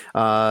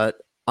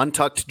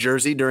 Untucked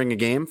jersey during a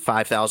game,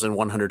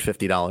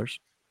 $5,150.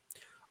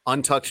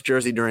 Untucked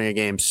jersey during a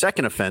game,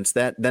 second offense,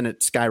 then it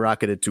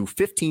skyrocketed to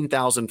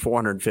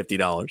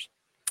 $15,450.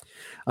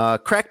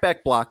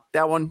 Crackback block,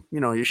 that one,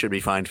 you should be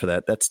fined for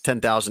that. That's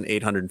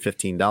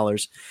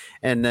 $10,815.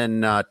 And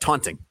then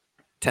taunting,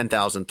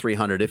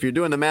 $10,300. If you're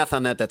doing the math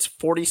on that, that's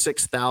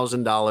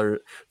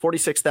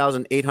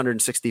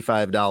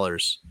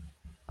 $46,865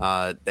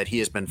 that he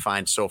has been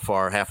fined so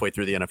far halfway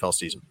through the NFL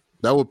season.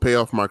 That would pay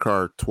off my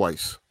car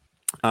twice.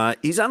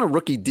 He's on a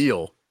rookie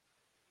deal.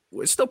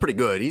 It's still pretty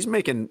good. He's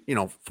making,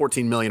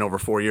 $14 million over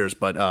 4 years,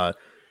 but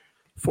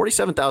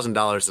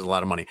 $47,000 is a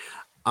lot of money.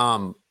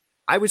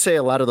 I would say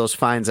a lot of those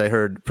fines I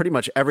heard, pretty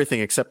much everything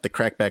except the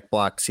crackback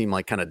block, seem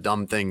like kind of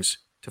dumb things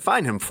to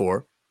fine him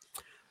for.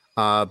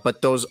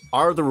 But those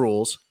are the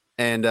rules.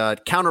 And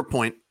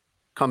counterpoint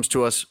comes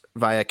to us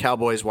via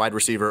Cowboys wide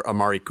receiver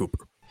Amari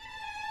Cooper.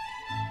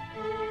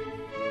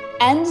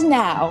 And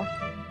now,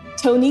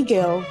 Tony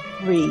Gill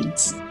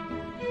reads.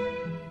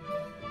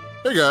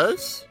 Hey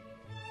guys,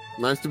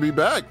 nice to be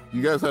back.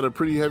 You guys had a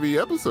pretty heavy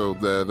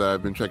episode that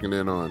I've been checking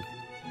in on.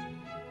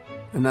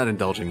 I'm not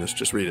indulging this,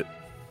 just read it.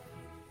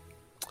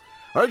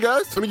 All right,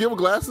 guys, Tony Gill with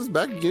glasses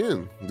back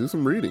again. Do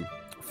some reading.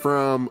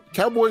 From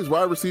Cowboys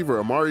wide receiver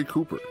Amari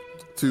Cooper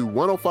to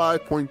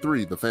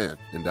 105.3 The Fan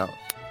in Dallas.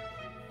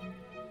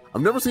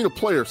 I've never seen a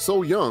player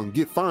so young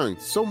get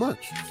fined so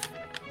much.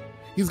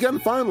 He's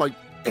gotten fined like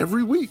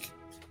every week.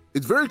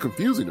 It's very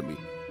confusing to me.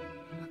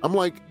 I'm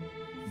like,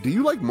 do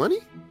you like money?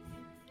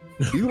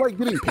 Do you like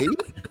getting paid?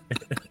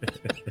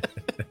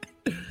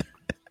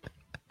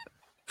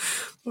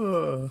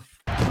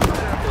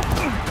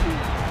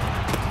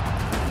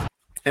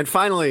 And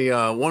finally,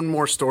 one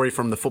more story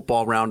from the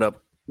football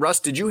roundup. Russ,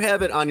 did you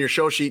have it on your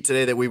show sheet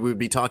today that we would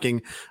be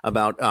talking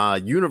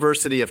about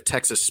University of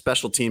Texas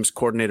special teams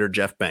coordinator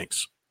Jeff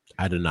Banks?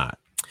 I did not.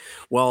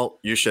 Well,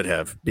 you should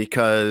have,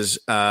 because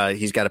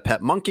he's got a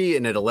pet monkey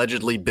and it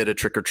allegedly bit a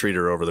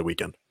trick-or-treater over the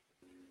weekend.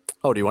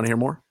 Oh, do you want to hear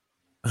more?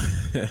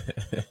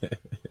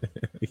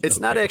 It's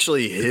not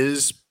actually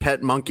his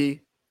pet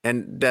monkey,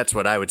 and that's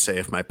what I would say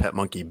if my pet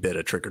monkey bit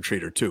a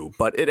trick-or-treater too,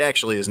 but it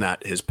actually is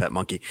not his pet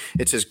monkey.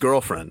 It's his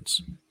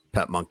girlfriend's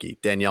pet monkey,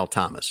 Danielle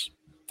Thomas.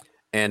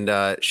 And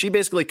she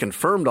basically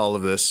confirmed all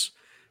of this,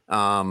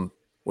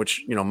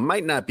 which,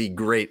 might not be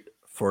great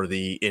for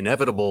the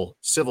inevitable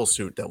civil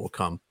suit that will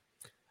come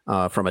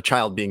from a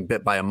child being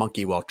bit by a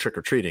monkey while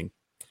trick-or-treating.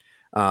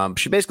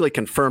 She basically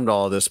confirmed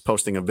all of this,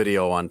 posting a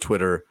video on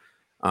Twitter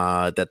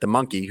that the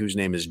monkey, whose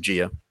name is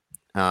Gia,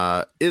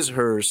 is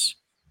hers,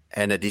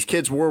 and that these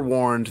kids were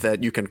warned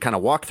that you can kind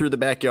of walk through the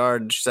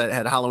backyard. She said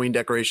had Halloween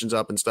decorations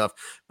up and stuff,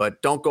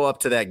 but don't go up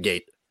to that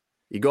gate.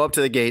 You go up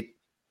to the gate,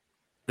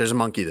 there's a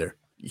monkey there.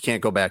 You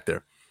can't go back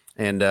there.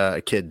 And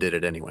a kid did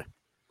it anyway.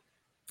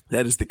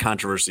 That is the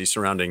controversy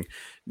surrounding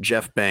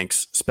Jeff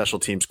Banks, special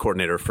teams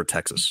coordinator for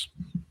Texas.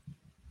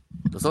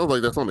 It sounds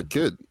like that's on the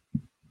kid.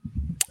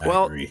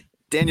 Well,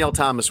 Danielle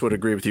Thomas would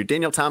agree with you.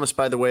 Danielle Thomas,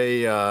 by the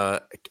way,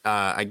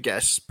 I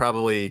guess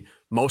probably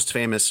most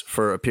famous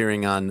for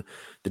appearing on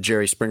the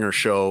Jerry Springer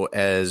show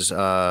as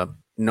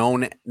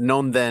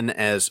known then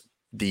as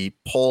the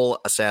pole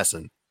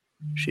assassin.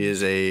 She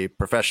is a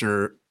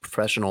professional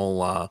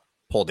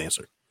pole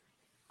dancer.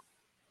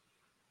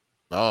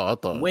 Oh, I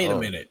thought. Wait a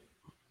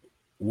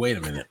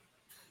minute.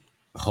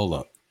 Hold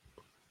up.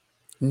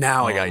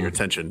 Now I got your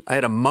attention. I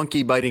had a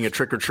monkey biting a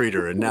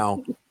trick-or-treater, and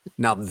now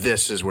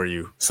this is where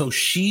you... So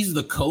she's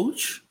the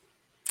coach?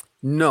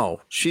 No,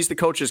 she's the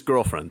coach's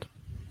girlfriend.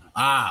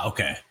 Ah,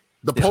 okay.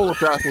 The pole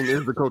assassin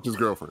is the coach's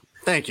girlfriend.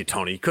 Thank you,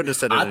 Tony. Couldn't have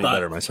said it any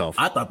better myself.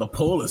 I thought the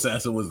pole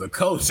assassin was the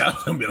coach. I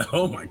was going to be like,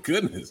 oh, my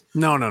goodness.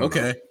 No.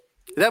 Okay.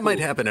 No. That might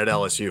happen at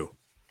LSU.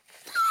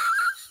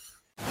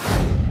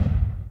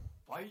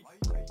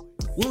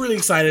 We're really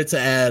excited to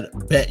add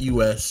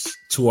BetUS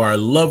to our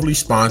lovely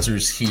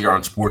sponsors here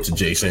on Sports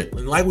Adjacent.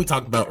 And like we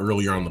talked about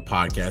earlier on the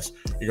podcast,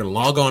 you're going to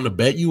log on to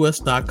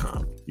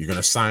betus.com. You're going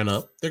to sign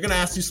up. They're going to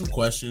ask you some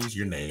questions,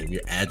 your name,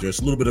 your address,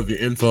 a little bit of your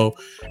info,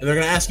 and they're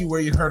going to ask you where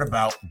you heard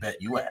about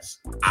BetUS.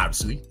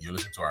 Obviously, you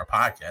listen to our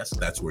podcast.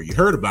 That's where you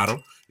heard about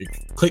them. You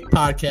click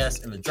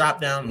podcast in the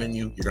drop-down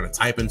menu. You're going to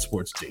type in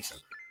Sports Adjacent.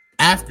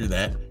 After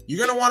that, you're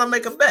going to want to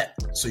make a bet.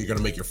 So you're going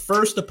to make your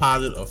first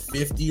deposit of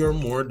 $50 or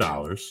more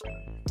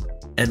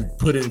and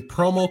put in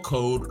promo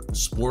code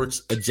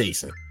Sports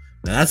Adjacent.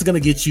 Now that's going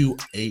to get you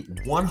a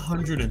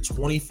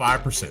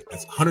 125%.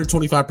 That's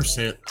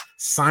 125%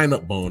 sign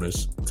up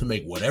bonus to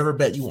make whatever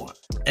bet you want.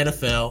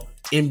 NFL,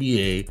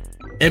 NBA,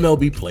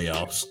 MLB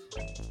playoffs,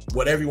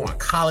 whatever you want.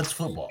 College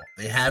football.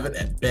 They have it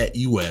at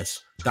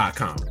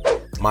betus.com.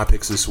 My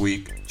picks this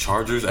week: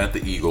 Chargers at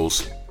the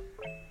Eagles.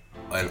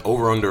 An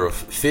over-under of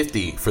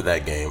 50 for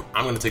that game.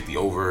 I'm going to take the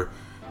over.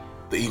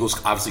 The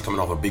Eagles obviously coming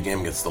off a big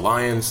game against the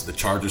Lions. The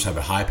Chargers have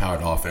a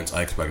high-powered offense.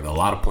 I expect a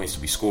lot of points to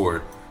be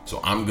scored.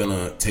 So I'm going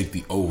to take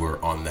the over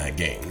on that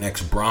game.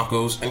 Next,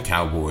 Broncos and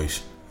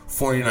Cowboys.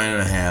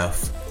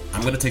 49.5.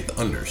 I'm going to take the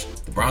unders.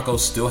 The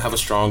Broncos still have a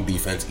strong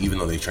defense, even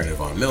though they traded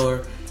Von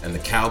Miller. And the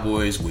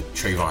Cowboys with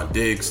Trayvon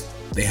Diggs,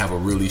 they have a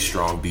really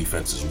strong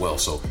defense as well.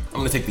 So I'm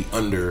going to take the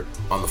under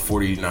on the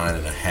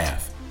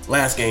 49.5.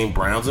 Last game,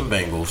 Browns and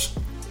Bengals.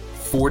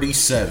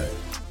 47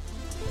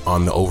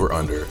 on the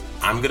over-under.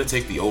 I'm going to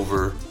take the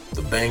over.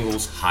 The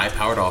Bengals,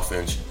 high-powered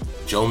offense,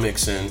 Joe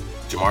Mixon,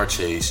 Jamar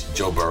Chase,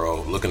 Joe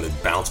Burrow, looking to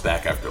bounce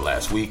back after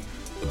last week.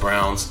 The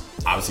Browns,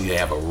 obviously they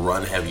have a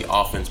run-heavy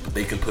offense, but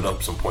they can put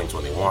up some points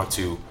when they want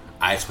to.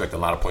 I expect a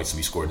lot of points to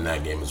be scored in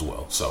that game as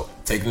well. So,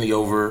 taking the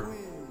over,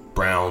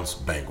 Browns,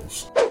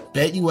 Bengals.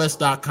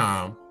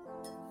 BetUS.com,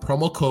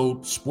 promo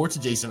code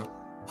SportsAdjacent,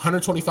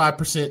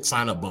 125%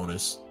 sign-up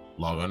bonus.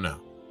 Log on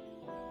now.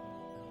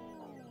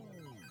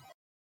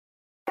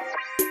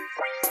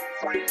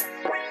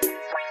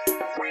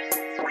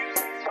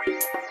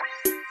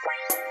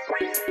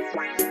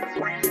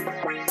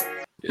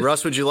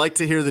 Russ, would you like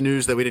to hear the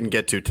news that we didn't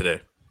get to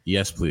today?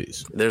 Yes,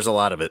 please. There's a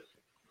lot of it.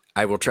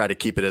 I will try to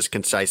keep it as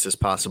concise as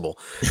possible.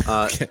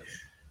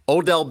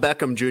 Odell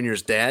Beckham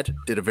Jr.'s dad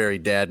did a very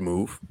dad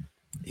move.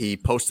 He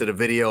posted a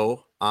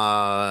video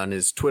on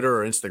his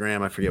Twitter or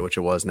Instagram, I forget which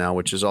it was now,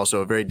 which is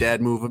also a very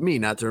dad move of me,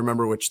 not to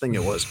remember which thing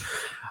it was.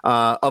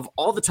 Of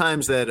all the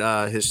times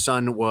that his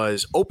son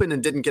was open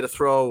and didn't get a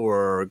throw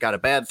or got a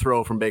bad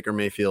throw from Baker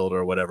Mayfield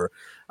or whatever.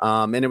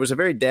 And it was a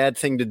very dad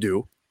thing to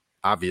do,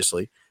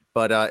 obviously.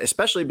 But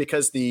especially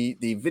because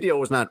the video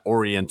was not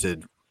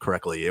oriented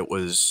correctly. It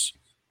was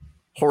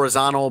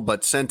horizontal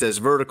but sent as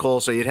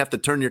vertical, so you'd have to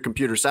turn your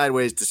computer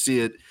sideways to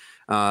see it.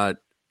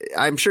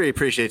 I'm sure he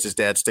appreciates his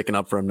dad sticking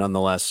up for him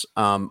nonetheless.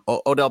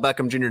 Odell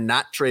Beckham Jr.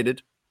 not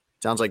traded.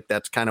 Sounds like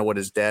that's kind of what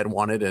his dad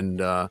wanted, and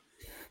not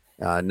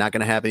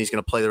going to happen. He's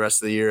going to play the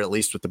rest of the year, at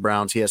least with the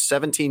Browns. He has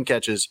 17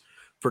 catches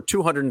for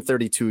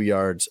 232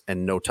 yards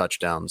and no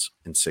touchdowns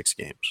in 6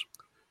 games.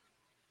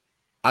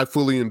 I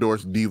fully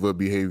endorse diva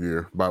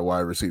behavior by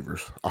wide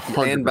receivers.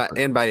 100%.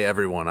 And by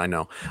everyone, I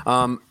know.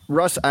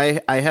 Russ,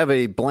 I have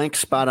a blank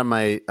spot on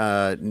my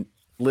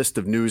list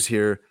of news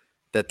here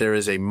that there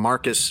is a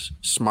Marcus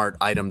Smart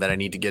item that I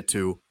need to get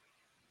to.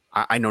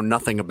 I know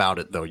nothing about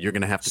it, though. You're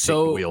going to have to take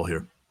the wheel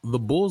here. The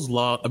Bulls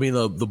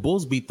the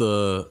Bulls beat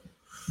the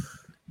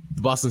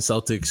Boston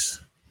Celtics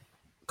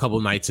a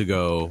couple nights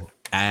ago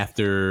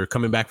after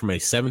coming back from a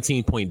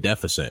 17-point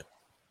deficit.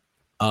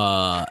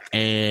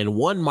 And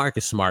one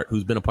Marcus Smart,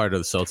 who's been a part of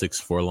the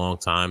Celtics for a long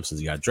time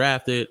since he got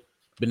drafted,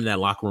 been in that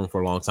locker room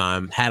for a long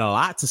time, had a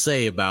lot to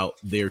say about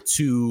their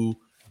 2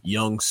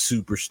 young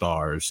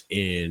superstars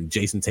in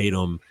Jason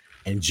Tatum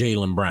and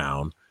Jaylen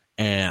Brown.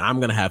 and I'm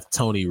gonna have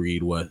Tony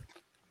read what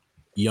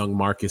young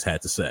Marcus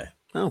had to say.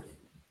 Oh,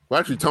 well,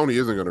 actually, Tony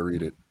isn't going to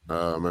read it.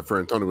 My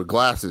friend Tony with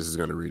glasses is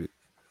going to read it.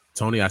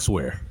 Tony, I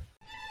swear.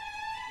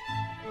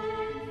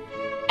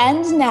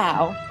 And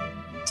now,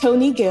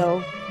 Tony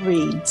Gill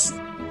reads.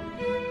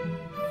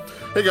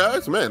 Hey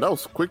guys, man, that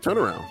was a quick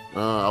turnaround.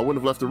 I wouldn't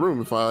have left the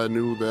room if I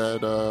knew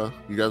that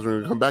you guys were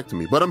going to come back to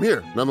me, but I'm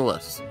here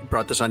nonetheless. you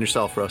brought this on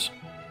yourself, Russ.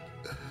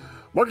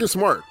 Marcus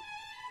Smart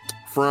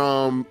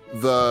from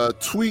the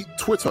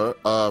Twitter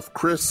of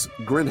Chris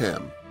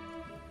Grinham.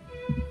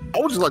 I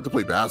would just like to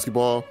play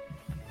basketball.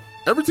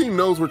 Every team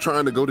knows we're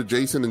trying to go to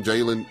Jason and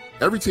Jalen.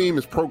 Every team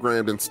is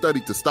programmed and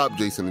studied to stop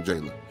Jason and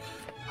Jalen.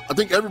 I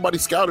think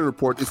everybody's scouting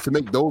report is to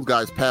make those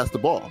guys pass the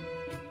ball.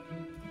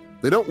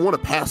 They don't want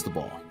to pass the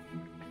ball.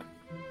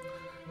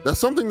 That's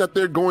something that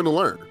they're going to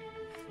learn.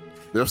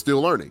 They're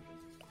still learning.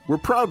 We're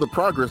proud of the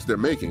progress they're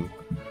making,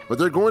 but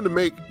they're going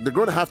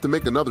to have to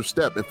make another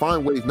step and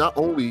find ways not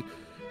only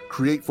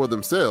create for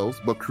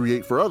themselves, but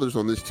create for others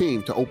on this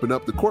team to open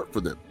up the court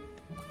for them.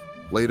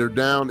 Later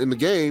down in the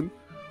game,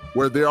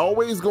 where they're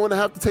always going to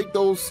have to take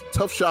those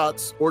tough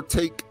shots or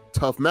take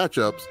tough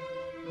matchups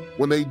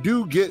when they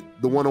do get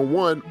the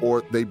one-on-one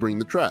or they bring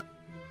the trap.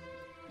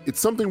 It's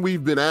something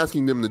we've been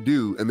asking them to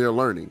do, and they're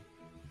learning.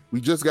 We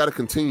just got to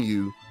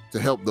continue to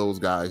help those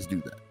guys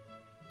do that,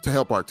 to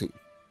help our team.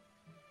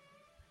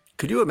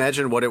 Could you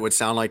imagine what it would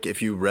sound like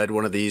if you read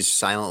one of these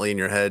silently in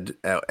your head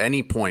at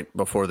any point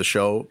before the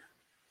show,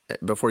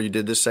 before you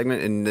did this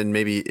segment, and then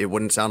maybe it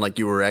wouldn't sound like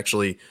you were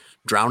actually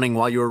drowning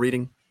while you were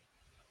reading?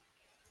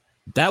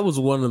 That was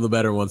one of the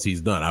better ones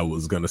he's done, I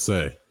was going to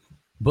say.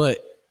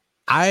 But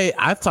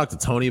I've talked to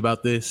Tony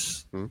about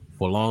this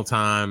for a long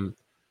time.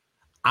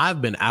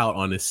 I've been out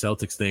on this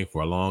Celtics thing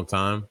for a long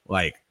time.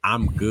 Like,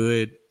 I'm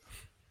good.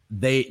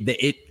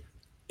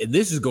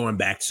 This is going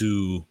back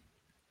to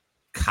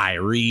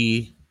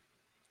Kyrie.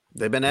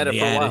 They've been at it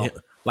for a while.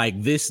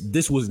 Like,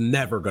 this was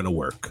never going to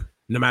work.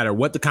 No matter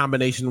what the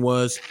combination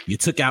was, you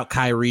took out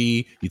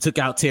Kyrie, you took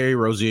out Terry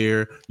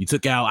Rozier, you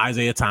took out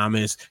Isaiah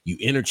Thomas, you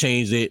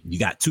interchanged it. You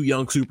got two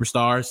young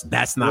superstars.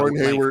 That's not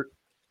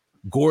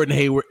Gordon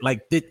Hayward.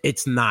 Like,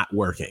 it's not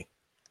working.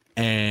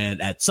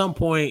 And at some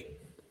point,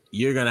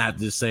 you're going to have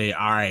to say,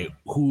 all right,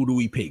 who do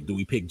we pick? Do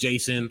we pick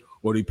Jason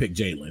or do we pick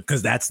Jalen?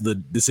 Because that's the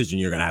decision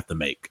you're going to have to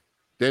make.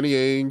 Danny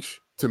Ainge,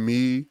 to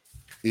me,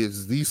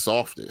 is the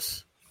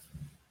softest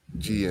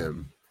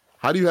GM.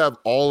 How do you have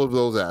all of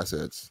those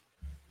assets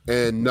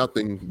and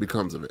nothing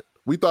becomes of it?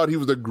 We thought he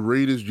was the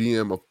greatest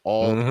GM of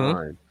all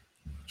time,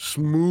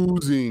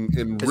 schmoozing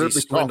and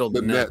ripping off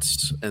the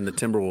Nets and the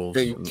Timberwolves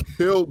and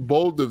killed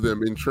both of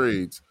them in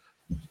trades,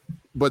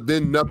 but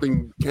then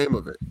nothing came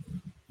of it.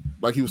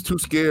 Like, he was too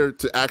scared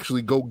to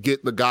actually go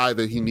get the guy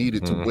that he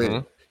needed to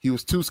win. He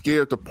was too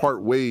scared to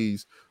part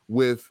ways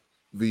with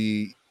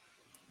the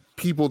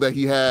people that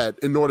he had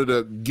in order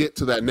to get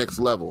to that next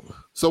level.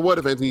 So what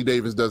if Anthony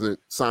Davis doesn't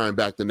sign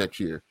back the next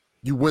year?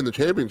 You win the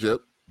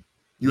championship.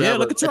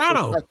 Look at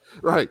Toronto.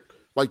 Right.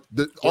 Like,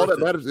 all that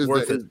matters is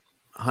worth that it.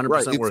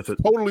 100% worth it.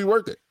 Totally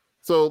worth it.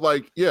 So,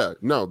 like,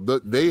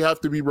 they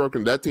have to be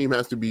broken. That team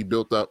has to be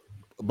built up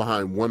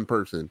behind one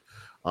person.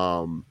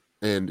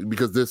 And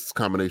because this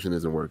combination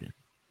isn't working.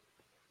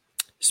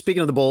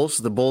 Speaking of the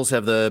Bulls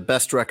have the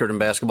best record in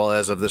basketball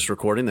as of this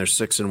recording. They're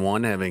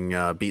 6-1, having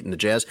beaten the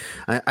Jazz.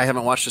 I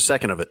haven't watched a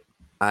second of it.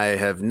 I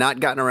have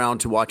not gotten around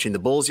to watching the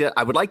Bulls yet.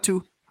 I would like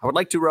to,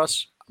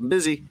 Russ. I'm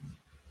busy.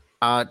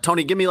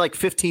 Tony, give me like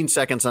 15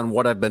 seconds on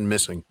what I've been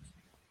missing.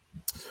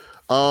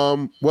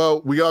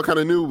 Well, we all kind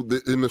of knew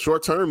that in the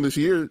short term this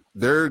year,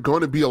 they're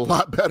going to be a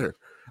lot better.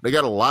 They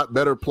got a lot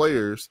better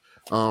players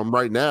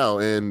right now.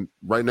 And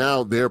right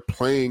now they're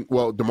playing,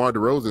 well, DeMar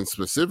DeRozan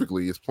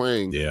specifically is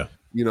playing,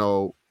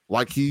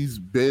 like he's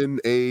been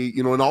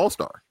an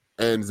all-star.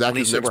 And Zach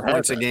has never had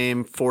points a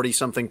game,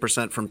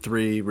 40-something% from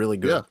three, really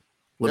good. Yeah.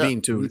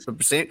 Levine, too.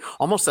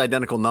 Almost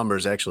identical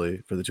numbers,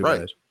 actually, for the two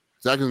guys.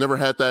 Zach has never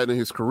had that in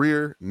his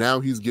career. Now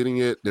he's getting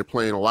it. They're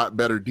playing a lot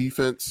better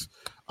defense.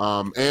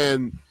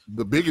 And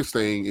the biggest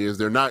thing is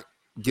they're not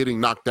getting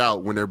knocked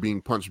out when they're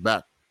being punched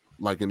back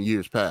like in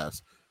years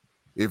past.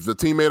 If the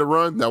team made a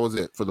run, that was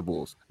it for the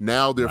Bulls.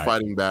 Now they're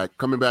fighting back,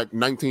 coming back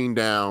 19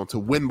 down to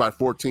win by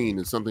 14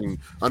 is something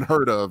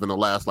unheard of in the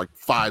last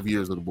 5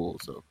 years of the Bulls.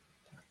 So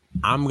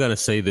I'm going to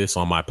say this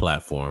on my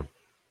platform.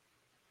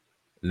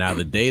 Now,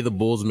 the day the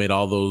Bulls made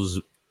all those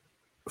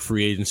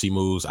free agency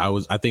moves, I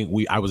was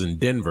in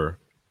Denver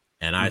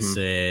and I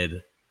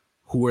said,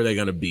 who are they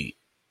going to beat?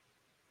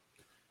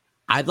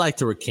 I'd like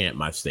to recant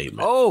my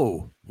statement.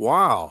 Oh,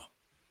 wow.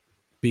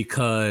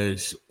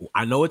 Because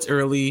I know it's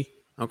early.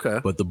 Okay.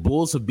 But the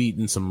Bulls have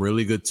beaten some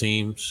really good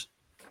teams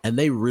and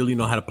they really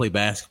know how to play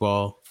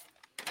basketball.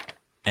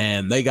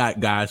 And they got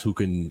guys who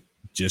can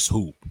just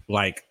hoop.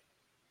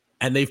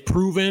 And they've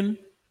proven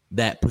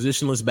that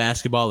positionless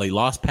basketball, they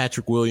lost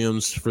Patrick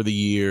Williams for the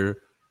year.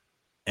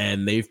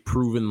 And they've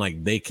proven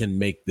they can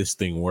make this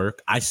thing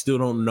work. I still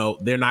don't know.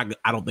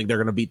 I don't think they're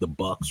going to beat the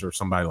Bucks or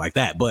somebody like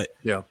that. But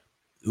yeah,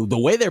 the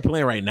way they're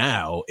playing right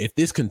now, if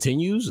this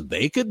continues,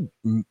 they could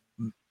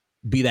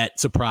be that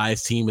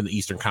surprise team in the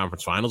Eastern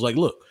Conference Finals. Like,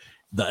 look,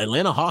 the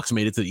Atlanta Hawks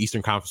made it to the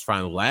Eastern Conference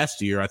Finals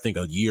last year, I think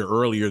a year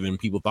earlier than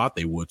people thought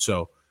they would.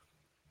 So,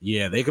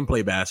 yeah, they can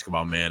play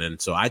basketball, man.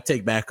 And so I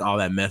take back all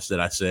that mess that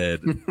I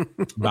said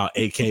about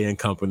AK and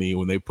company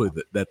when they put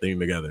that thing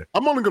together.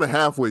 I'm only going to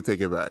halfway take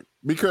it back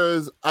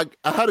because I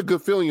had a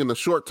good feeling in the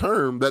short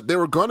term that they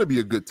were going to be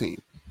a good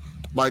team.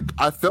 Like,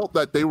 I felt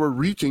that they were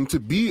reaching to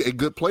be a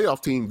good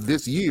playoff team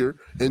this year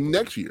and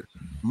next year.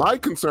 My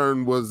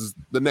concern was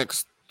the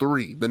next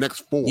 3, the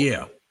next 4.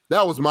 Yeah.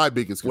 That was my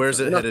biggest concern.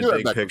 Where's it headed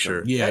big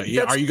picture? Yeah.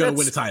 Are you going to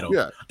win the title?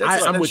 Yeah.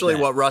 That's I'm essentially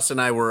with that. what Russ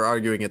and I were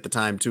arguing at the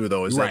time, too,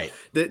 though, is Right.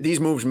 that these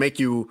moves make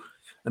you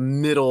a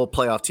middle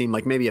playoff team,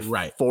 like maybe a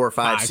 4 or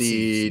 5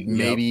 seed,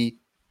 maybe.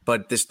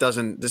 But this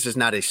is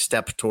not a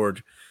step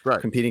toward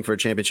competing for a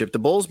championship. The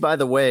Bulls, by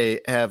the way,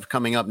 have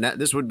coming up.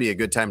 This would be a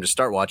good time to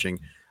start watching.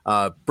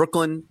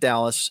 Brooklyn,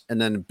 Dallas, and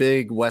then a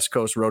big West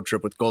Coast road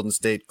trip with Golden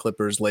State,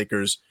 Clippers,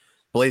 Lakers,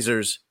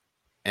 Blazers,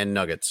 and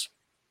Nuggets.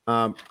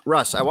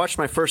 Russ, I watched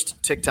my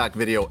first TikTok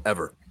video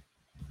ever.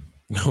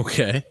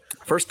 Okay.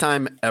 First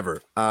time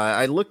ever.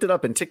 I looked it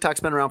up, and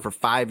TikTok's been around for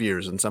 5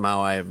 years, and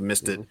somehow I have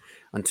missed it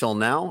until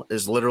now.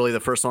 Is literally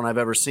the first one I've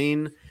ever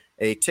seen.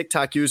 A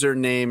TikTok user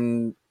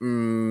named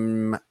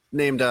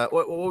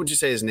what would you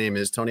say his name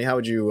is, Tony? How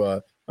would you?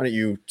 Why don't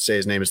you say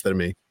his name instead of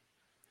me?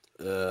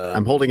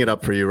 I'm holding it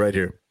up for you right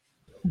here.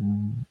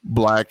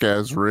 Black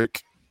as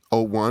Rick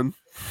 01.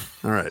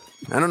 All right.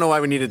 I don't know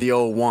why we needed the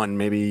 01.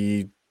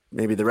 Maybe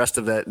the rest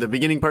of that, the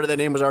beginning part of that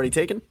name was already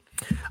taken.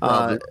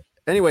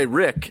 Anyway,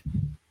 Rick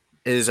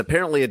is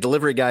apparently a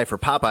delivery guy for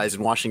Popeyes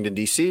in Washington,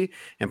 D.C.,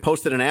 and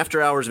posted an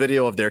after-hours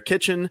video of their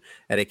kitchen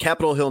at a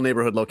Capitol Hill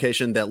neighborhood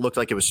location that looked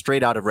like it was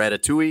straight out of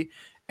Ratatouille.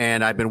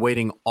 And I've been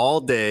waiting all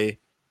day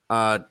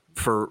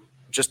for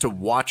just to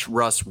watch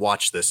Russ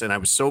watch this. And I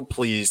was so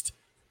pleased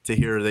to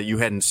hear that you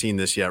hadn't seen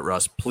this yet,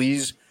 Russ.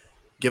 Please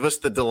give us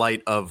the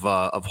delight of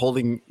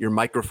holding your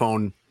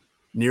microphone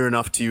near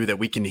enough to you that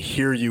we can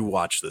hear you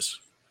watch this.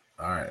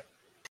 All right.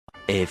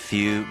 A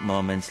few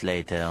moments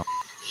later.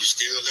 You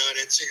still love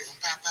that chicken from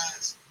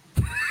Popeyes?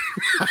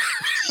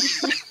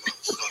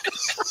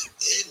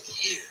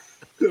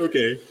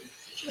 Okay.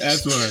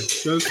 That's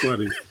fine. That's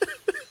funny.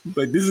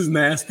 Like, this is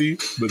nasty,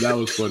 but that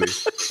was funny.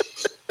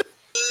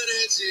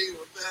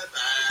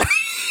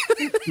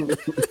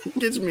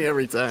 Gets me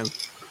every time.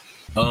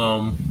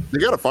 They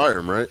got to fire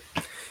him, right?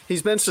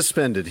 He's been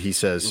suspended, he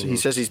says. Mm-hmm. He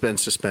says he's been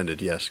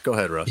suspended, yes. Go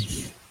ahead,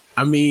 Russ.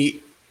 I mean,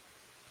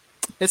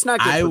 it's not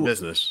good for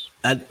business.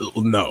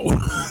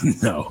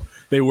 No.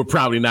 They were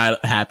probably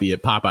not happy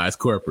at Popeyes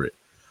corporate.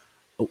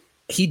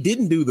 He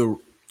didn't do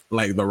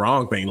the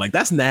wrong thing. Like,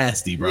 that's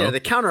nasty, bro. Yeah, the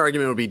counter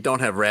argument would be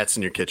don't have rats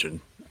in your kitchen.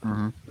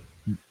 Mm-hmm.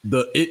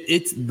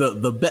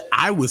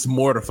 I was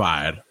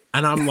mortified,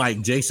 and I'm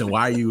like, Jason,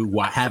 why are you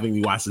having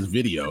me watch this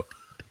video?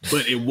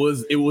 But it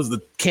was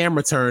the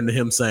camera turn to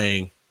him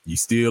saying, "You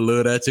still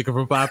love that chicken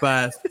from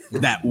Popeyes?"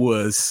 That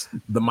was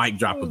the mic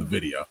drop of the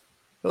video.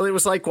 Well, it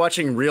was like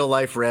watching real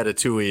life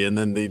Ratatouille, and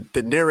then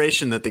the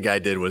narration that the guy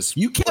did was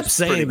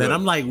saying that.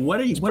 I'm like, what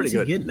is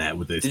he getting at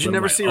with this? Did you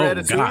never see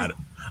Ratatouille? God.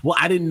 Well,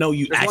 I didn't know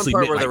you There's actually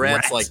one part meant where the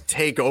rats rats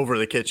take over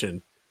the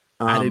kitchen.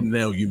 I didn't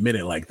know you meant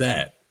it like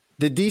that.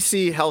 The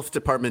DC Health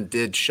Department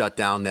did shut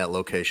down that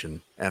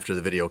location after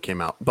the video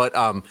came out, but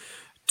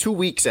 2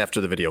 weeks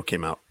after the video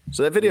came out.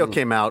 So that video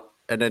came out,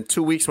 and then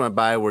 2 weeks went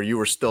by where you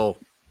were still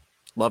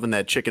loving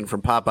that chicken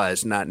from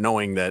Popeyes, not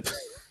knowing that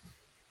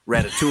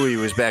Ratatouille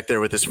was back there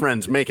with his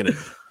friends making it.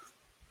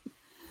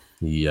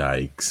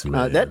 Yikes,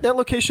 man. That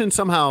location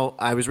somehow,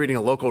 I was reading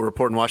a local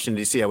report in Washington,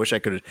 D.C. I wish I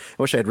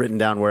had written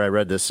down where I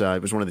read this.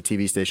 It was one of the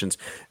TV stations.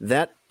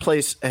 That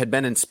place had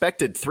been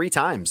inspected 3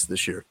 times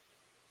this year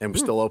and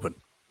was still open.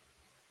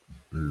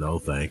 No,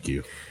 thank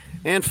you.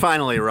 And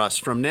finally, Russ,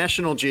 from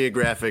National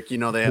Geographic, they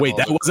have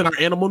that wasn't our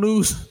animal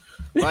news?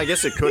 Well, I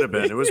guess it could have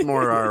been. It was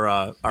more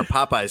our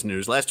Popeyes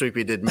news. Last week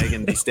we did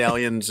Megan Thee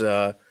Stallion's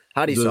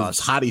hottie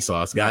sauce. Hottie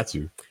sauce, got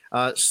you.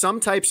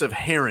 Some types of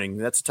herring,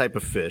 that's a type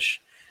of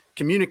fish,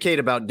 communicate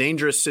about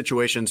dangerous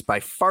situations by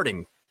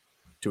farting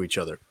to each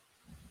other.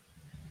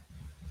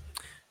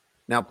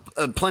 Now,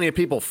 plenty of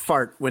people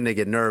fart when they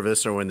get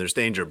nervous or when there's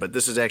danger, but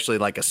this is actually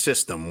like a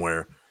system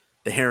where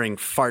the herring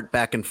fart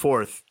back and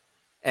forth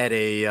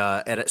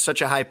at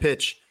such a high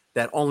pitch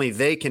that only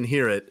they can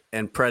hear it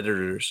and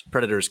predators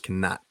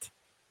cannot.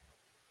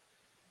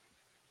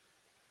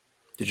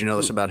 Did you know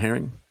this about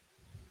herring?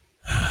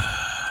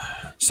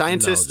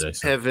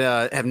 Scientists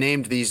have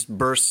named these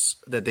bursts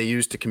that they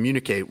use to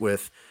communicate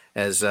with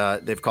as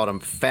they've called them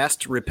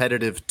fast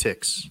repetitive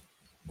ticks,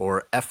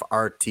 or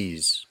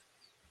FRTs.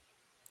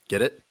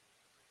 Get it?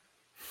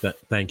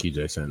 Thank you,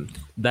 Jason.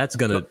 That's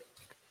gonna.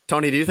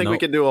 Tony, do you think we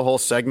could do a whole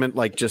segment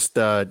like just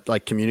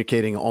like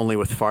communicating only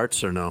with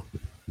farts, or no?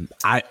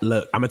 I'm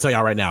gonna tell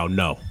y'all right now,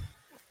 no.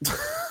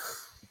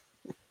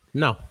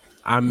 No.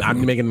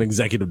 I'm making an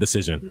executive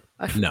decision.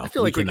 No. I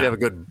feel like we could have a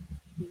good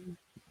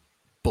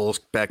bull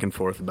back and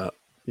forth about,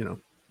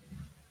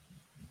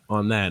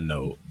 On that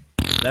note,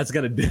 that's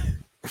gonna do.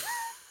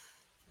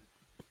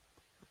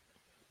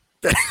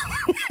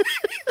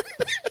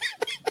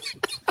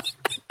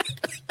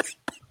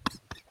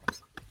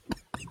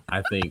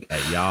 think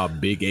at y'all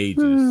big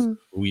ages,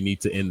 we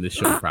need to end the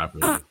show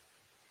properly.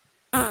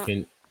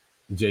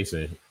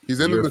 Jason.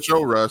 He's ending the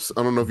show, Russ.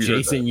 I don't know if you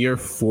Jason, you're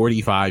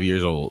 45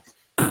 years old.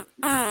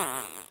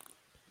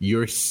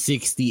 You're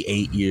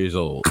 68 years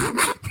old.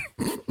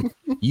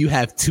 You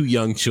have 2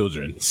 young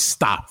children.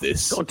 Stop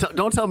this.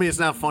 Don't tell me it's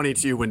not funny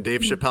to you when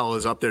Dave Chappelle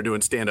is up there doing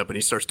stand-up and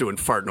he starts doing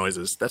fart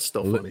noises. That's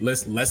still funny.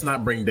 Let's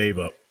not bring Dave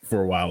up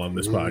for a while on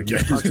this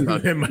podcast.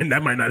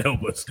 that might not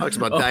help us. Talks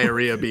about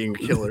diarrhea being a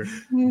killer.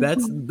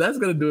 That's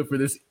gonna do it for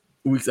this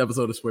week's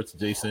episode of Sports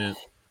Adjacent.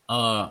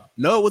 No,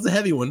 it was a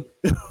heavy one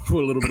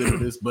for a little bit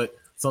of this, but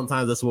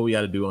sometimes that's what we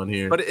got to do on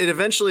here. But it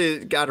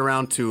eventually got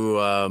around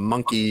to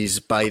monkeys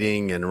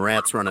biting and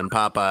rats running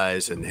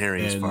Popeyes and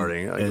herrings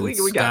farting. And we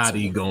got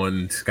Scotty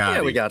going. Scotty.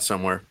 Yeah, we got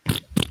somewhere.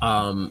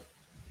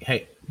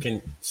 Hey,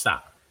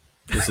 stop.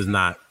 This is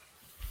not.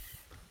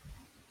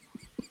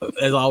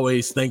 As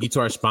always, thank you to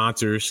our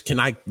sponsors. Can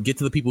I get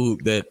to the people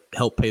that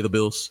help pay the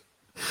bills?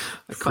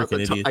 I caught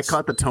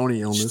the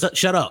Tony illness.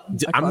 Shut up.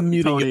 I'm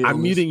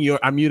muting your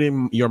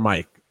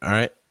mic. All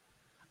right.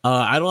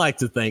 I'd like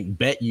to thank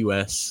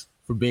BetUS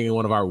for being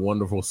one of our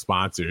wonderful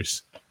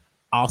sponsors.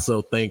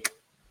 Also, thank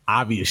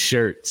Obvious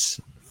Shirts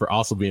for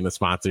also being a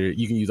sponsor.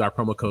 You can use our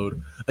promo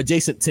code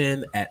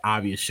Adjacent10 at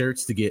Obvious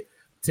Shirts to get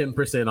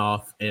 10%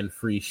 off and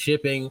free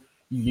shipping.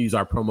 You can use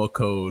our promo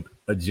code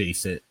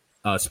Adjacent,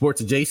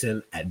 Sports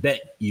Adjacent at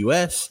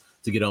BetUS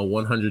to get a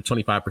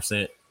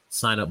 125%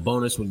 sign up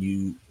bonus when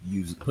you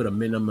put a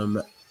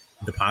minimum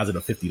deposit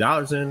of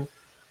 $50 in.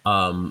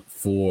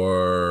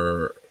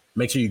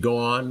 Make sure you go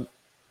on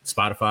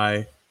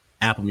Spotify,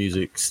 Apple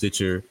Music,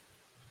 Stitcher,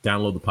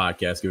 download the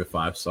podcast, give it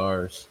 5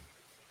 stars.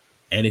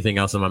 Anything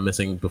else am I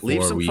missing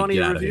before we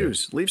get out of here?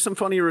 Leave some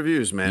funny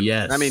reviews, man.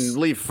 Yes. I mean,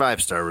 leave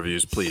 5-star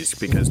reviews, please,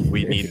 because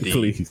we need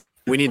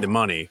the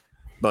money.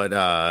 But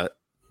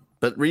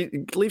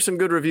leave some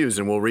good reviews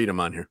and we'll read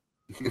them on here.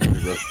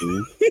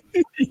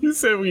 You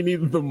said we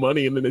needed the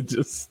money and then it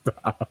just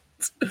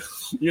stopped.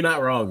 You're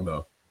not wrong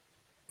though.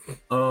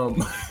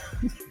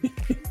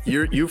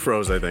 You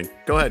froze, I think.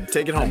 Go ahead,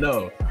 take it home.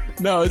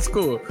 No, it's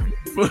cool.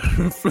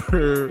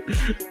 For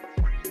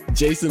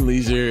Jason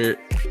Leisure,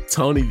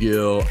 Tony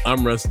Gill,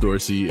 I'm Russ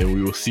Dorsey, and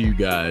we will see you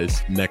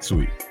guys next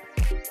week.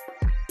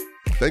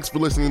 Thanks for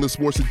listening to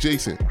Sports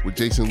Adjacent with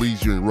Jason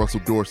Leisure and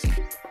Russell Dorsey.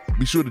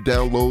 Be sure to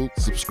download,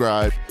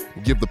 subscribe,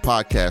 and give the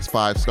podcast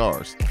 5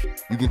 stars.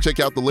 You can check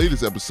out the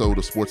latest episode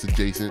of Sports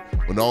Adjacent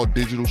on all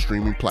digital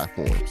streaming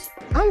platforms.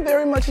 I'm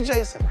very much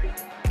adjacent.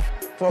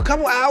 For a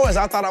couple hours,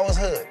 I thought I was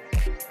hood.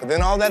 But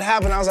then all that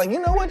happened, I was like, you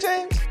know what,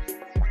 James?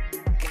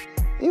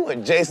 You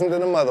adjacent to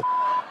the mother.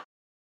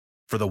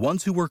 For the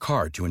ones who work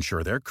hard to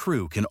ensure their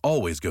crew can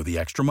always go the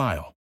extra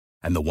mile,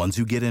 and the ones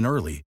who get in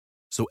early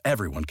so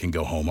everyone can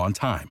go home on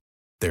time,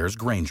 there's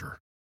Grainger,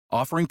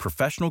 offering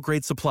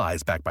professional-grade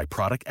supplies backed by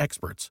product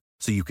experts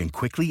so you can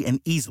quickly and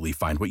easily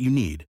find what you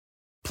need.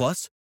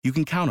 Plus, you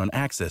can count on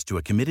access to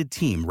a committed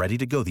team ready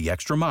to go the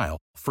extra mile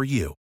for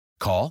you.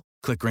 Call,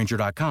 click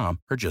Grainger.com,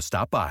 or just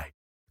stop by.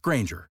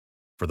 Grainger,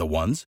 for the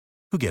ones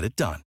who get it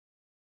done.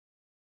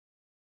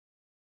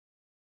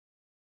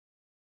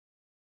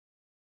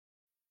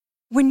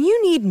 When you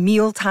need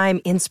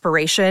mealtime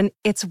inspiration,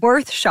 it's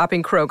worth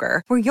shopping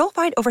Kroger, where you'll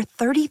find over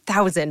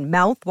 30,000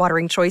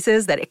 mouth-watering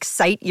choices that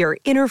excite your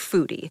inner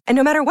foodie. And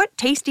no matter what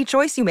tasty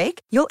choice you make,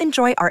 you'll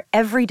enjoy our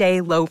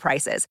everyday low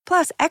prices,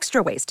 plus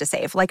extra ways to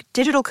save, like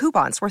digital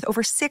coupons worth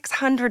over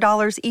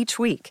 $600 each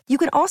week. You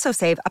can also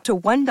save up to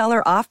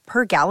 $1 off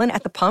per gallon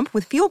at the pump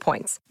with fuel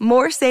points.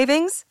 More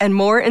savings and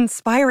more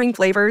inspiring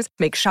flavors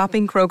make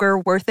shopping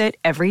Kroger worth it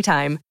every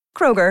time.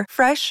 Kroger,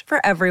 fresh for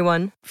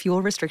everyone.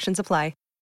 Fuel restrictions apply.